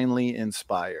divinely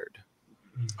inspired?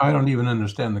 I don't even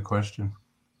understand the question.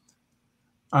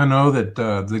 I know that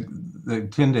the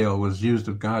Tyndale was used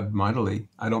of God mightily.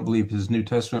 I don't believe his New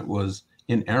Testament was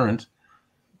inerrant,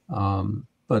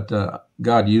 but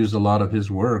God used a lot of his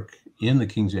work in the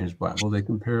King James Bible. They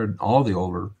compared all the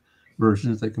older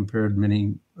versions. They compared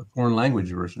many foreign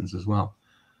language versions as well.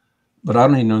 But I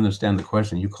don't even understand the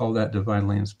question. You call that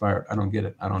divinely inspired? I don't get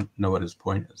it. I don't know what his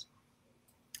point is.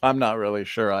 I'm not really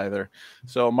sure either.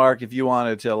 So, Mark, if you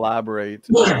wanted to elaborate,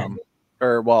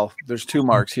 there's two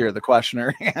Marks here, the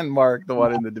questioner and Mark, the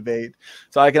one in the debate.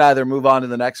 So I can either move on to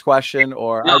the next question,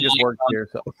 or I just worked here.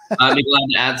 So I'd be glad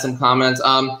to add some comments.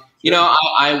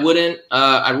 I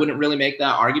wouldn't really make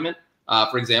that argument.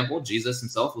 For example, Jesus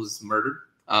himself was murdered,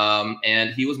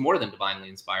 and he was more than divinely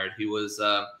inspired. He was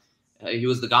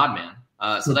the God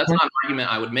man. So that's not an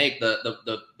argument I would make.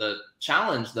 The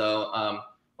challenge, though,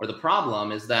 or the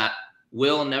problem is that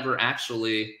Will never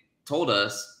actually told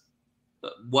us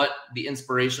what the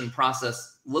inspiration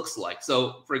process looks like.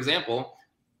 So, for example,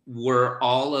 were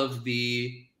all of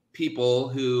the people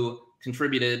who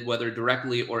contributed, whether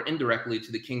directly or indirectly,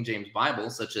 to the King James Bible,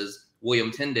 such as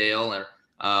William Tyndale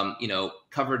or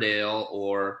Coverdale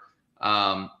or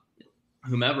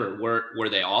whomever, were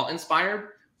they all inspired,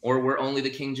 or were only the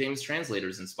King James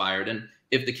translators inspired? And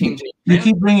if the King James, you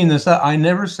keep bringing this up. I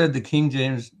never said the King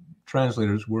James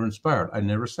translators were inspired. I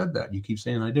never said that. You keep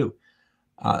saying I do.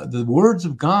 The words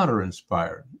of God are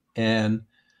inspired, and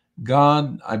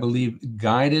God, I believe,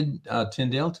 guided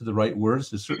Tyndale to the right words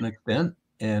to a certain extent.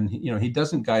 And he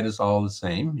doesn't guide us all the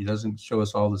same. He doesn't show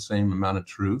us all the same amount of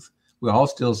truth. We all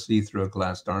still see through a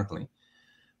glass darkly.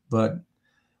 But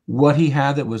what he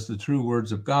had that was the true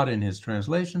words of God in his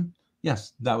translation,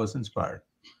 yes, that was inspired.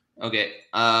 Okay.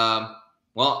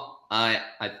 Well, I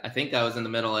think I was in the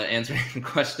middle of answering the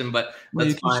question, but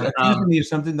that's fine. Accusing me of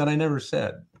something that I never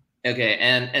said. Okay,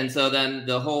 and so then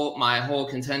my whole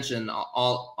contention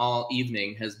all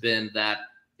evening has been that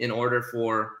in order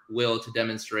for Will to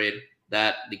demonstrate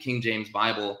that the King James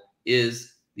Bible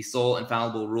is the sole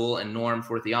infallible rule and norm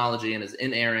for theology and is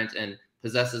inerrant and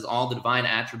possesses all the divine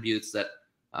attributes that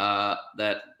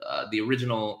the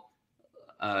original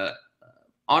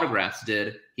autographs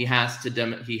did, he has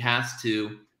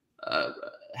to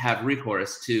have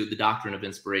recourse to the doctrine of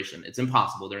inspiration. It's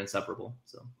impossible; they're inseparable.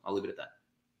 So I'll leave it at that.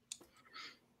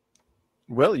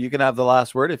 Will, you can have the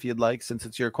last word if you'd like, since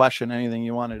it's your question. Anything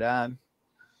you wanted to add?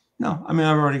 No, I mean,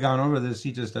 I've already gone over this.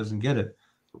 He just doesn't get it.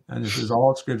 And this is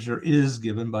all scripture is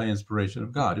given by inspiration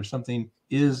of God. If something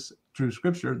is true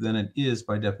scripture, then it is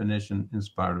by definition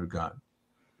inspired of God.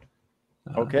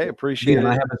 Okay, appreciate it.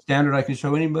 I have a standard I can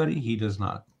show anybody. He does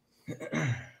not.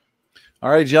 All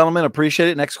right, gentlemen, appreciate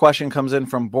it. Next question comes in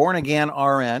from Born Again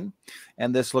RN,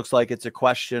 and this looks like it's a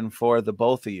question for the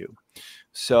both of you.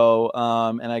 So,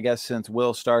 and I guess since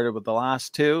Will started with the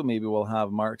last two, maybe we'll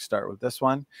have Mark start with this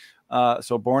one.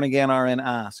 So Born Again RN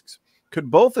asks,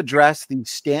 could both address the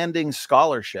standing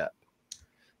scholarship?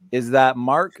 Is that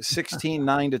Mark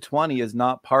 16:9-20 is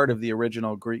not part of the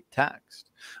original Greek text,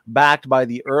 backed by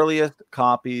the earliest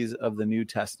copies of the New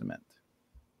Testament?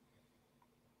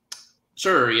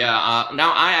 Sure, yeah.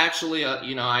 Now I actually,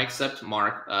 I accept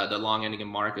Mark, the long ending of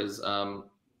Mark as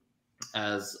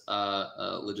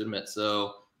legitimate.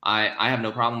 So I have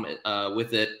no problem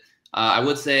with it. I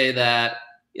would say that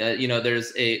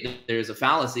there's a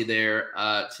fallacy there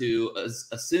to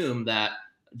assume that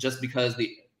just because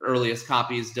the earliest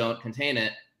copies don't contain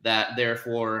it, that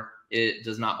therefore it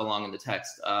does not belong in the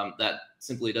text. That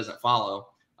simply doesn't follow.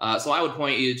 So I would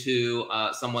point you to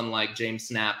someone like James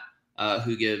Snap,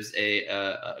 who gives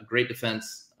a great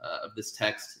defense of this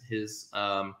text. His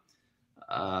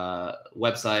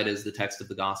website is the Text of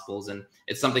the Gospels, and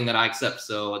it's something that I accept.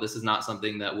 So this is not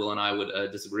something that Will and I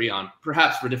would disagree on,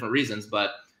 perhaps for different reasons,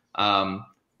 but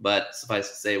suffice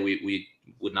to say, we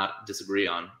would not disagree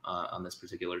on this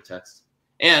particular text,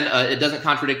 and it doesn't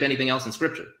contradict anything else in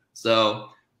Scripture. So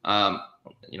I'm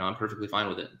perfectly fine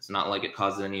with it. It's not like it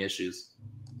causes any issues.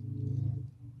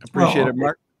 Appreciate it,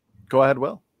 Mark. Go ahead,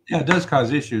 Will. Yeah, it does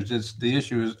cause issues. The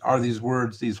issue is, are these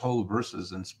words, these whole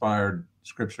verses, inspired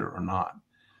scripture or not?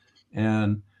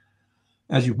 And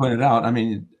as you pointed out, I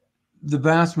mean, the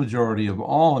vast majority of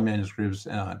all the manuscripts,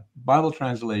 Bible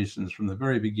translations from the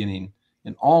very beginning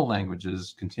in all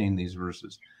languages contain these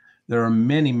verses. There are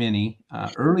many, many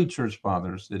early church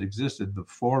fathers that existed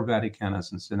before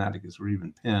Vaticanus and Sinaiticus were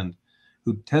even penned,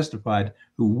 who testified,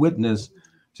 who witnessed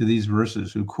to these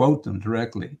verses, who quote them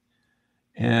directly.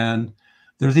 And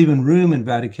there's even room in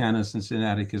Vaticanus and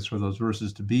Sinaiticus for those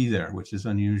verses to be there, which is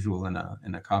unusual in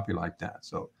a copy like that.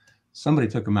 So somebody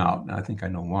took them out, and I think I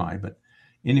know why. But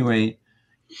anyway,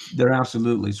 they're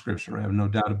absolutely scripture. I have no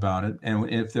doubt about it. And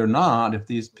if they're not, if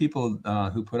these people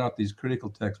who put out these critical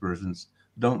text versions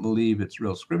don't believe it's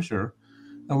real scripture,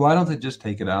 then why don't they just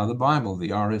take it out of the Bible? The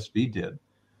RSV did.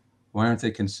 Why aren't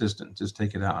they consistent? Just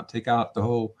take it out. Take out the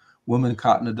whole woman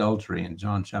caught in adultery in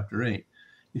John chapter 8.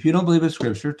 If you don't believe it's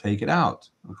scripture, take it out.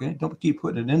 Okay? Don't keep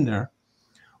putting it in there.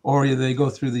 Or they go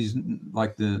through these,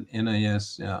 like the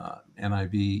NAS,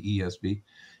 NIV, ESV.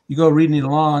 You go reading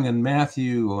along in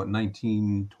Matthew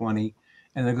 1920,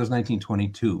 and then it goes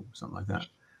 1922, something like that.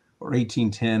 Or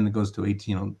 1810, it goes to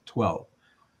 1812.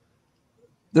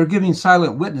 They're giving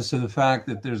silent witness to the fact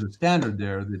that there's a standard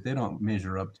there that they don't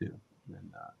measure up to.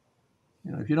 And,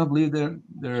 if you don't believe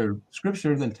they're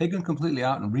scripture, then take them completely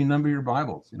out and renumber your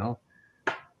Bibles,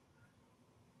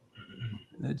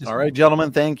 All right,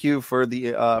 gentlemen, thank you for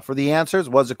the answers.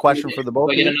 Was a question for the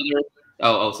both of you?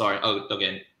 Sorry. Oh,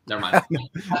 okay. Never mind.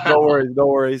 No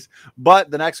worries. But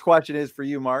the next question is for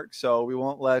you, Mark. So we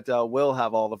won't let Will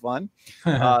have all the fun.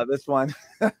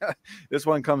 This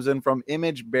one comes in from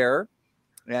Image Bearer,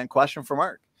 and question for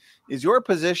Mark: is your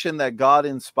position that God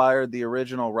inspired the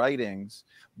original writings,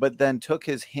 but then took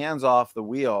his hands off the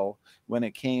wheel when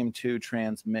it came to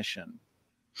transmission?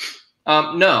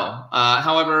 No.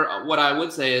 However, what I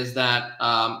would say is that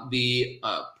the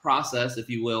process, if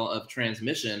you will, of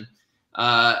transmission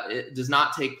it does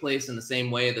not take place in the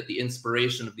same way that the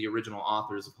inspiration of the original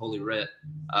authors of Holy Writ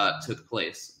took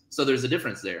place. So there's a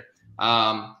difference there.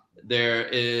 There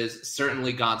is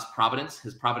certainly God's providence,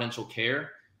 his providential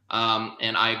care.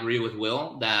 And I agree with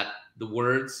Will that the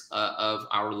words of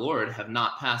our Lord have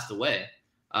not passed away,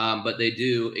 but they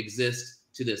do exist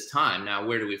to this time. Now,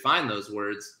 where do we find those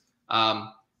words?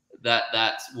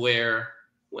 That's where,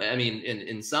 I mean,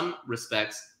 in some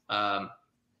respects, Will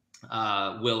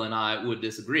and I would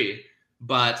disagree,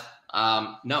 but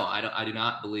no, I do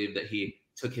not believe that he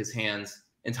took his hands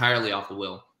entirely off the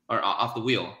wheel.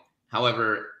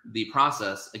 However, the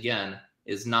process again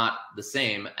is not the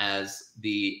same as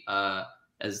the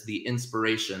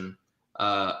inspiration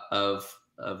of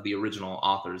the original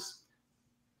authors.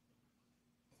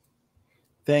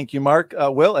 Thank you, Mark.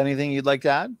 Will, anything you'd like to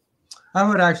add? I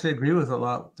would actually agree with a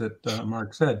lot that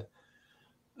Mark said.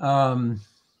 Problem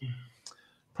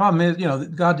is,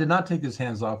 God did not take his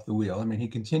hands off the wheel. I mean, he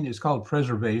continued. It's called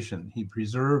preservation. He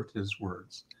preserved his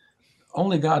words.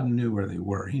 Only God knew where they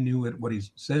were. He knew what he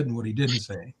said and what he didn't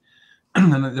say.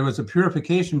 And there was a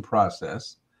purification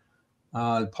process.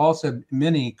 Paul said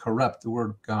many corrupt the word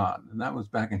of God, and that was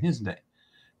back in his day.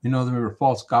 There were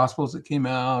false gospels that came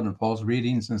out and false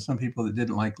readings, and some people that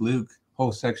didn't like Luke,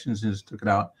 whole sections just took it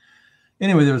out.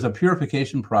 Anyway, there was a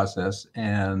purification process,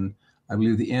 and I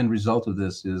believe the end result of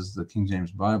this is the King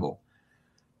James Bible.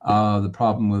 The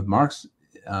problem with Mark's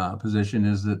position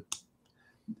is that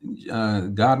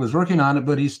God was working on it,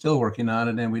 but he's still working on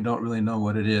it, and we don't really know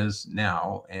what it is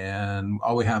now. And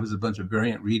all we have is a bunch of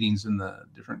variant readings in the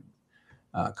different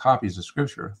copies of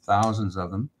Scripture, thousands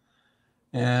of them.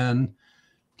 And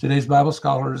today's Bible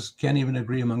scholars can't even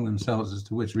agree among themselves as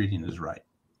to which reading is right.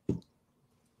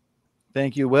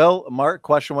 Thank you, Will. Mark,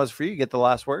 question was for you. Get the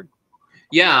last word.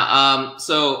 Yeah.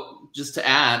 So just to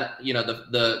add,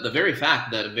 the very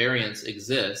fact that variants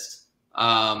exist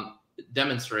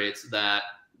demonstrates that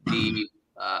the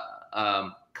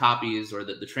copies or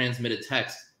the transmitted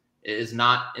text is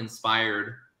not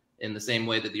inspired in the same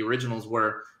way that the originals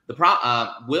were.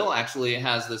 Will actually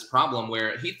has this problem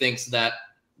where he thinks that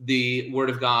the Word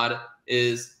of God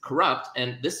is corrupt,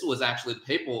 and this was actually the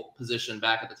papal position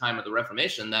back at the time of the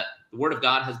Reformation, that the Word of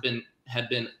God had been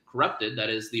corrupted. That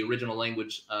is, the original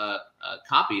language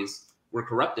copies were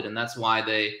corrupted, and that's why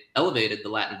they elevated the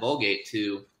Latin Vulgate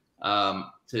to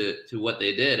what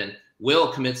they did. And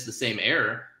Will commits the same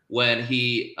error when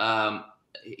he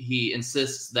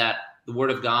insists that the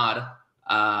Word of God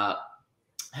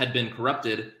had been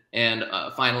corrupted and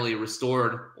finally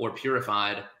restored or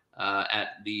purified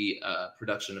at the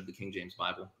production of the King James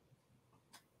Bible.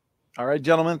 All right,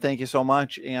 gentlemen, thank you so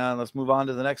much. And let's move on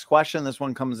to the next question. This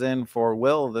one comes in for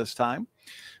Will this time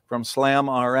from Slam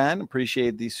RN.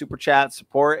 Appreciate the super chat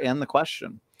support and the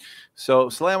question. So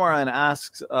Slam RN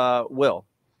asks, Will,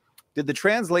 did the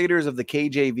translators of the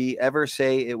KJV ever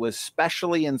say it was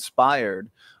specially inspired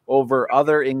over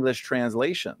other English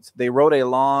translations? They wrote a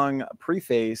long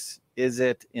preface. Is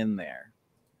it in there?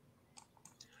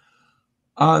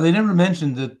 They never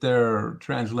mentioned that their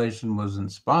translation was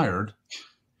inspired.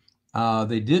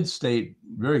 They did state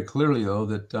very clearly, though,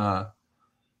 that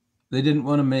they didn't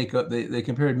want to make they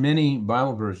compared many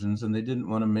Bible versions, and they didn't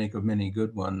want to make of many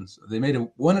good ones. They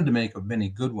wanted to make of many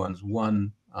good ones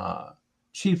one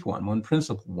chief one, one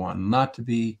principal one, not to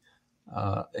be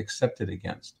accepted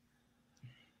against.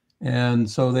 And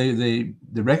so they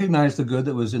recognized the good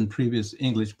that was in previous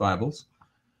English Bibles,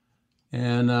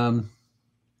 and I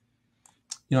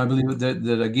believe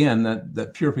that again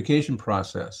that purification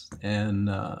process, and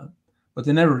but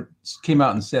they never came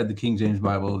out and said the King James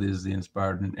Bible is the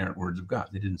inspired and inerrant words of God.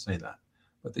 They didn't say that,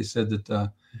 but they said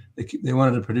that they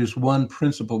wanted to produce one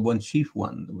principal, one chief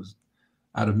one that was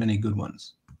out of many good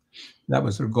ones. That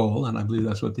was their goal, and I believe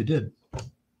that's what they did.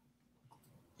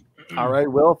 All right,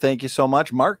 Will, thank you so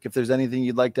much. Mark, if there's anything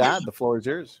you'd like to add, the floor is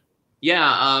yours.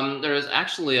 Yeah, there is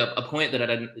actually a point that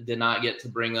I did not get to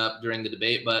bring up during the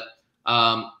debate, but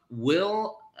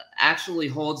Will actually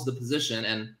holds the position,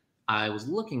 and I was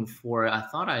looking for it. I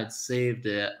thought I had saved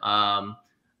it. And,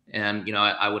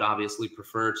 I would obviously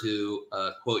prefer to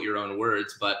quote your own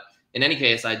words, but in any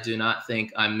case, I do not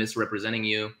think I'm misrepresenting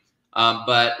you.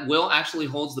 But Will actually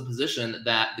holds the position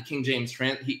that the King James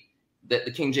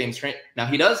now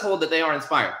he does hold that they are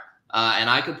inspired. And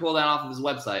I could pull that off of his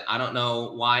website. I don't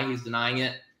know why he's denying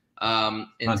it. In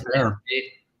tonight's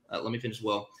debate. Let me finish,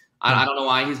 Will. I don't know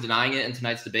why he's denying it in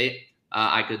tonight's debate.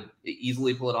 I could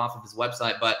easily pull it off of his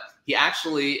website, but he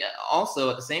actually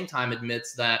also at the same time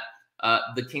admits that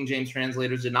the King James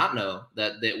translators did not know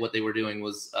that what they were doing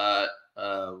was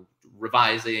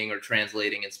revising or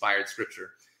translating inspired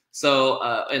scripture. So,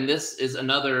 and this is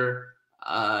another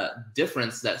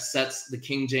difference that sets the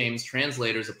King James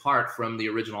translators apart from the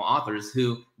original authors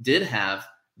who did have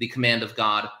the command of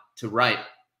God to write,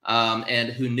 and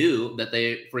who knew that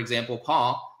for example,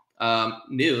 Paul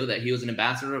knew that he was an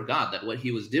ambassador of God, that what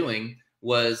he was doing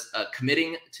was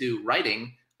committing to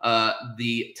writing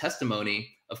the testimony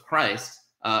of Christ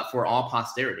for all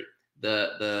posterity.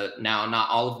 Now, not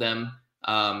all of them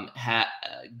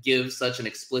give such an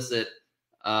explicit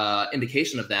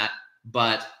indication of that,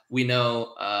 but we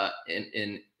know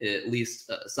in at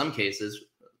least some cases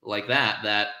like that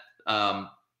the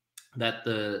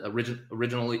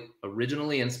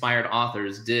originally inspired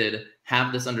authors did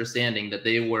have this understanding that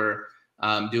they were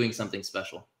doing something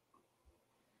special.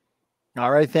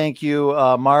 All right, thank you,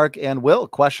 Mark and Will.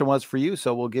 Question was for you,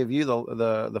 so we'll give you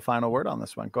the final word on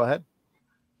this one. Go ahead.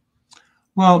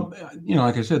 Well,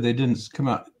 like I said, they didn't come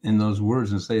out in those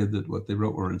words and say that what they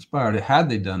wrote were inspired. Had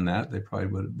they done that, they probably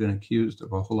would have been accused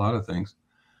of a whole lot of things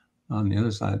on the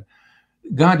other side.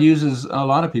 God uses a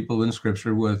lot of people in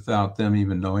Scripture without them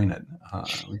even knowing it.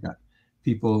 We got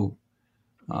people,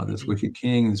 this wicked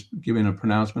king is giving a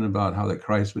pronouncement about how that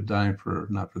Christ would die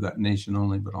not for that nation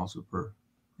only, but also for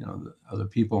the other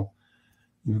people.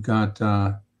 You've got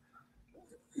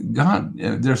God.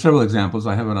 There are several examples.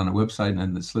 I have it on a website,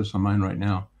 and it slips on mine right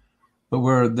now, but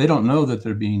where they don't know that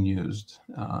they're being used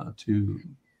to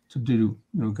do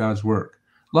God's work.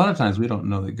 A lot of times we don't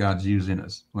know that God's using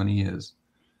us when He is.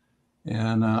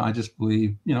 And I just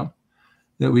believe,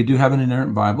 that we do have an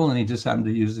inerrant Bible, and He just happened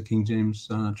to use the King James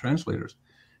translators.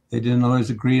 They didn't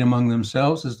always agree among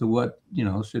themselves as to what,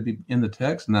 should be in the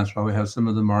text, and that's why we have some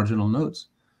of the marginal notes.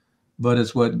 But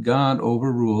it's what God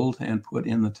overruled and put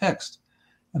in the text.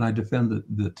 And I defend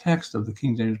the text of the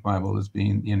King James Bible as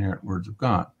being the inerrant words of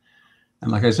God.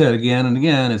 And like I said, again and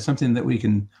again, it's something that we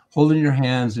can hold in your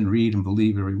hands and read and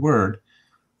believe every word.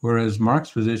 Whereas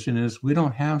Mark's position is we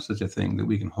don't have such a thing that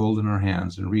we can hold in our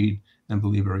hands and read and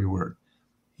believe every word.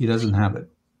 He doesn't have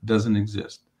it. It doesn't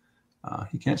exist.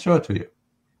 He can't show it to you.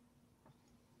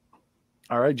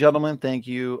 All right, gentlemen, thank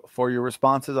you for your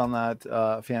responses on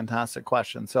that fantastic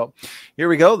question. So here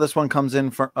we go. This one comes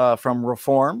in from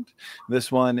Reformed.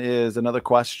 This one is another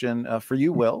question for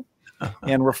you, Will.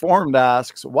 And Reformed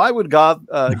asks, why would God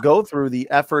go through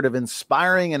the effort of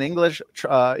inspiring an English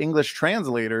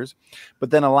translators,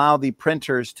 but then allow the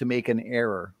printers to make an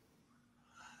error?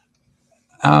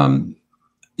 I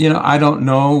don't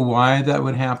know why that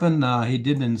would happen. He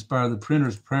didn't inspire the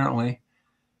printers, apparently.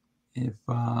 If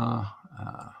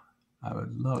I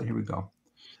would love, here we go.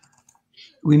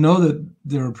 We know that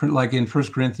there were like in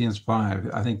 1 Corinthians 5,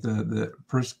 I think the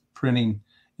first printing,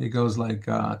 it goes like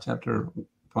chapter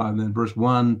 5, then verse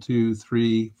 1, 2,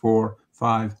 3, 4,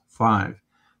 5, 5,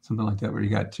 something like that, where you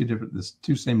got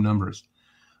two same numbers.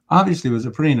 Obviously, it was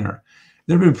a printing error.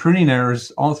 There have been printing errors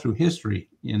all through history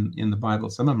in the Bible.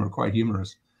 Some of them are quite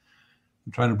humorous.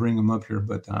 I'm trying to bring them up here,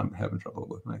 but I'm having trouble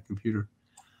with my computer.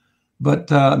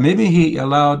 But maybe he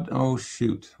allowed, oh,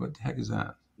 shoot. What the heck is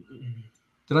that?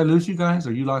 Did I lose you guys,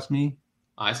 or you lost me?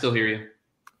 I still hear you.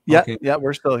 Yeah, okay. Yeah,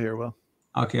 we're still here, Will.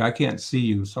 Okay, I can't see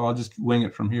you, so I'll just wing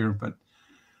it from here. But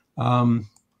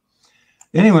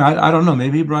Anyway, I don't know.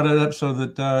 Maybe he brought it up so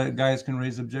that guys can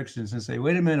raise objections and say,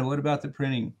 wait a minute, what about the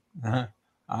printing?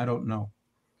 I don't know.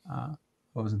 I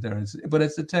wasn't there. But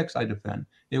it's the text I defend.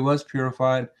 It was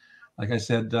purified. Like I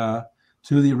said,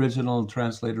 two of the original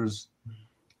translators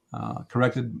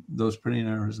corrected those printing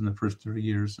errors in the first 30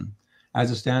 years. And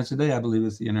as it stands today, I believe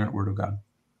it's the inerrant word of God.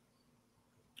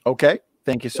 Okay.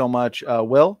 Thank you so much,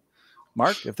 Will.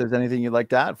 Mark, if there's anything you'd like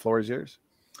to add, floor is yours.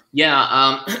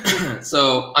 Yeah.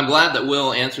 So I'm glad that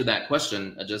Will answered that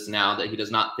question just now, that he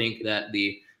does not think that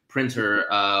the printer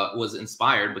was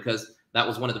inspired, because that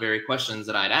was one of the very questions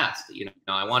that I'd asked. You know,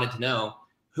 I wanted to know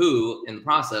who in the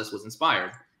process was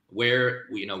inspired, where,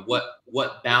 you know,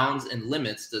 what bounds and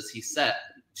limits does he set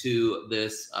to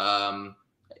this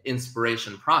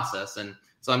inspiration process. And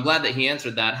so I'm glad that he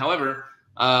answered that. However,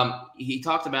 he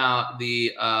talked about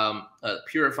the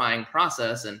purifying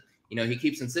process, and you know, he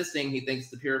keeps insisting he thinks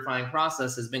the purifying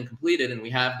process has been completed, and we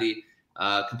have the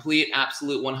complete,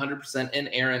 absolute, 100%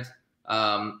 inerrant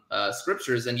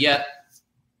scriptures. And yet,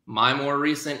 my more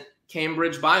recent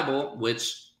Cambridge Bible,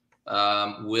 which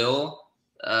Will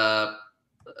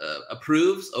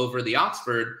approves over the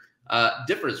Oxford,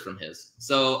 differs from his.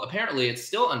 So apparently, it's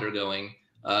still undergoing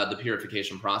the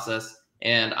purification process,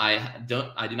 and I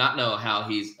do not know how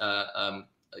he's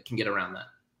can get around that.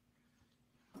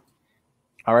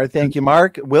 All right. Thank you,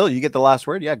 Mark. Will, you get the last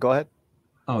word? Yeah, go ahead.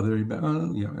 Oh, there you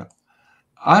go. Yeah.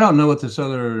 I don't know what this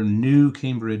other new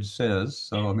Cambridge says.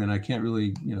 So, I mean, I can't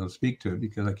really, speak to it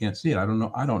because I can't see it. I don't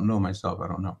know. I don't know myself. I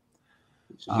don't know.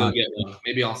 Go get one.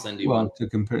 Maybe I'll send you one. Well, to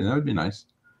compare, that would be nice.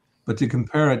 But to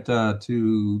compare it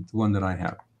to the one that I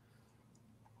have,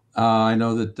 I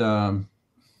know that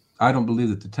I don't believe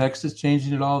that the text is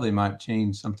changing at all. They might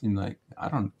change something like,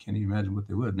 can't even imagine what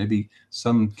they would. Maybe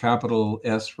some capital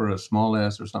S for a small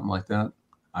s or something like that.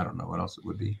 I don't know what else it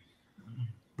would be.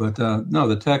 But no,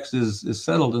 the text is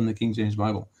settled in the King James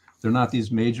Bible. They're not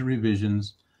these major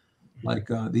revisions. Like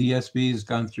the ESV has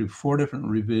gone through 4 different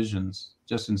revisions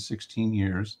just in 16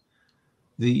 years.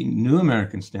 The New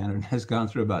American Standard has gone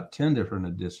through about 10 different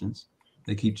editions.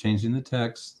 They keep changing the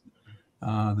text.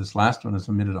 This last one has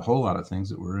omitted a whole lot of things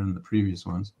that were in the previous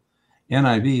ones.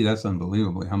 NIV, that's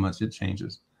unbelievably how much it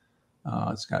changes.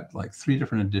 It's got like 3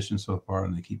 different editions so far,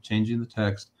 and they keep changing the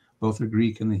text, both the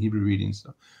Greek and the Hebrew readings.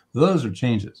 So those are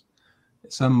changes.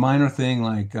 Some minor thing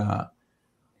like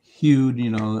hewed,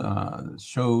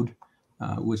 showed,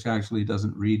 which actually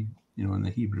doesn't read, in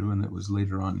the Hebrew, and that was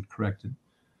later on corrected.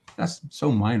 That's so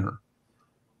minor.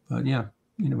 But yeah,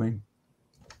 anyway.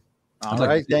 All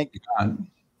right. Thank you.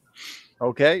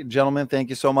 Okay, gentlemen, thank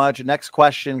you so much. Next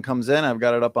question comes in. I've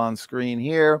got it up on screen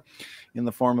here in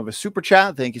the form of a super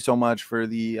chat. Thank you so much for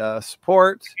the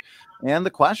support and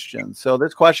the question. So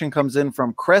this question comes in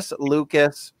from Chris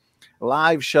Lucas,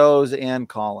 live shows and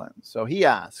call-in. So he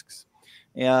asks,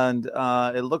 and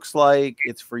it looks like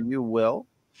it's for you, Will.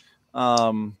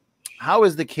 How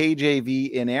is the KJV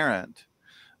inerrant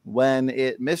when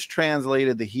it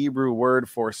mistranslated the Hebrew word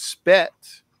for spit?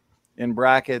 In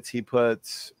brackets, he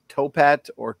puts topet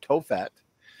or tophet.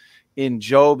 In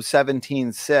Job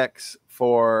 17:6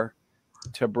 for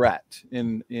tabret.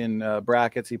 In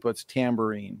brackets, he puts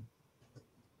tambourine.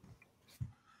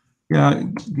 Yeah,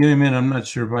 give me a minute. I'm not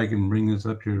sure if I can bring this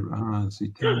up here. Let's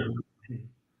see. In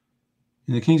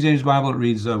the King James Bible, it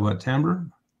reads what? Timbre?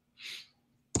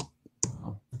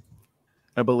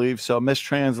 I believe so.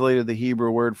 Mistranslated the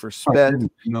Hebrew word for spit,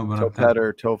 topet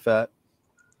or tophet.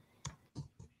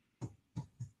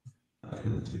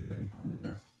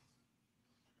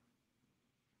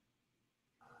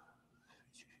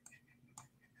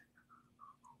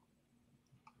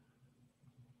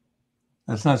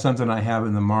 That's not something I have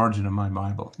in the margin of my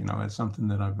Bible. It's something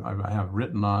that I have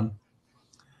written on.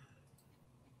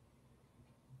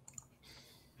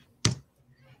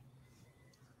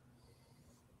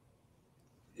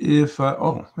 If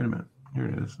oh, wait a minute, here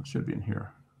it is. It should be in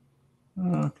here.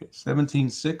 Okay,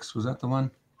 17:6, was that the one?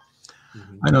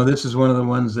 Mm-hmm. I know this is one of the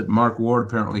ones that Mark Ward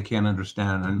apparently can't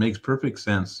understand, and it makes perfect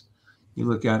sense. You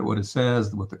look at what it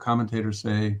says, what the commentators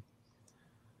say.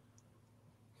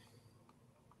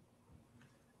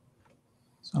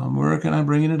 So I'm working on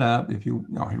bringing it up. Here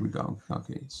we go.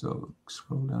 Okay, so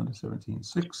scroll down to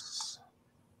 17:6.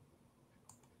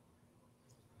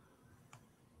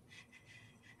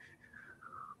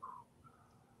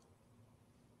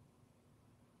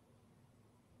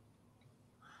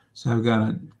 So I've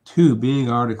got 2 big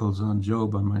articles on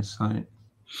Job on my site.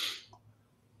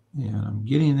 And I'm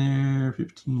getting there.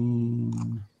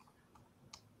 15,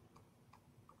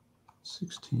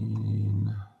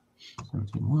 16,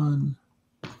 17:1,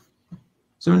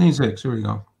 17:6. Here we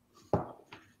go.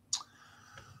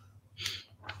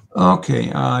 Okay,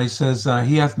 he says,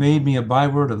 he hath made me a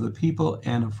byword of the people,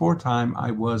 and aforetime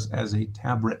I was as a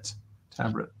tabret.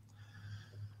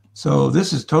 So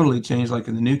this is totally changed, like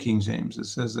in the New King James. It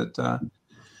says that,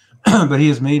 but he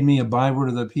has made me a byword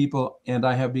of the people, and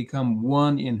I have become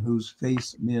one in whose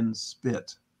face men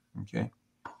spit. Okay.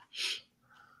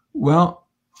 Well,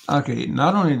 okay,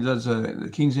 not only does the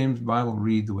King James Bible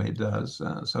read the way it does,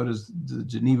 so does the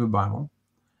Geneva Bible.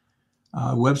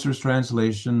 Webster's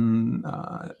translation,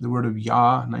 the word of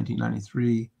Yah,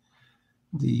 1993.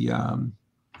 The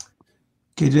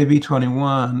KJV 21,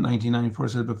 1994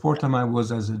 says, before time I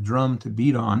was as a drum to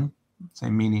beat on,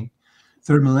 same meaning.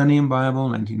 Third Millennium Bible,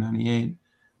 1998.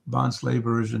 Bond Slave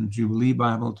Version, Jubilee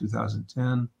Bible,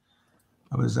 2010.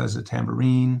 I was as a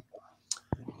tambourine.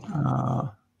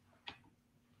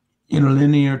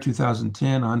 Interlinear,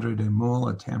 2010. Andre de Mol,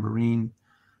 a tambourine.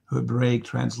 Hebraic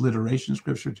Transliteration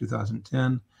Scripture,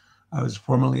 2010. I was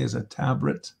formerly as a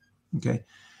tabret. Okay.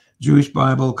 Jewish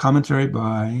Bible commentary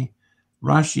by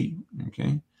Rashi.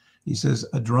 Okay. He says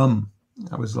a drum.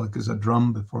 I was like as a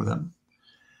drum before them.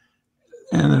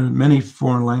 And there are many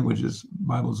foreign languages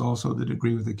Bibles also that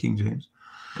agree with the King James.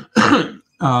 I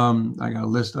got a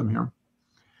list of them here.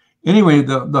 Anyway,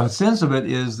 the sense of it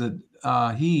is that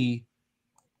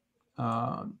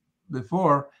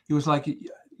before, he was like,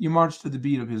 you march to the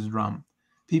beat of his drum.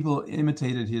 People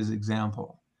imitated his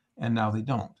example, and now they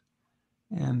don't.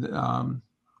 And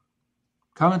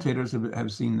commentators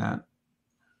have seen that.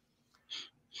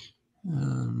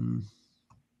 Some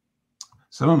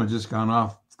of them have just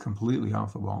gone completely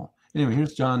off the wall. Anyway,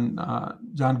 here's John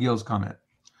Gill's comment.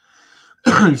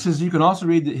 He says, you can also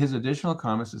read his additional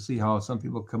comments to see how some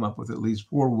people come up with at least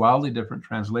 4 wildly different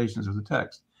translations of the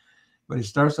text. But he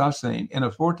starts off saying, and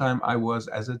aforetime I was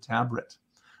as a tabret,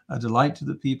 a delight to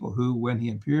the people who, when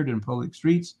he appeared in public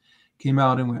streets, came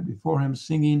out and went before him,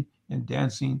 singing and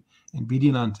dancing and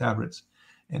beating on tabrets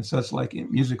and such like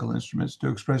musical instruments to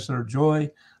express their joy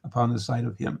upon the sight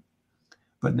of him.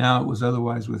 But now it was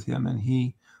otherwise with him, and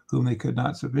he, whom they could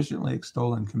not sufficiently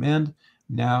extol and commend,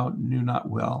 now knew not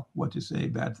well what to say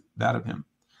bad of him.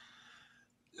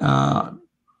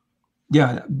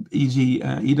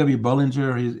 E.W.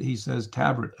 Bullinger, he says,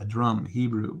 tabret, a drum,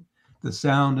 Hebrew, the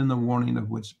sound and the warning of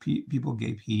which people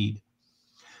gave heed.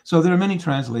 So there are many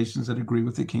translations that agree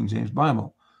with the King James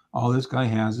Bible. All this guy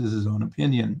has is his own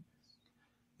opinion.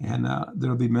 And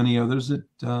there'll be many others that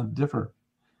differ.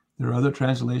 There are other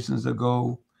translations that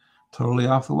go totally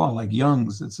off the wall, like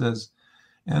Young's that says,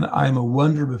 and I'm a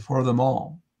wonder before them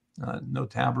all. No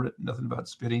tabret, nothing about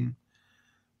spitting.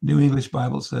 New English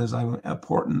Bible says, I'm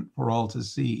important for all to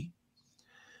see.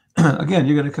 Again,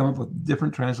 you're going to come up with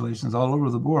different translations all over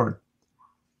the board.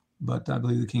 But I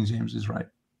believe the King James is right.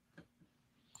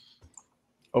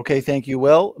 Okay, thank you,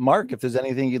 Will. Mark, if there's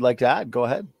anything you'd like to add, go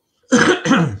ahead.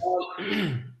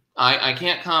 I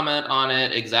can't comment on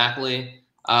it exactly.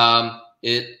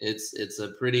 It's a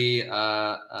pretty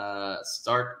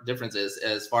stark difference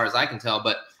as far as I can tell,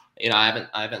 but I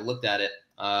haven't looked at it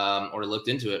or looked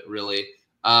into it really.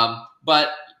 But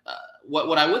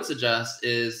what I would suggest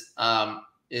is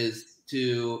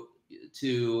to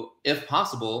if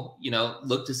possible,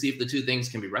 look to see if the two things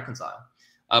can be reconciled.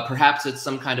 Perhaps it's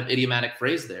some kind of idiomatic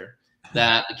phrase there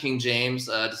that the King James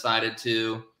decided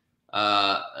to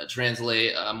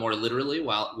translate more literally,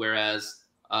 whereas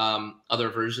other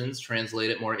versions translate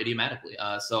it more idiomatically.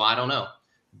 So I don't know,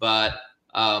 but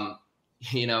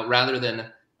rather than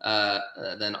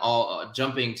all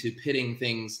jumping to pitting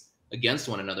things against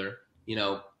one another,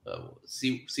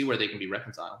 see where they can be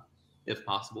reconciled, if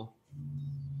possible.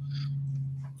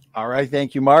 All right,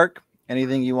 thank you, Mark.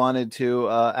 Anything you wanted to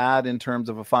add in terms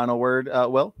of a final word,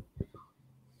 Will?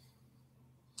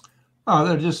 Oh,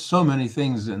 there are just so many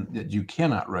things that you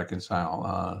cannot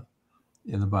reconcile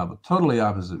in the Bible. Totally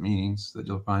opposite meanings that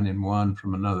you'll find in one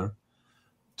from another.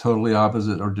 Totally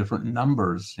opposite or different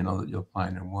numbers, that you'll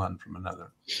find in one from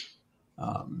another.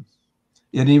 And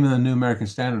even the New American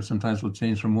Standard sometimes will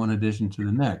change from one edition to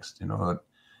the next. In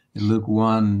Luke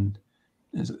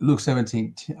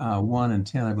 17, 1 and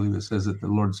 10, I believe it says that the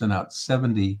Lord sent out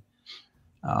 70.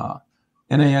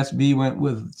 NASB went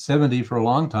with 70 for a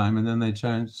long time, and then they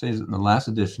changed it in the last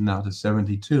edition now to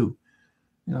 72.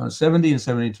 70 and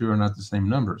 72 are not the same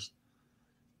numbers.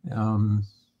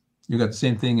 You got the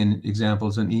same thing in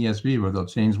examples in ESV where they'll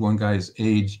change one guy's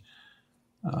age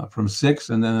from 6,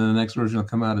 and then the next version will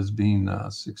come out as being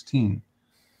 16.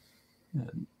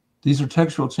 And these are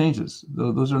textual changes.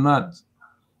 Those are not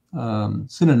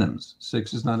synonyms.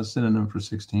 6 is not a synonym for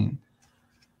 16.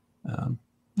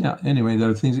 Anyway, there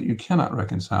are things that you cannot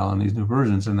reconcile in these new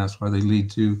versions, and that's why they lead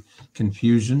to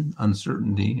confusion,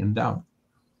 uncertainty, and doubt.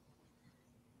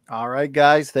 All right,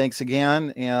 guys. Thanks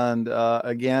again. And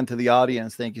again, to the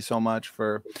audience, thank you so much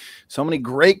for so many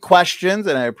great questions.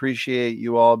 And I appreciate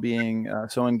you all being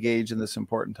so engaged in this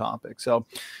important topic. So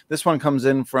this one comes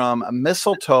in from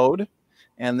Mistletoe,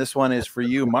 and this one is for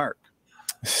you, Mark.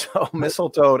 So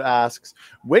Mistletoe asks,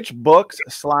 which books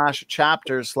 /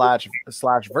 chapters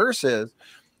 / verses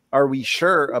are we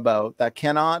sure about that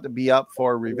cannot be up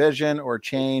for revision or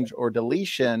change or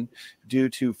deletion due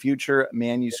to future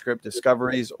manuscript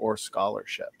discoveries or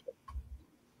scholarship?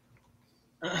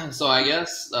 So I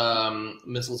guess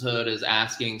Mistletoe is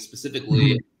asking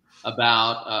specifically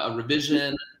about a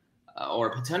revision or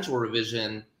a potential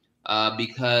revision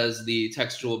because the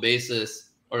textual basis,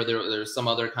 or there's some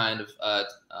other kind of a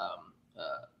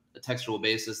textual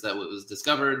basis that was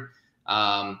discovered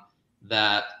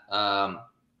that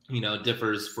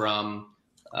differs from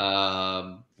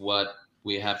what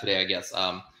we have today, I guess.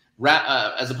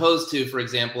 As opposed to, for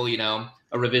example,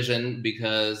 a revision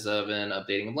because of an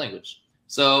updating of language.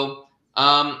 So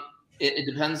it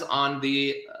depends on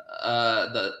the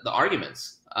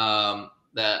arguments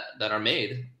that are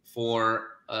made for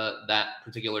that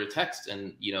particular text,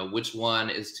 and which one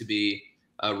is to be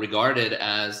regarded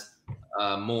as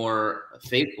more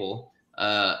faithful.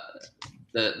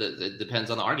 It depends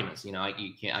on the arguments.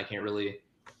 I can't really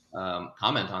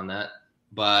comment on that,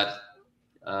 but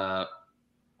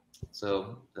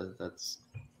so that's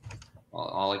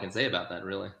all I can say about that,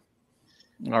 really.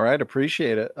 All right,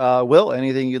 appreciate it. Will,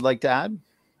 anything you'd like to add?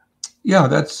 Yeah,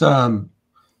 that's a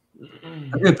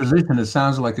good position. It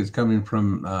sounds like it's coming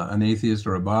from an atheist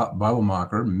or a Bible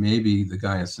mocker. Maybe the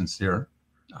guy is sincere.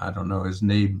 I don't know. His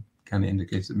name kind of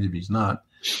indicates that maybe he's not.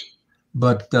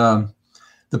 But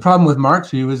the problem with Mark's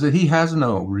view is that he has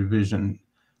no revision,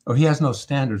 or he has no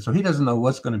standard. So he doesn't know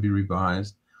what's going to be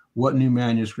revised, what new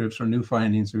manuscripts or new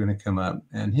findings are going to come up.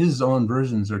 And his own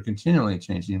versions are continually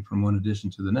changing from one edition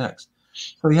to the next.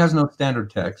 So he has no standard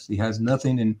text. He has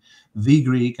nothing in the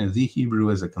Greek and the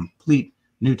Hebrew as a complete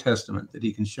New Testament that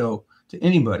he can show to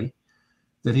anybody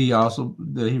that he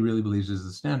really believes is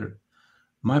the standard.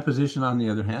 My position, on the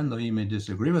other hand, though you may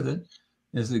disagree with it,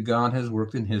 is that God has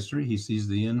worked in history. He sees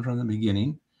the end from the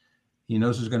beginning. He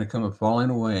knows there's going to come a falling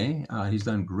away. He's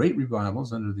done great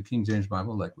revivals under the King James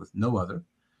Bible, like with no other.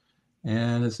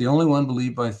 And it's the only one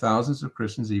believed by thousands of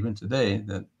Christians even today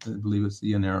that believe it's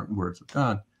the inerrant words of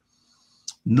God.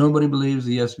 Nobody believes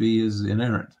the ESV is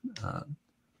inerrant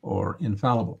or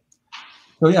infallible.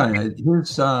 So yeah,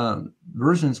 his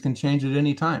versions can change at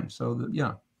any time. So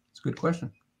yeah, it's a good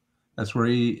question. That's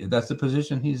the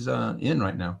position he's in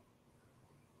right now.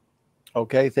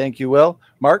 Okay, thank you, Will.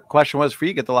 Mark, question was for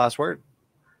you. Get the last word.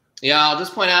 Yeah, I'll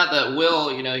just point out that Will,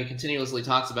 he continuously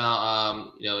talks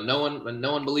about, no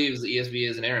one believes the ESV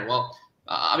is inerrant. Well,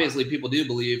 obviously people do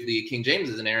believe the King James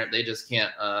is inerrant. They just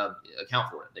can't account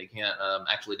for it. They can't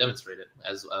actually demonstrate it,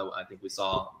 as I think we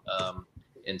saw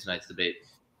in tonight's debate.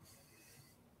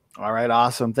 All right,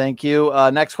 awesome. Thank you.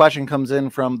 Next question comes in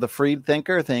from the Freed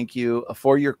Thinker. Thank you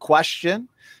for your question.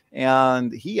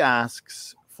 And he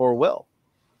asks for Will.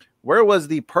 Where was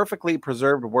the perfectly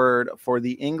preserved word for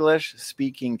the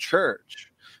English-speaking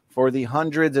church for the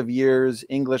hundreds of years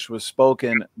English was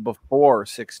spoken before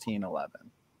 1611?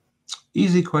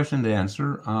 Easy question to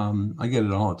answer. I get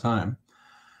it all the time.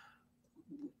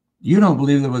 You don't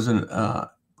believe there was a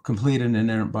complete and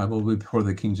inerrant Bible before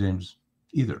the King James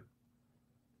either.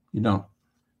 You don't.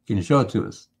 Can you show it to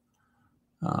us?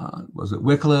 Was it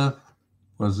Wycliffe?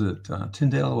 Was it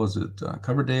Tyndale? Was it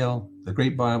Coverdale? The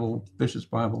Great Bible, Bishop's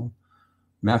Bible,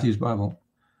 Matthew's Bible?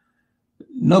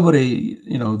 Nobody,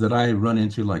 that I run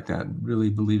into like that really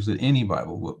believes that any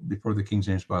Bible before the King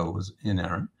James Bible was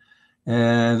inerrant.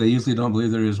 And they usually don't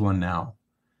believe there is one now.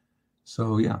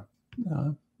 So yeah,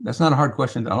 that's not a hard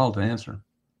question at all to answer.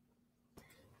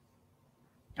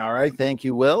 All right. Thank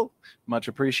you, Will. Much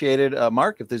appreciated.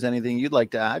 Mark, if there's anything you'd like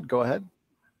to add, go ahead.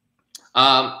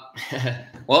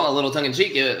 Well, a little tongue in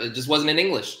cheek, it just wasn't in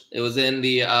English. It was in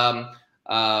the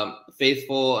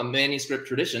faithful manuscript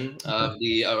tradition of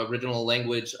the original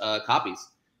language copies.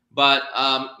 But,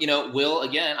 Will,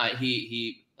 again,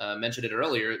 he mentioned it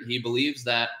earlier. He believes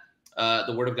that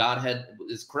the word of God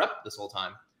is corrupt this whole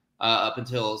time up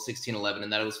until 1611,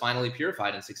 and that it was finally purified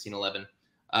in 1611.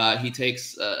 He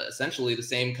takes essentially the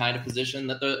same kind of position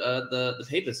that the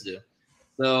papists do.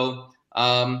 So,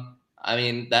 I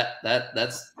mean, that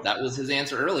was his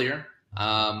answer earlier.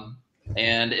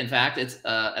 And in fact, it's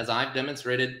as I've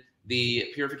demonstrated, the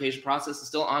purification process is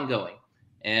still ongoing.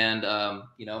 And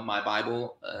my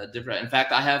Bible different. In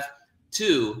fact, I have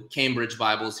 2 Cambridge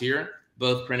Bibles here,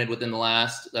 both printed within the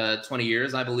last 20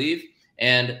 years, I believe,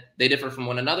 and they differ from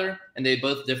one another, and they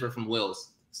both differ from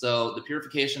Will's. So the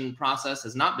purification process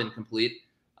has not been complete.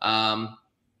 Again,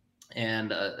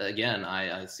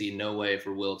 I see no way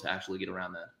for Will to actually get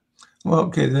around that. Well,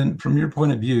 okay, then from your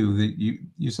point of view, that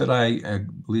you said I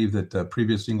believe that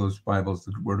previous English Bibles,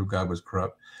 the Word of God was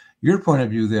corrupt. Your point of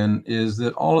view then is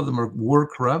that all of them were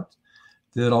corrupt,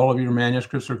 that all of your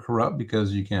manuscripts are corrupt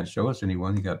because you can't show us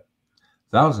anyone. You got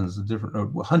thousands of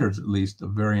different, hundreds at least,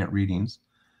 of variant readings.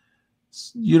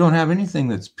 You don't have anything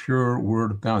that's pure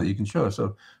Word of God that you can show us.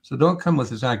 So don't come with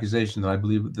this accusation that I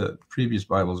believe the previous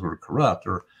Bibles were corrupt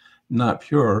or not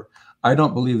pure. I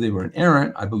don't believe they were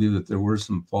inerrant. I believe that there were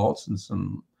some faults and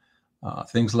some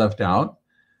things left out,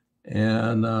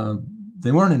 and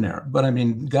they weren't inerrant. But I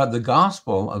mean, the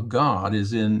gospel of God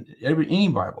is in any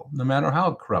Bible, no matter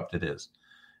how corrupt it is.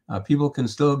 People can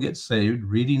still get saved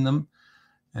reading them.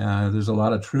 There's a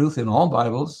lot of truth in all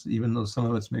Bibles, even though some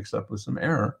of it's mixed up with some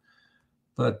error.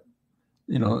 But,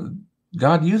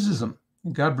 God uses them.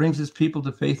 God brings his people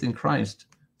to faith in Christ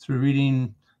through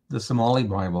reading the Somali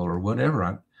Bible or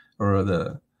whatever, or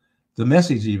the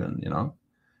Message even,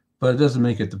 But it doesn't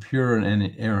make it the pure and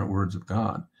inerrant words of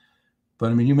God.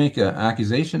 But, I mean, you make an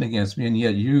accusation against me, and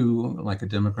yet you, like a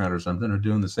Democrat or something, are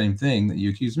doing the same thing that you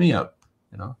accuse me of,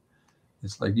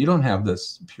 It's like you don't have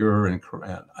this pure and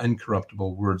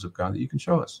incorruptible words of God that you can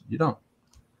show us. You don't.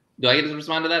 Do I get to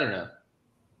respond to that or no?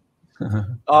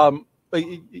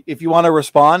 If you want to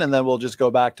respond, and then we'll just go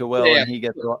back to Will, and he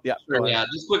gets. Yeah, sure, yeah.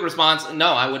 Just quick response. No,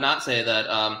 I would not say that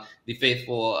the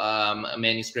faithful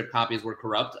manuscript copies were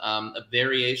corrupt.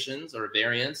 Variations or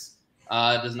variants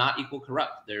does not equal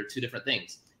corrupt. They're two different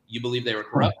things. You believe they were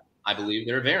corrupt. I believe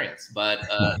they're variants. But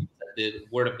the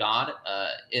Word of God,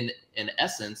 in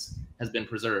essence, has been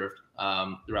preserved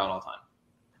throughout all time,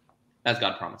 as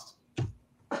God promised.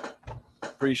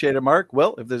 Appreciate it, Mark.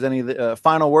 Will, if there's any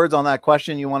final words on that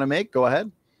question you want to make, go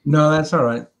ahead. No, that's all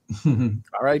right.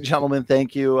 All right, gentlemen,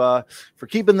 thank you for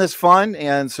keeping this fun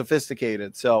and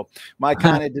sophisticated. So my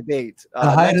kind of debate. The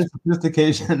height of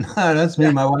sophistication. That's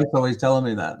me. My wife's always telling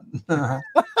me that.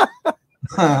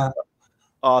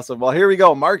 Awesome. Well, here we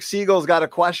go. Mark Siegel's got a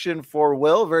question for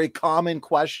Will. Very common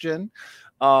question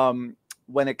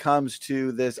when it comes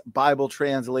to this Bible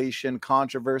translation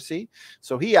controversy.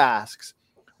 So he asks,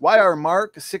 why are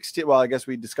Mark 16? Well, I guess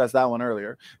we discussed that one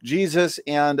earlier. Jesus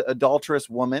and adulterous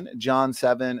woman, John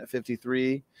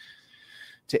 7:53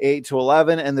 to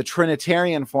 8-11, and the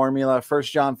Trinitarian formula, 1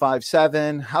 John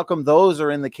 5:7. How come those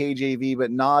are in the KJV but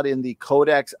not in the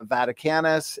Codex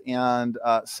Vaticanus and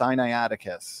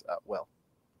Sinaiticus? Will.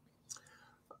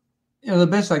 The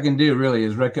best I can do really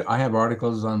is I have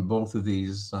articles on both of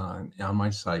these on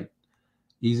my site.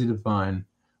 Easy to find.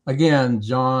 Again,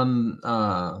 John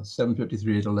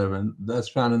 7:53-8-11, that's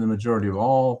found in the majority of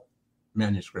all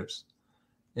manuscripts.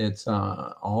 It's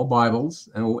all Bibles,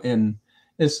 and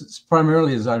it's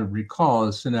primarily, as I recall,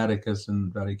 is Sinaiticus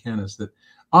and Vaticanus that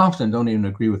often don't even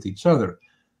agree with each other.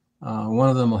 One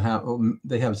of them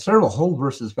they have several whole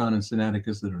verses found in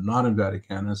Sinaiticus that are not in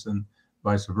Vaticanus, and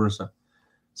vice versa.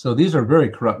 So these are very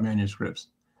corrupt manuscripts.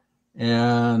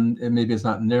 And maybe it's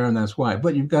not in there, and that's why.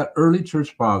 But you've got early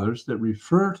church fathers that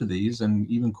refer to these and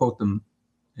even quote them,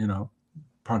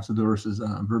 parts of the verses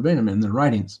verbatim in their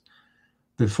writings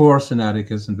before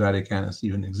Sinaiticus and Vaticanus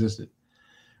even existed.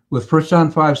 With 1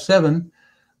 John 5:7,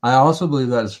 I also believe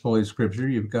that is fully scripture.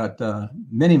 You've got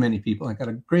many, many people. I got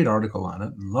a great article on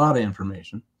it, a lot of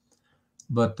information.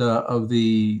 But of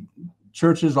the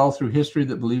churches all through history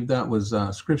that believed that was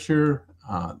scripture,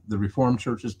 the Reformed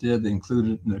churches did. They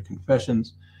included it in their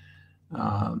confessions.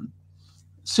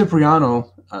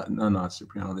 Cipriano, no, not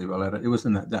Cipriano de Valera. It was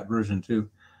in that version too.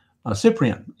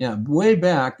 Cyprian, yeah, way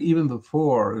back, even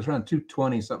before, it was around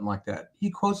 220, something like that. He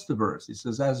quotes the verse. He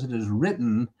says, as it is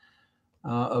written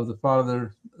of the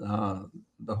Father,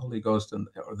 the Holy Ghost,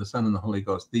 or the Son and the Holy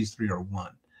Ghost, these three are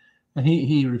one. And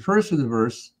he refers to the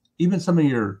verse. Even some of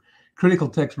your critical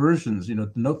text versions,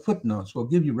 no footnotes will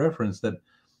give you reference that,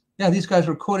 yeah, these guys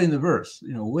were quoting the verse,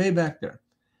 way back there.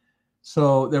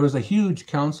 So there was a huge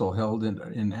council held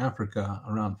in Africa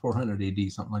around 400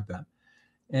 AD, something like that.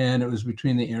 And it was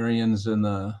between the Arians and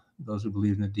those who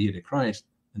believed in the deity of Christ,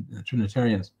 and the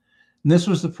Trinitarians. And this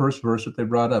was the first verse that they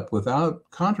brought up without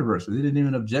controversy. They didn't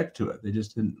even object to it. They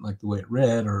just didn't like the way it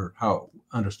read or how it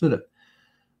understood it.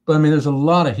 But I mean, there's a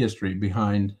lot of history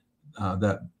behind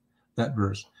that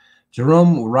verse.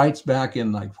 Jerome writes back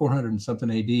in like 400 and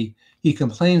something AD, he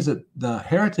complains that the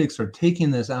heretics are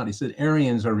taking this out. He said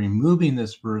Arians are removing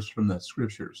this verse from the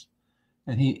scriptures.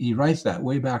 And he writes that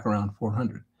way back around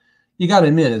 400. You got to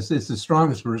admit, it's the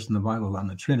strongest verse in the Bible on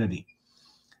the Trinity.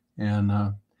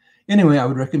 And anyway, I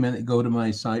would recommend that you go to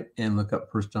my site and look up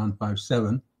 1 John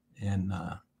 5:7. and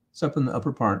it's up in the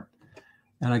upper part,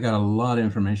 and I got a lot of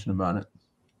information about it.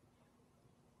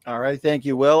 All right. Thank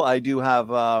you, Will. I do have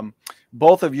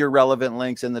both of your relevant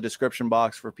links in the description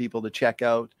box for people to check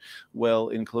out, Will,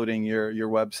 including your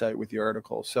website with your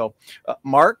article. So,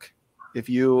 Mark, if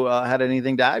you had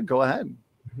anything to add, go ahead.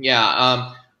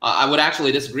 Yeah. I would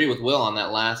actually disagree with Will on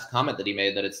that last comment that he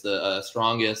made, that it's the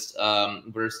strongest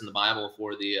verse in the Bible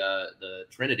for the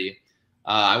Trinity.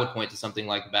 I would point to something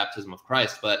like the baptism of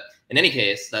Christ. But in any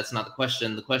case, that's not the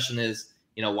question. The question is,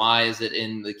 why is it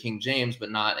in the King James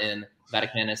but not in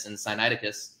Vaticanus and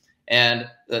Sinaiticus? And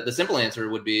the simple answer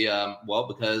would be,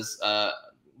 because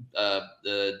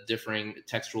the differing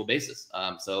textual basis.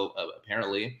 So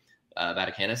apparently,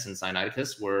 Vaticanus and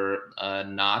Sinaiticus were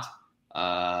not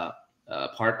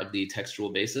part of the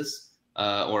textual basis,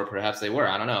 or perhaps they were.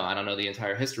 I don't know. I don't know the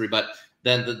entire history. But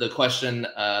then the question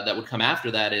that would come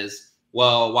after that is,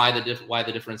 well, why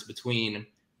the difference between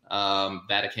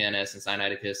Vaticanus and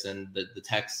Sinaiticus and the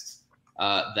texts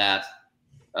that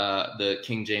the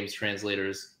King James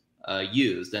translators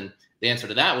used? And the answer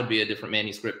to that would be a different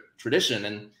manuscript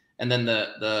tradition. And then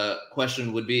the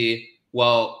question would be,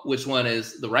 well, which one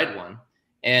is the right one?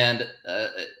 And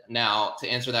now, to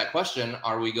answer that question,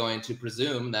 are we going to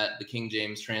presume that the King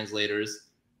James translators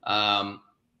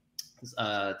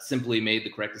simply made the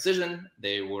correct decision?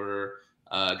 They were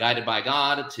guided by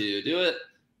God to do it?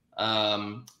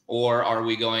 Or are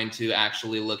we going to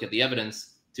actually look at the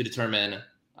evidence to determine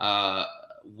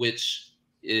which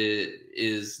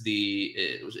is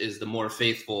the more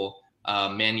faithful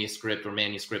manuscript or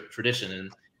manuscript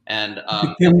tradition? And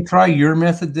can we try your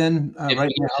method then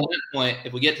right now?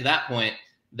 If we get to that point,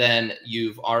 then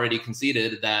you've already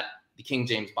conceded that the King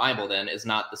James Bible then is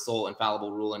not the sole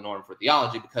infallible rule and norm for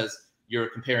theology, because you're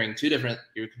comparing two different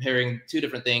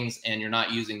things, and you're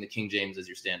not using the King James as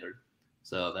your standard.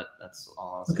 So that's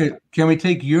all I'll say. Okay, can we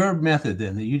take your method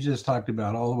then that you just talked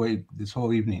about all the way this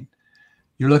whole evening?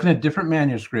 You're looking at different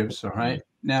manuscripts, all right?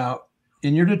 Mm-hmm. Now,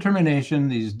 in your determination,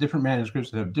 these different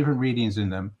manuscripts that have different readings in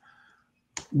them,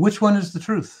 which one is the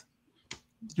truth?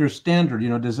 Your standard,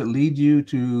 does it lead you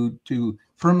to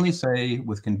firmly say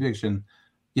with conviction,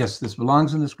 yes, this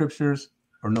belongs in the scriptures,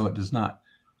 or no, it does not?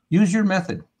 Use your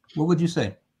method. What would you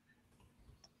say?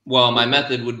 Well, my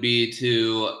method would be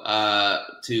to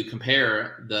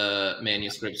compare the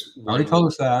manuscripts. Already told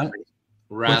us that.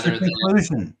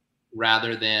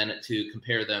 Rather than to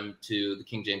compare them to the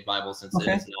King James Bible, since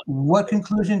okay. It is not. What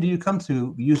conclusion do you come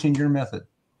to using your method?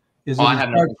 Is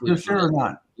it scripture or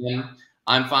not?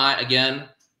 I'm fine. Again,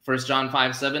 1 John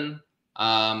 5:7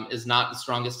 is not the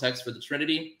strongest text for the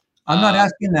Trinity. I'm not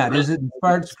asking that. Is it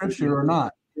inspired scripture or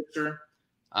not? Scripture.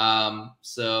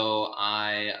 So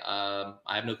I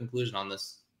have no conclusion on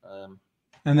this.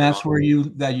 And that's where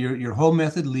your whole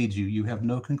method leads you. You have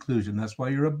no conclusion. That's why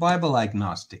you're a Bible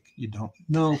agnostic. You don't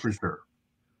know for sure.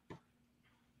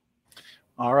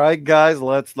 All right, guys,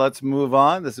 let's move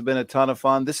on. This has been a ton of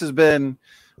fun. This has been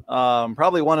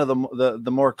probably one of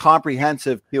the more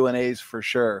comprehensive Q&As for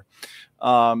sure.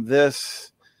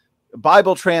 This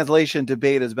Bible translation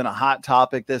debate has been a hot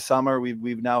topic this summer.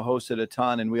 We've now hosted a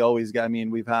ton, and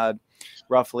we've had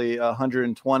roughly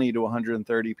 120 to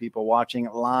 130 people watching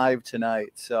it live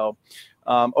tonight. So,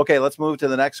 okay, let's move to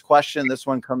the next question. This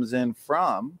one comes in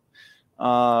from,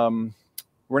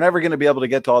 we're never going to be able to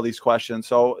get to all these questions.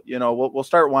 So, we'll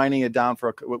start winding it down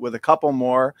with a couple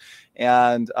more.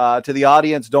 And to the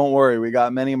audience, don't worry. We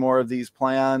got many more of these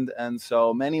planned. And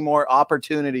so many more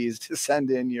opportunities to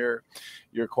send in your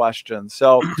questions.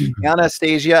 So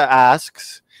Anastasia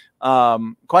asks,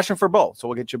 question for both. So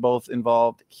we'll get you both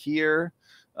involved here.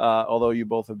 Although you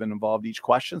both have been involved each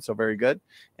question, so very good.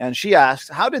 And she asks,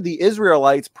 how did the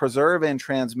Israelites preserve and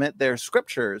transmit their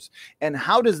scriptures? And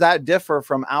how does that differ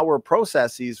from our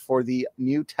processes for the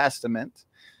New Testament?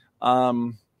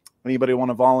 Anybody want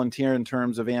to volunteer in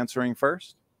terms of answering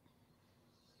first?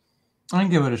 I can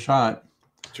give it a shot.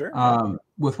 Sure.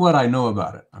 With what I know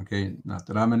about it, okay? Not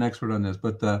that I'm an expert on this,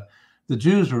 but the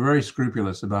Jews were very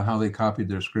scrupulous about how they copied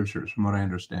their scriptures, from what I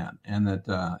understand. And that,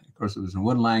 of course, it was in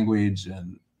one language,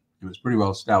 and it was pretty well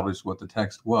established what the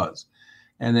text was.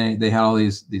 And they had all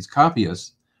these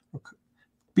copyists,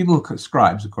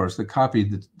 scribes, of course, that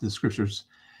copied the scriptures.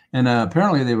 And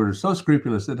apparently they were so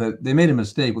scrupulous that they made a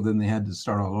mistake, but then they had to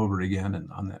start all over again and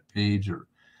on that page or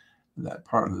that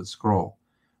part of the scroll.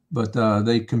 But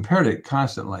they compared it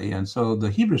constantly. And so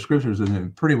the Hebrew scriptures have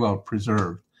been pretty well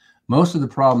preserved. Most of the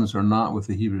problems are not with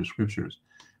the Hebrew scriptures.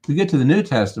 We get to the New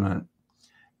Testament,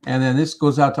 and then this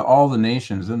goes out to all the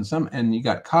nations, and you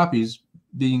got copies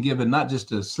being given not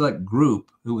just a select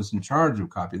group who was in charge of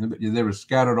copying them, but they were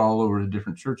scattered all over the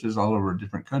different churches, all over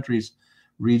different countries,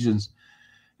 regions.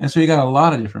 And so you got a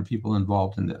lot of different people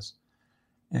involved in this,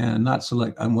 and not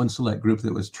one select group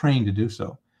that was trained to do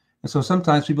so. And so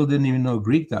sometimes people didn't even know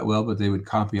Greek that well, but they would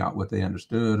copy out what they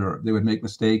understood, or they would make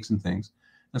mistakes and things.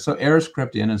 And so errors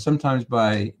crept in, and sometimes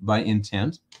by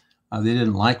intent. They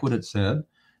didn't like what it said,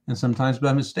 and sometimes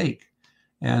by mistake.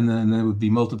 And then they would be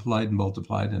multiplied and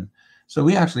multiplied. And so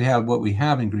we actually have what we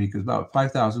have in Greek is about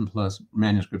 5,000 plus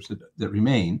manuscripts that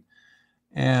remain.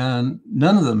 And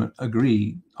none of them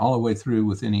agree all the way through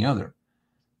with any other.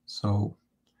 So,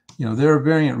 there are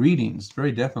variant readings,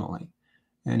 very definitely.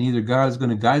 And either God is going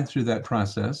to guide through that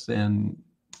process and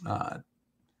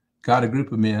guide a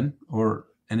group of men or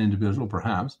an individual,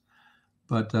 perhaps,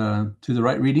 but to the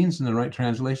right readings and the right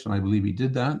translation. I believe he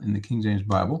did that in the King James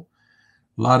Bible.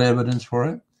 A lot of evidence for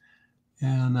it.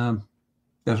 And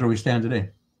that's where we stand today.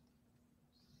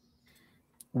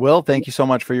 Will, thank you so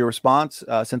much for your response.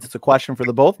 Since it's a question for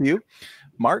the both of you,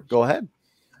 Mark, go ahead.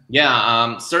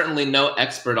 Yeah, certainly no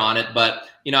expert on it, but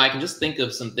I can just think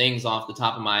of some things off the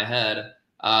top of my head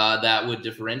that would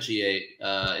differentiate,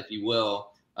 if you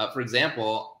will. For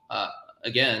example,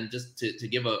 again, just to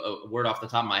give a word off the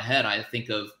top of my head, I think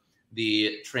of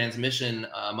the transmission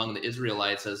among the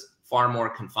Israelites as far more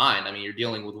confined. I mean, you're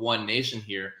dealing with one nation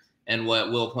here, and what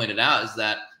Will pointed out is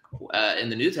that in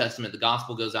the New Testament, the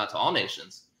gospel goes out to all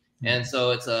nations. And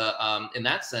so it's in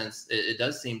that sense, it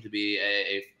does seem to be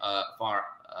a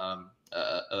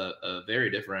very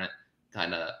different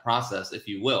kind of process, if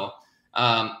you will.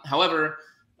 However,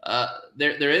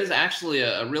 there is actually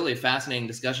a really fascinating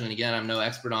discussion. And again, I'm no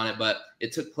expert on it, but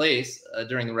it took place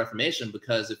during the Reformation,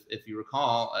 because if you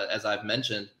recall, as I've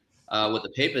mentioned, what the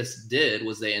papists did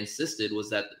was they insisted was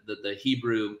that the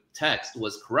Hebrew text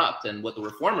was corrupt. And what the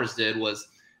reformers did was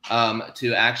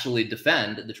to actually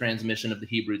defend the transmission of the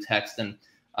Hebrew text and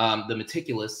the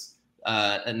meticulousness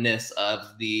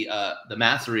of the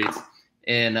Masoretes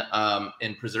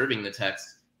in preserving the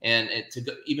text, and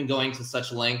even going to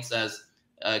such lengths as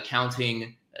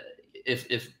counting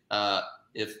if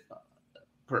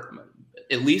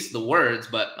at least the words,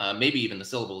 but maybe even the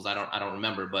syllables. I don't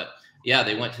remember, but yeah,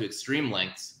 they went to extreme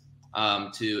lengths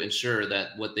to ensure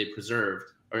that what they preserved,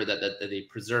 or that they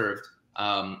preserved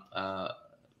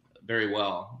very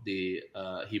well the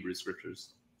Hebrew scriptures.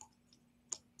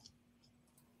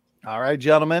 All right,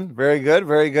 gentlemen. Very good.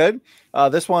 Very good.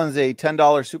 This one's a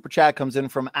 $10 super chat, comes in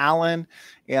from Alan,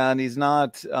 and he's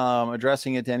not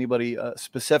addressing it to anybody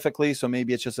specifically. So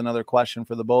maybe it's just another question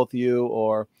for the both of you,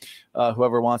 or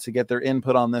whoever wants to get their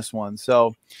input on this one.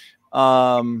 So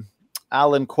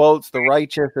Alan quotes, "The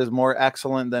righteous is more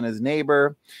excellent than his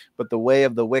neighbor, but the way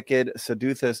of the wicked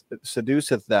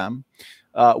seduceth them."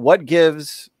 What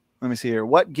gives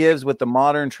with the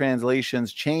modern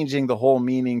translations changing the whole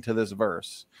meaning to this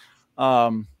verse?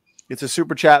 It's a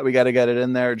super chat. We got to get it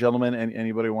in there, gentlemen. And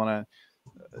anybody want to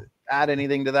add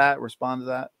anything to that, respond to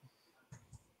that?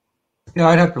 Yeah,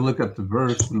 I'd have to look up the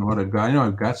verse and what I've got. I know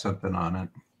I've got something on it.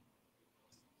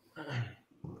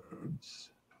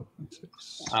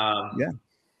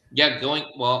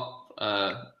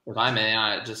 If I may,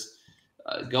 I just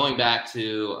going back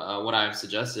to what I've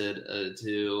suggested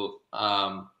to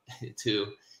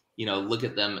look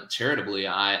at them charitably.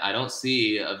 I don't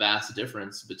see a vast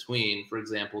difference between, for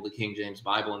example, the King James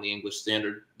Bible and the English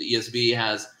Standard. The ESV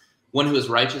has, "One who is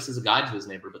righteous is a guide to his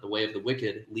neighbor, but the way of the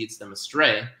wicked leads them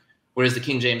astray." Whereas the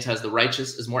King James has, "The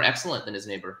righteous is more excellent than his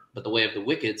neighbor, but the way of the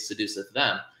wicked seduceth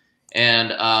them."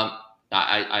 And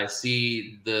I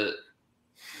see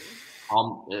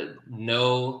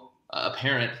no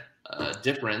apparent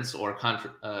difference or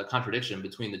contradiction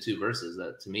between the two verses.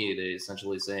 That, to me, they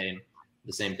essentially saying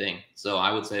the same thing. So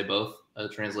I would say both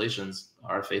translations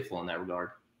are faithful in that regard.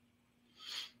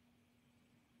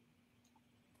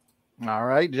 All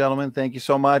right, gentlemen, thank you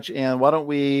so much. And why don't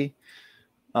we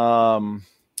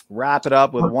wrap it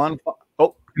up with one?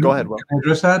 Oh, go ahead. Will. Can I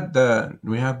address that?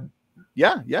 We have.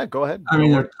 Yeah, go ahead. I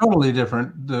mean, they're totally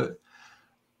different.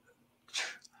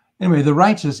 Anyway, the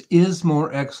righteous is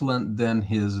more excellent than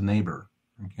his neighbor.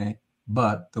 Okay,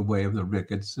 but the way of the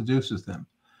wicked seduces them.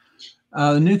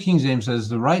 The New King James says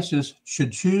the righteous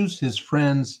should choose his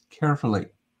friends carefully.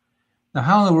 Now,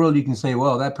 how in the world you can say,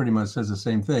 well, that pretty much says the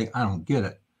same thing? I don't get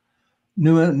it.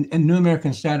 New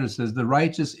American Standard says the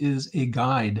righteous is a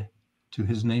guide to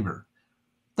his neighbor.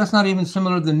 That's not even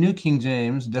similar to the New King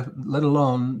James, let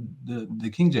alone the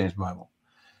King James Bible.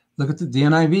 Look at the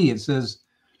NIV. It says,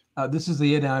 this is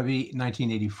the NIV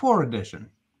 1984 edition.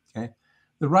 Okay,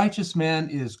 the righteous man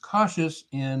is cautious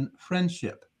in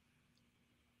friendship.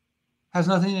 Has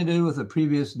nothing to do with the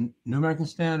previous New American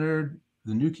Standard,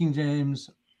 the New King James,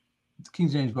 the King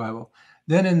James Bible.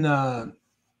 Then in the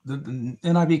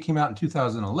NIV came out in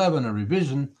 2011, a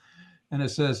revision, and it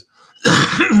says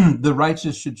the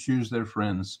righteous should choose their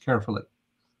friends carefully.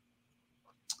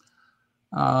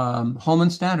 Holman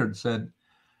Standard said,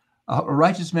 a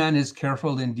righteous man is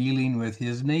careful in dealing with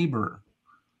his neighbor.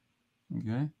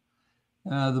 Okay.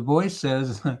 The Voice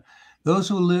says, those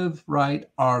who live right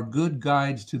are good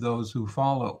guides to those who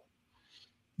follow.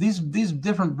 These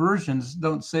different versions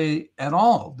don't say at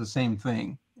all the same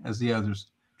thing as the others.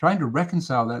 Trying to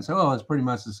reconcile that and say, oh, it's pretty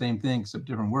much the same thing except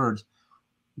different words.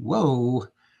 Whoa,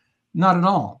 not at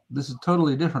all. This is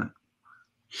totally different.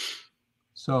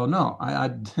 So no,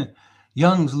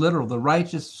 Young's literal, the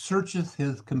righteous searcheth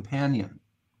his companion.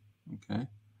 Okay.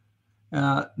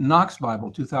 Knox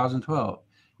Bible, 2012.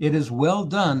 It is well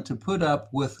done to put up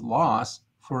with loss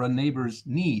for a neighbor's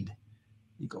need.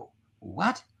 You go,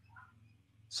 what?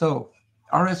 So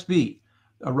RSV,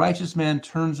 a righteous man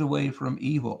turns away from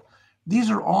evil. These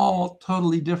are all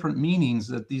totally different meanings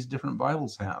that these different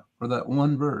Bibles have for that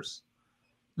one verse.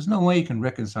 There's no way you can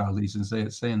reconcile these and say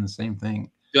it's saying the same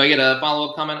thing. Do I get a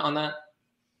follow-up comment on that?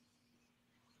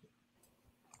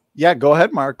 Yeah, go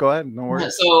ahead, Mark. Go ahead. No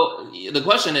worries. So the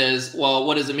question is, well,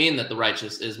 what does it mean that the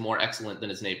righteous is more excellent than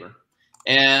his neighbor?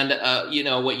 And,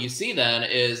 what you see then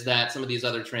is that some of these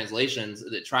other translations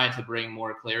that try to bring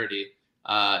more clarity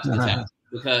to the text,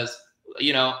 because,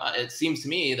 it seems to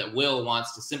me that Will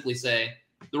wants to simply say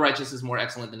the righteous is more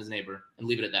excellent than his neighbor and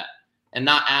leave it at that, and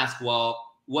not ask, well,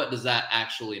 what does that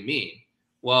actually mean?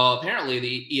 Well, apparently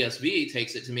the ESV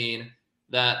takes it to mean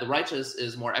that the righteous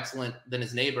is more excellent than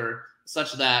his neighbor,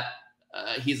 such that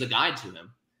he's a guide to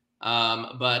him.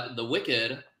 But the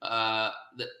wicked that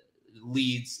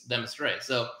leads them astray.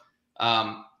 So,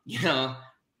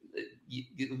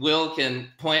 Will can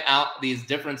point out these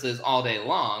differences all day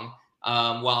long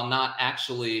while not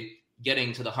actually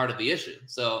getting to the heart of the issue.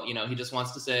 So, he just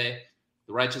wants to say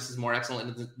the righteous is more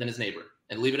excellent than his neighbor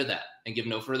and leave it at that and give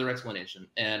no further explanation.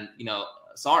 And,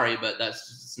 sorry, but that's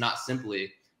just not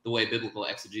simply the way biblical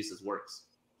exegesis works.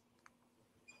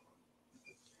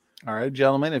 All right,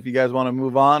 gentlemen, if you guys want to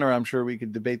move on, or I'm sure we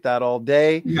could debate that all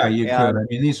day. Yeah, you could. I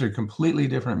mean, these are completely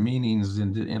different meanings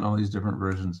in all these different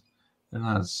versions. They're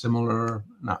not similar,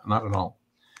 not at all.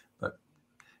 But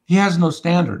he has no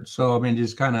standard. So, I mean,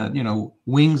 just kind of,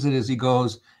 wings it as he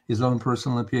goes, his own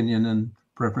personal opinion and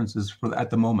preferences for at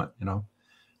the moment,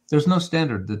 There's no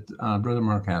standard that Brother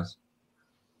Mark has.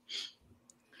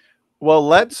 Well,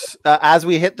 let's, as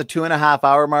we hit the 2.5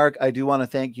 hour mark, I do want to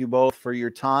thank you both for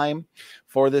your time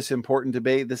for this important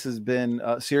debate. This has been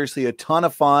seriously a ton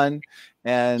of fun,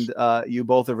 and you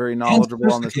both are very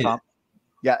knowledgeable on this topic.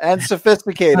 Yeah, and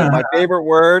sophisticated, my favorite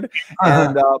word,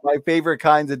 and my favorite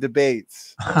kinds of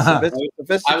debates.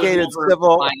 Sophisticated,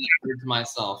 civil. I to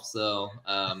myself, so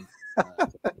I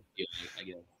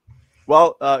guess.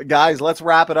 Well, guys, let's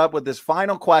wrap it up with this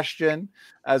final question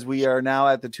as we are now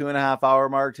at the 2.5 hour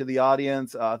mark. To the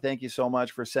audience, thank you so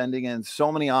much for sending in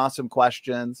so many awesome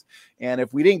questions. And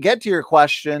if we didn't get to your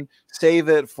question, save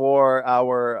it for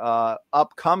our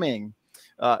upcoming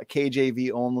KJV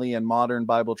only and modern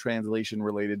Bible translation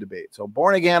related debate. So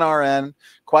Born Again RN,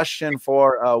 question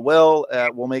for Will.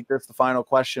 We'll make this the final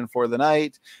question for the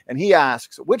night. And he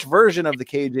asks, which version of the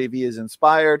KJV is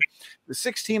inspired? The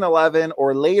 1611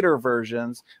 or later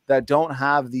versions that don't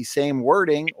have the same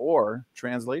wording or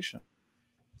translation?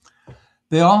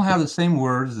 They all have the same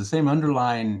words, the same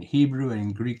underlying Hebrew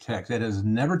and Greek text. That has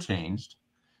never changed.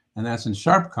 And that's in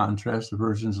sharp contrast to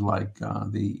versions like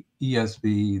the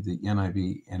ESV, the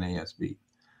NIV, and ASV.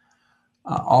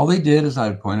 All they did, as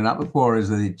I pointed out before, is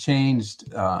they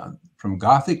changed from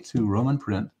Gothic to Roman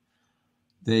print.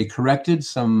 They corrected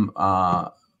some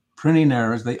printing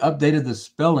errors. They updated the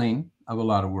spelling of a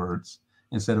lot of words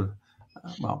instead of,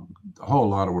 a whole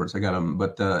lot of words. I got them,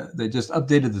 but they just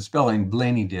updated the spelling.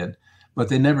 Blaney did, but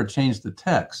they never changed the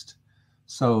text.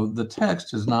 So the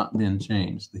text has not been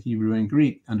changed. The Hebrew and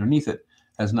Greek underneath it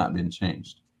has not been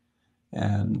changed.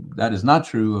 And that is not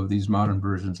true of these modern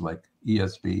versions like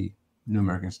ESV, New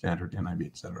American Standard, NIV,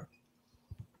 etc.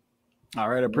 All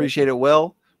right. Appreciate it,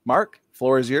 Will. Mark,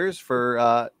 floor is yours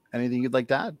for anything you'd like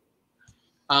to add.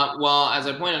 Well, as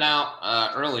I pointed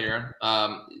out earlier,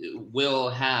 Will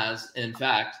has, in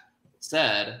fact,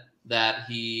 said that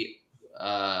he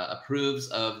approves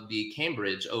of the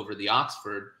Cambridge over the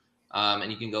Oxford.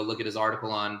 And you can go look at his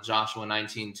article on Joshua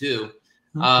 19:2.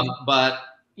 But,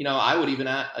 I would even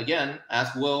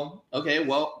ask Will, okay,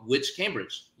 well, which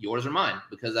Cambridge, yours or mine?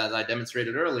 Because as I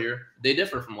demonstrated earlier, they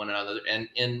differ from one another and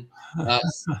in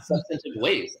substantive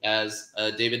ways, as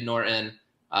David Norton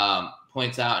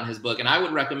points out in his book. And I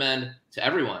would recommend to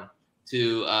everyone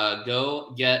to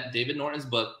go get David Norton's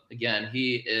book. Again,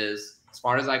 he is, as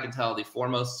far as I can tell, the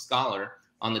foremost scholar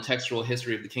on the textual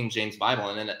history of the King James Bible.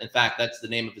 And in fact, that's the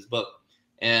name of his book.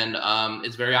 And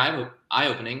it's very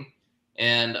eye-opening.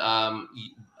 And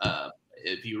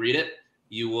if you read it,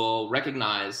 you will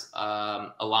recognize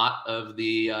a lot of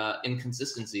the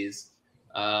inconsistencies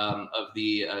of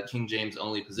the King James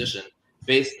only position,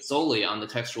 based solely on the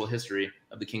textual history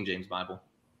of the King James Bible.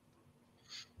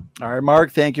 All right,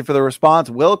 Mark, thank you for the response.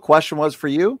 Will, question was for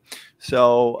you.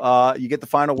 So you get the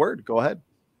final word. Go ahead.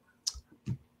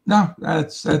 No,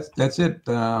 that's it.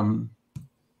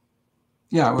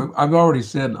 Yeah, I've already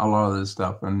said a lot of this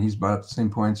stuff, and he's brought up the same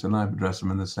points, and I've addressed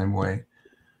them in the same way.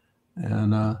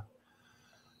 And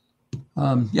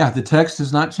yeah, the text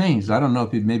has not changed. I don't know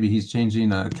if maybe he's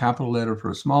changing a capital letter for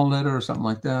a small letter or something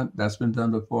like that. That's been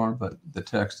done before, but the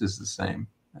text is the same.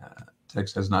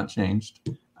 Text has not changed.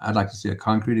 I'd like to see a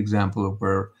concrete example of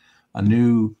where a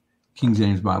new King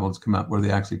James Bible has come out where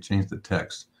they actually changed the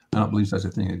text. I don't believe such a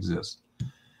thing exists.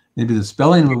 Maybe the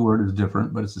spelling of the word is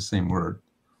different, but it's the same word.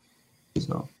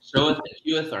 So showeth and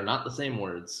heweth are not the same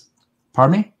words.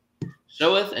 Pardon me?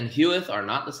 Showeth and heweth are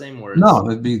not the same words. No,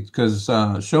 it'd be because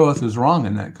showeth is wrong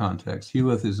in that context.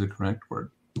 Heweth is the correct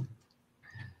word.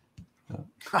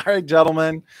 All right,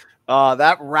 gentlemen.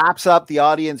 That wraps up the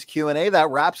audience Q&A. That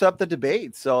wraps up the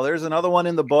debate. So there's another one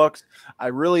in the books. I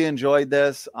really enjoyed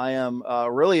this. I am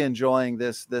really enjoying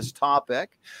this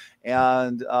topic.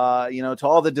 And, to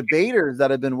all the debaters that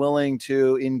have been willing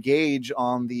to engage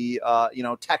on the,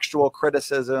 textual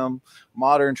criticism,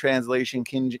 modern translation,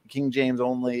 King James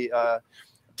only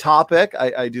topic,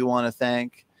 I do want to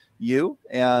thank you.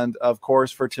 And, of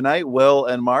course, for tonight, Will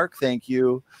and Mark, thank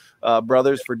you,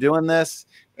 brothers, for doing this.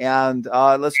 And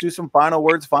let's do some final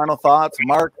words, final thoughts.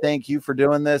 Mark, thank you for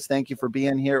doing this. Thank you for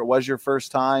being here. It was your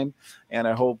first time, and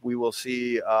I hope we will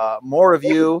see more of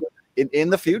you in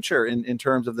the future in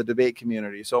terms of the debate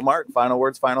community. So, Mark, final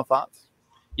words, final thoughts.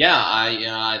 Yeah,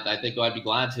 I think I'd be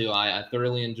glad to. I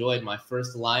thoroughly enjoyed my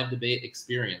first live debate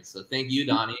experience. So thank you,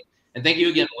 Donnie, and thank you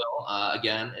again, Will.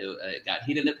 Again, it got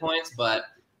heated at points, but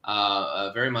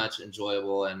very much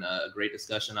enjoyable and a great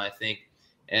discussion, I think.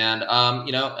 And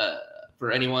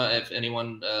for anyone, if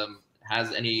anyone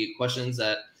has any questions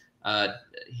that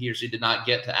he or she did not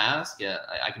get to ask,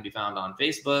 I can be found on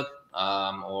Facebook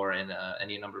or in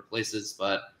any number of places.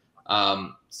 But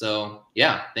so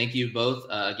yeah, thank you both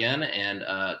again, and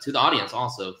to the audience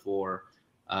also for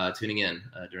tuning in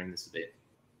during this debate.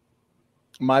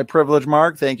 My privilege,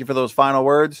 Mark. Thank you for those final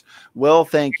words. Will,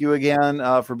 thank you again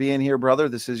for being here, brother.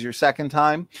 This is your second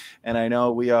time, and I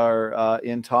know we are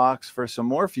in talks for some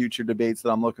more future debates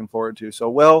that I'm looking forward to. So,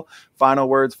 Will, final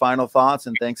words, final thoughts,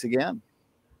 and thanks again.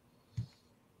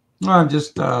 Well, I'm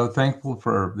just thankful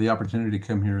for the opportunity to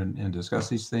come here and discuss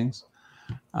these things.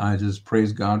 I just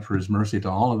praise God for his mercy to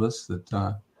all of us,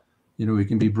 that we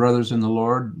can be brothers in the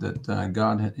Lord, that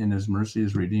God in his mercy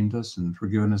has redeemed us and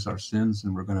forgiven us our sins,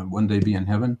 and we're going to one day be in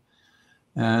heaven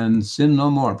and sin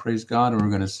no more. Praise God. And we're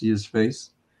going to see his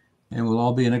face, and we'll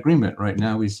all be in agreement. Right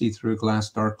now we see through a glass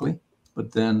darkly,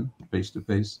 but then face to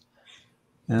face.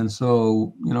 And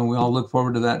so, we all look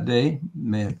forward to that day.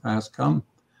 May it fast come.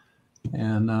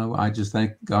 And I just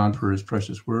thank God for his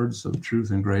precious words of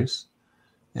truth and grace.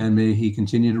 And may he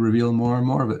continue to reveal more and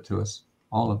more of it to us,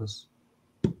 all of us.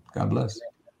 God bless.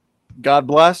 God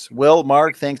bless. Will,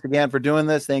 Mark, thanks again for doing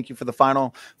this. Thank you for the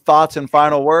final thoughts and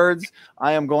final words.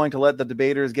 I am going to let the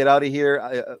debaters get out of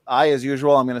here. I as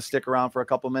usual, I'm going to stick around for a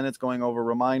couple minutes going over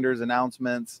reminders,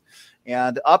 announcements,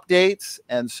 and updates.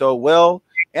 And so, Will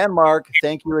and Mark,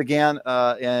 thank you again.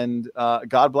 And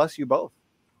God bless you both.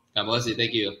 God bless you.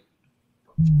 Thank you.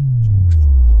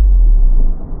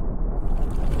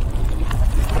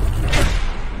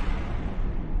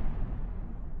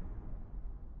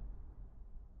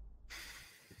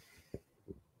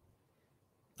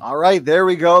 All right, there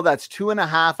we go. That's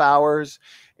 2.5 hours.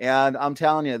 And I'm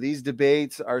telling you, these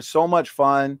debates are so much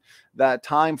fun that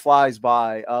time flies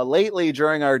by. Lately,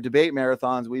 during our debate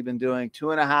marathons, we've been doing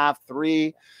 2.5,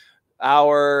 3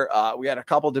 hour. We had a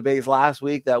couple debates last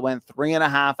week that went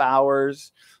 3.5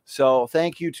 hours. So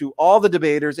thank you to all the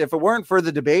debaters. If it weren't for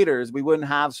the debaters, we wouldn't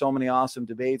have so many awesome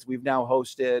debates. We've now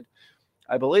hosted,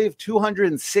 I believe,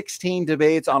 216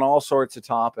 debates on all sorts of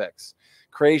topics.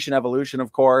 creation, evolution,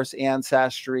 of course,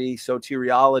 ancestry,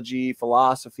 soteriology,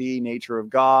 philosophy, nature of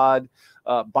God,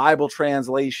 Bible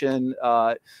translation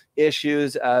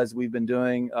issues, as we've been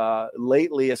doing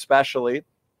lately, especially.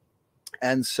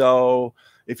 And so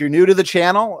if you're new to the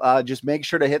channel, just make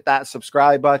sure to hit that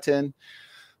subscribe button.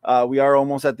 We are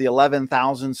almost at the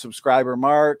 11,000 subscriber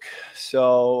mark.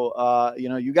 So,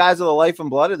 you guys are the life and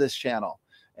blood of this channel.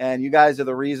 And you guys are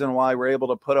the reason why we're able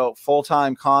to put out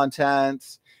full-time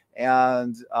content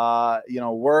and,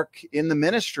 work in the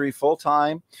ministry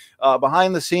full-time.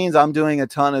 Behind the scenes, I'm doing a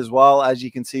ton as well. As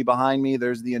you can see behind me,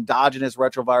 there's the Endogenous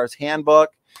Retrovirus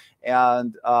Handbook.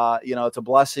 And, it's a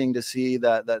blessing to see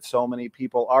that so many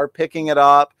people are picking it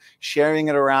up, sharing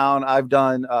it around. I've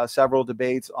done several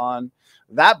debates on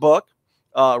that book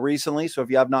recently. So if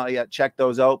you have not yet checked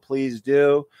those out, please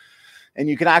do. And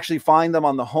you can actually find them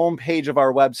on the homepage of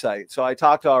our website. So I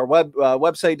talked to our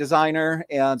website designer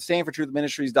and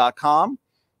standingfortruthministries.com.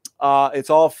 It's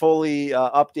all fully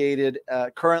updated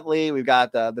currently. We've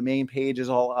got the main page is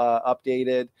all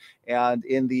updated. And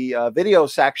in the video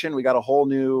section, we got a whole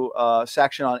new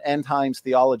section on end times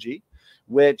theology,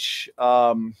 which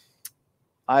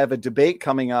I have a debate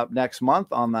coming up next month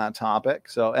on that topic.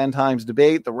 So end times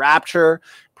debate, the rapture,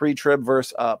 pre-trib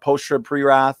versus post-trib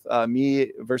pre-wrath,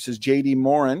 me versus J.D.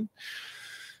 Morin.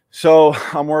 So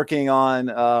I'm working on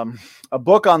a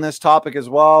book on this topic as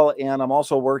well. And I'm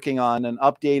also working on an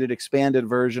updated, expanded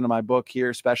version of my book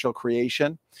here, Special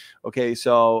Creation. Okay,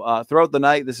 so throughout the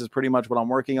night, this is pretty much what I'm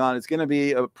working on. It's going to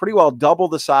be pretty well double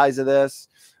the size of this.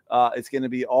 It's going to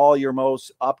be all your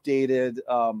most updated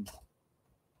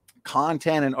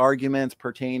content and arguments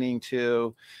pertaining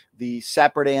to the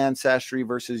separate ancestry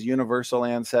versus universal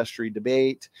ancestry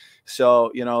debate.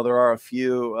 So, there are a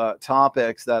few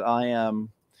topics that I am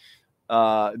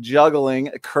juggling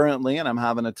currently, and I'm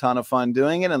having a ton of fun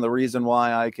doing it. And the reason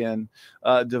why I can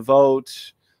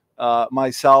devote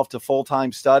myself to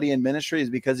full-time study and ministry is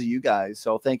because of you guys.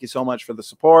 So thank you so much for the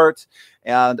support.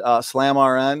 And Slam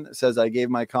RN says, I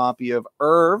gave my copy of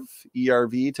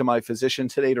ERV to my physician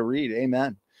today to read.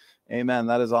 Amen. Amen.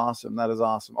 That is awesome. That is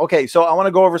awesome. Okay, so I want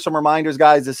to go over some reminders,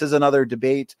 guys. This is another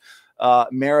debate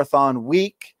marathon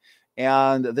week.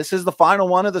 And this is the final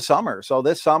one of the summer. So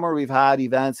this summer, we've had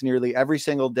events nearly every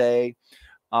single day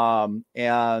and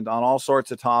on all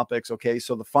sorts of topics. Okay,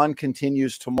 so the fun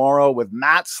continues tomorrow with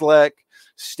Matt Slick,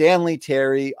 Stanley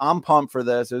Terry. I'm pumped for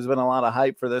this. There's been a lot of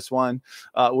hype for this one.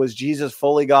 Was Jesus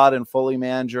fully God and fully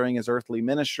man during his earthly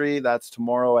ministry? That's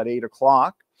tomorrow at 8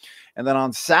 o'clock. And then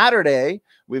on Saturday,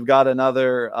 we've got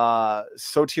another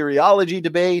soteriology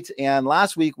debate. And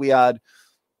last week we had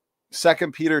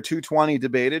 2 Peter 2:20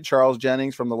 debated, Charles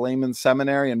Jennings from the Layman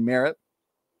Seminary in Merritt.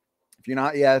 If you're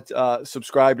not yet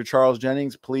subscribed to Charles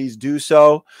Jennings, please do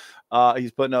so.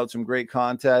 He's putting out some great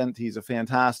content. He's a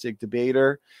fantastic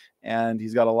debater, and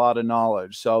he's got a lot of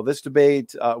knowledge. So this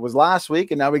debate was last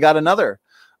week, and now we got another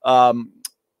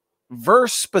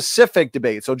verse-specific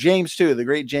debate. So James 2, the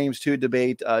great James 2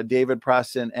 debate, David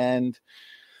Preston and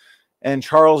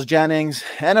Charles Jennings.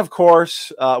 And, of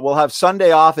course, we'll have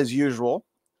Sunday off as usual.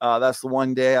 That's the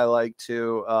one day I like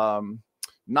to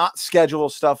not schedule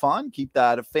stuff on. Keep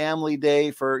that a family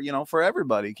day for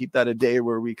everybody. Keep that a day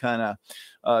where we kind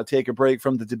of take a break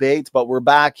from the debates. But we're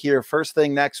back here first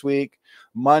thing next week,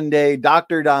 Monday.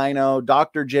 Dr. Dino,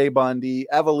 Dr. J. Bundy,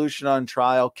 Evolution on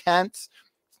Trial, Kent's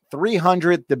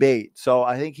 300th debate. So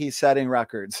I think he's setting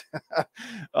records.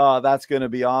 That's going to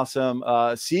be awesome.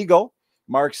 Siegel.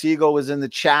 Mark Siegel was in the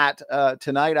chat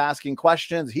tonight asking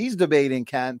questions. He's debating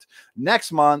Kent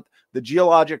next month, the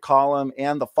geologic column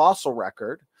and the fossil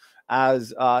record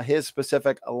as his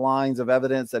specific lines of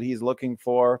evidence that he's looking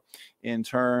for in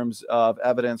terms of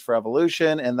evidence for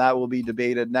evolution. And that will be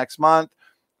debated next month.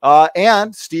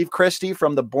 And Steve Christie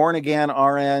from the Born Again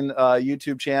RN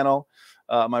YouTube channel.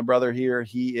 My brother here,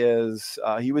 he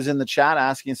was in the chat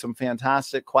asking some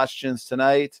fantastic questions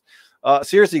tonight.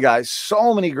 Seriously, guys,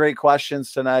 so many great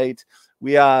questions tonight.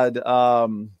 We had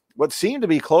what seemed to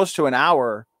be close to an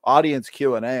hour audience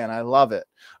Q&A, and I love it.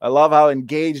 I love how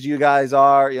engaged you guys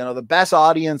are. The best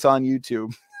audience on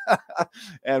YouTube.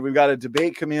 And we've got a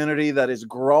debate community that is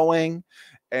growing,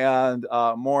 and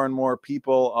more and more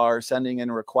people are sending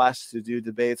in requests to do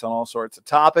debates on all sorts of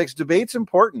topics. Debate's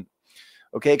important.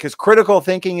 Okay, because critical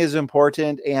thinking is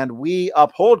important, and we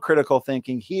uphold critical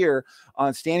thinking here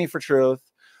on Standing for Truth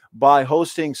by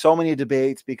hosting so many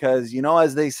debates because,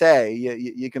 as they say,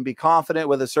 you can be confident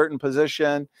with a certain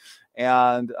position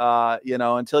and,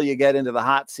 until you get into the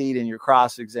hot seat and you're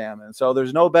cross-examined. So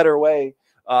there's no better way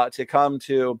to come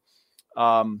to,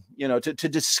 to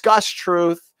discuss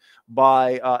truth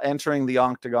by entering the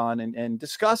octagon and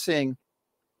discussing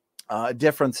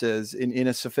differences in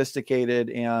a sophisticated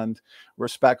and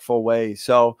respectful way.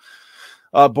 So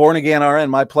Born Again RN,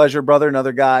 my pleasure, brother.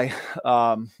 Another guy,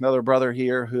 another brother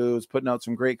here who's putting out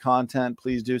some great content.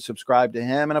 Please do subscribe to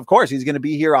him. And of course, he's going to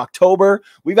be here October.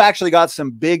 We've actually got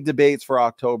some big debates for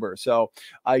October. So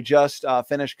I just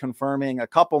finished confirming a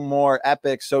couple more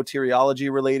epic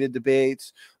soteriology related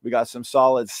debates. We got some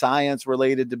solid science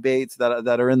related debates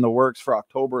that are in the works for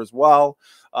October as well.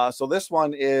 So this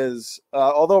one is,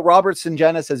 although Robert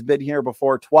Singenis has been here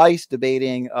before twice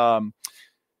debating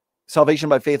salvation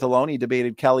by faith alone. He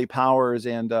debated Kelly Powers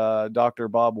and Dr.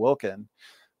 Bob Wilkin.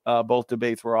 Both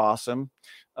debates were awesome.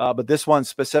 But this one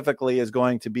specifically is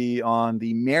going to be on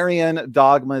the Marian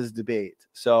dogmas debate.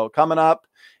 So coming up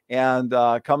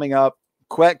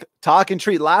quick, talk and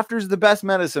treat. Laughter is the best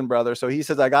medicine, brother. So he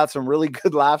says, I got some really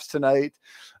good laughs tonight.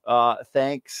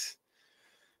 Thanks,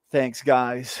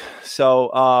 guys.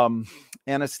 So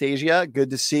Anastasia,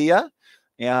 good to see you.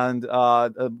 And I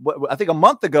think a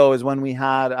month ago is when we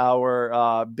had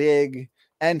our big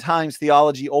End Times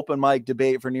Theology open mic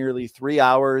debate for nearly 3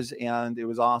 hours. And it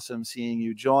was awesome seeing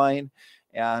you join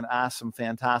and ask some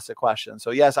fantastic questions. So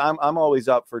yes, I'm always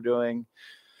up for doing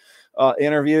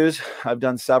interviews. I've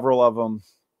done several of them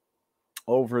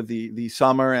over the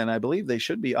summer, and I believe they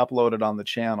should be uploaded on the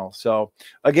channel. So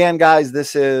again, guys,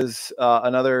 this is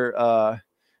another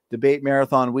debate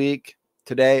marathon week.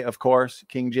 Today, of course,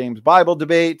 King James Bible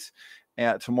debate.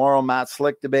 And tomorrow, Matt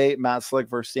Slick debate. Matt Slick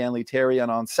versus Stanley Terry.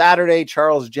 And on Saturday,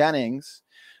 Charles Jennings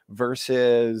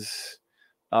versus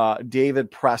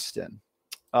David Preston.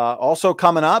 Also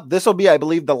coming up, this will be, I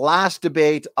believe, the last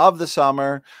debate of the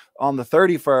summer on the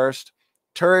 31st.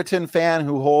 Turretin fan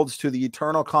who holds to the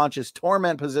eternal conscious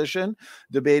torment position,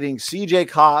 debating CJ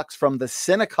Cox from the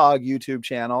Synagogue YouTube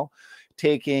channel,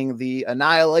 taking the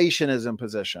annihilationism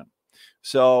position.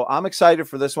 So I'm excited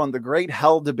for this one. The Great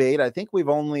Hell debate. I think we've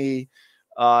only,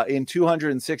 in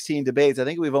 216 debates, I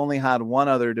think we've only had one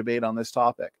other debate on this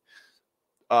topic.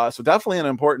 So definitely an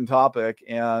important topic.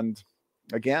 And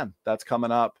again, that's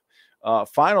coming up.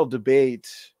 Final debate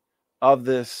of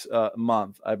this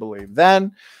month, I believe.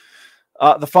 Then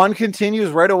the fun continues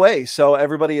right away. So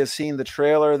everybody has seen the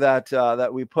trailer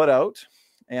that we put out.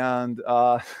 And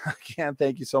again,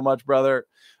 thank you so much, brother.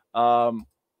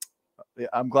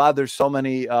 I'm glad there's so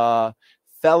many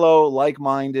fellow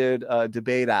like-minded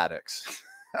debate addicts.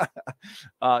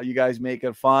 You guys make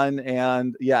it fun.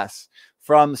 And yes,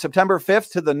 from September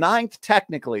 5th to the 9th,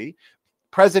 technically,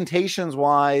 presentations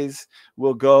wise,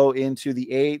 we'll go into the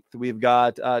 8th. We've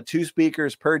got 2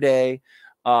 speakers per day.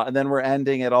 And then we're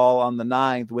ending it all on the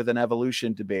 9th with an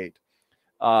evolution debate.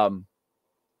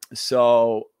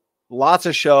 So lots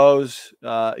of shows,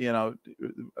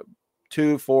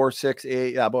 2, 4, 6,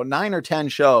 8, about 9 or 10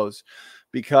 shows,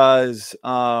 because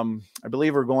I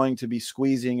believe we're going to be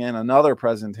squeezing in another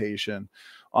presentation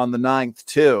on the 9th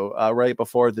too, right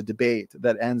before the debate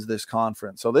that ends this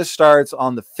conference. So this starts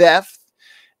on the 5th,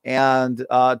 and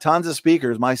tons of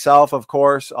speakers. Myself, of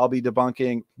course, I'll be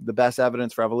debunking the best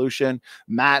evidence for evolution.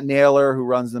 Matt Naylor, who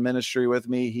runs the ministry with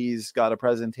me, he's got a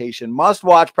presentation,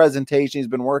 must-watch presentation he's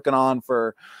been working on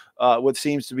for what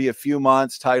seems to be a few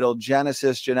months, titled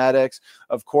Genesis Genetics.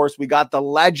 Of course, we got the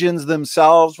legends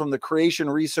themselves from the creation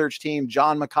research team,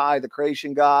 John Mackay, the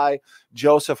creation guy,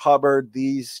 Joseph Hubbard.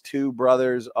 These two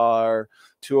brothers are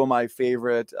two of my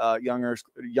favorite young earth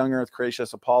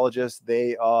creationist apologists.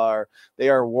 They are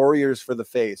warriors for the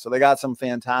faith. So they got some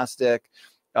fantastic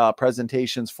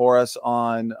presentations for us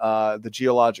on the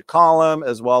geologic column,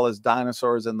 as well as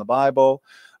dinosaurs in the Bible.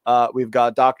 We've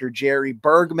got Dr. Jerry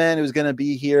Bergman, who's going to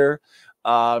be here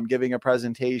giving a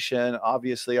presentation.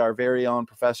 Obviously, our very own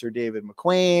Professor David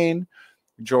McQueen,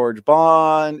 George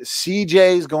Bond.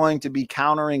 CJ is going to be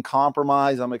countering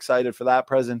compromise. I'm excited for that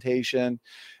presentation.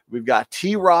 We've got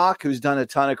T-Rock, who's done a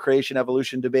ton of creation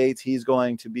evolution debates. He's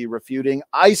going to be refuting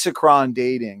isochron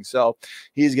dating. So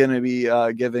he's going to be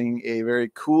giving a very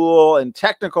cool and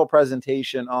technical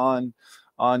presentation on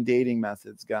dating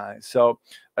methods, guys. So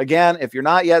again, if you're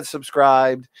not yet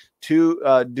subscribed,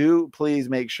 do please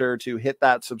make sure to hit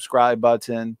that subscribe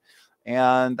button.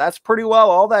 And that's pretty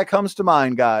well all that comes to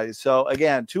mind, guys. So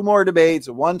again, 2 more debates,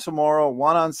 one tomorrow,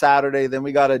 one on Saturday. Then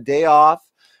we got a day off.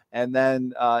 And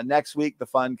then next week, the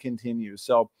fun continues.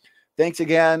 So thanks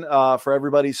again for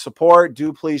everybody's support.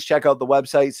 Do please check out the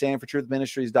website,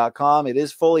 standingfortruthministries.com. It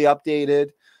is fully updated.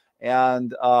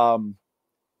 And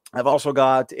I've also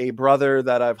got a brother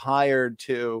that I've hired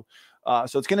to,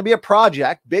 so it's going to be a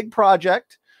project, big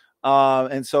project.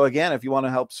 And so again, if you want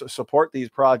to help support these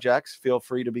projects, feel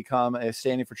free to become a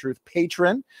Standing for Truth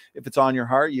patron. If it's on your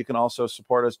heart, you can also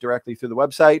support us directly through the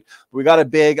website. We got a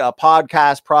big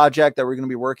podcast project that we're going to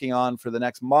be working on for the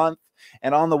next month.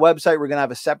 And on the website, we're going to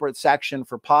have a separate section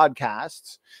for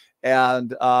podcasts.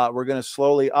 And we're going to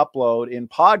slowly upload in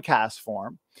podcast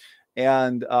form.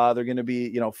 And they're going to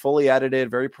be, fully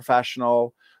edited, very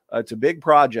professional. It's a big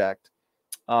project.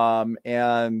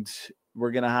 And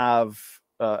we're going to have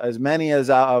as many of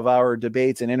our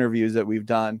debates and interviews that we've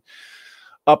done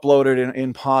uploaded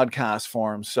in podcast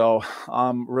form. So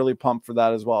I'm really pumped for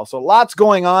that as well. So lots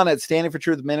going on at Standing for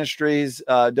Truth Ministries,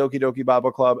 Doki Doki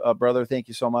Bible Club. Brother, thank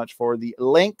you so much for the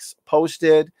links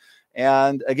posted.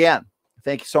 And again,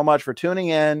 thank you so much for tuning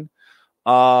in.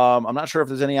 I'm not sure if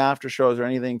there's any after shows or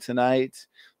anything tonight,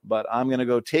 but I'm going to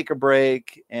go take a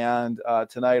break. And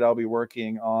tonight I'll be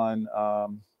working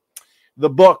on the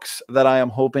books that I am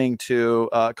hoping to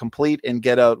complete and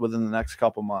get out within the next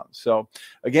couple months. So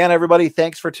again, everybody,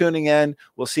 thanks for tuning in.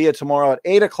 We'll see you tomorrow at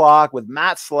 8 o'clock with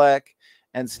Matt Slick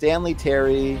and Stanley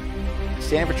Terry.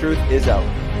 Stand for Truth is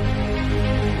out.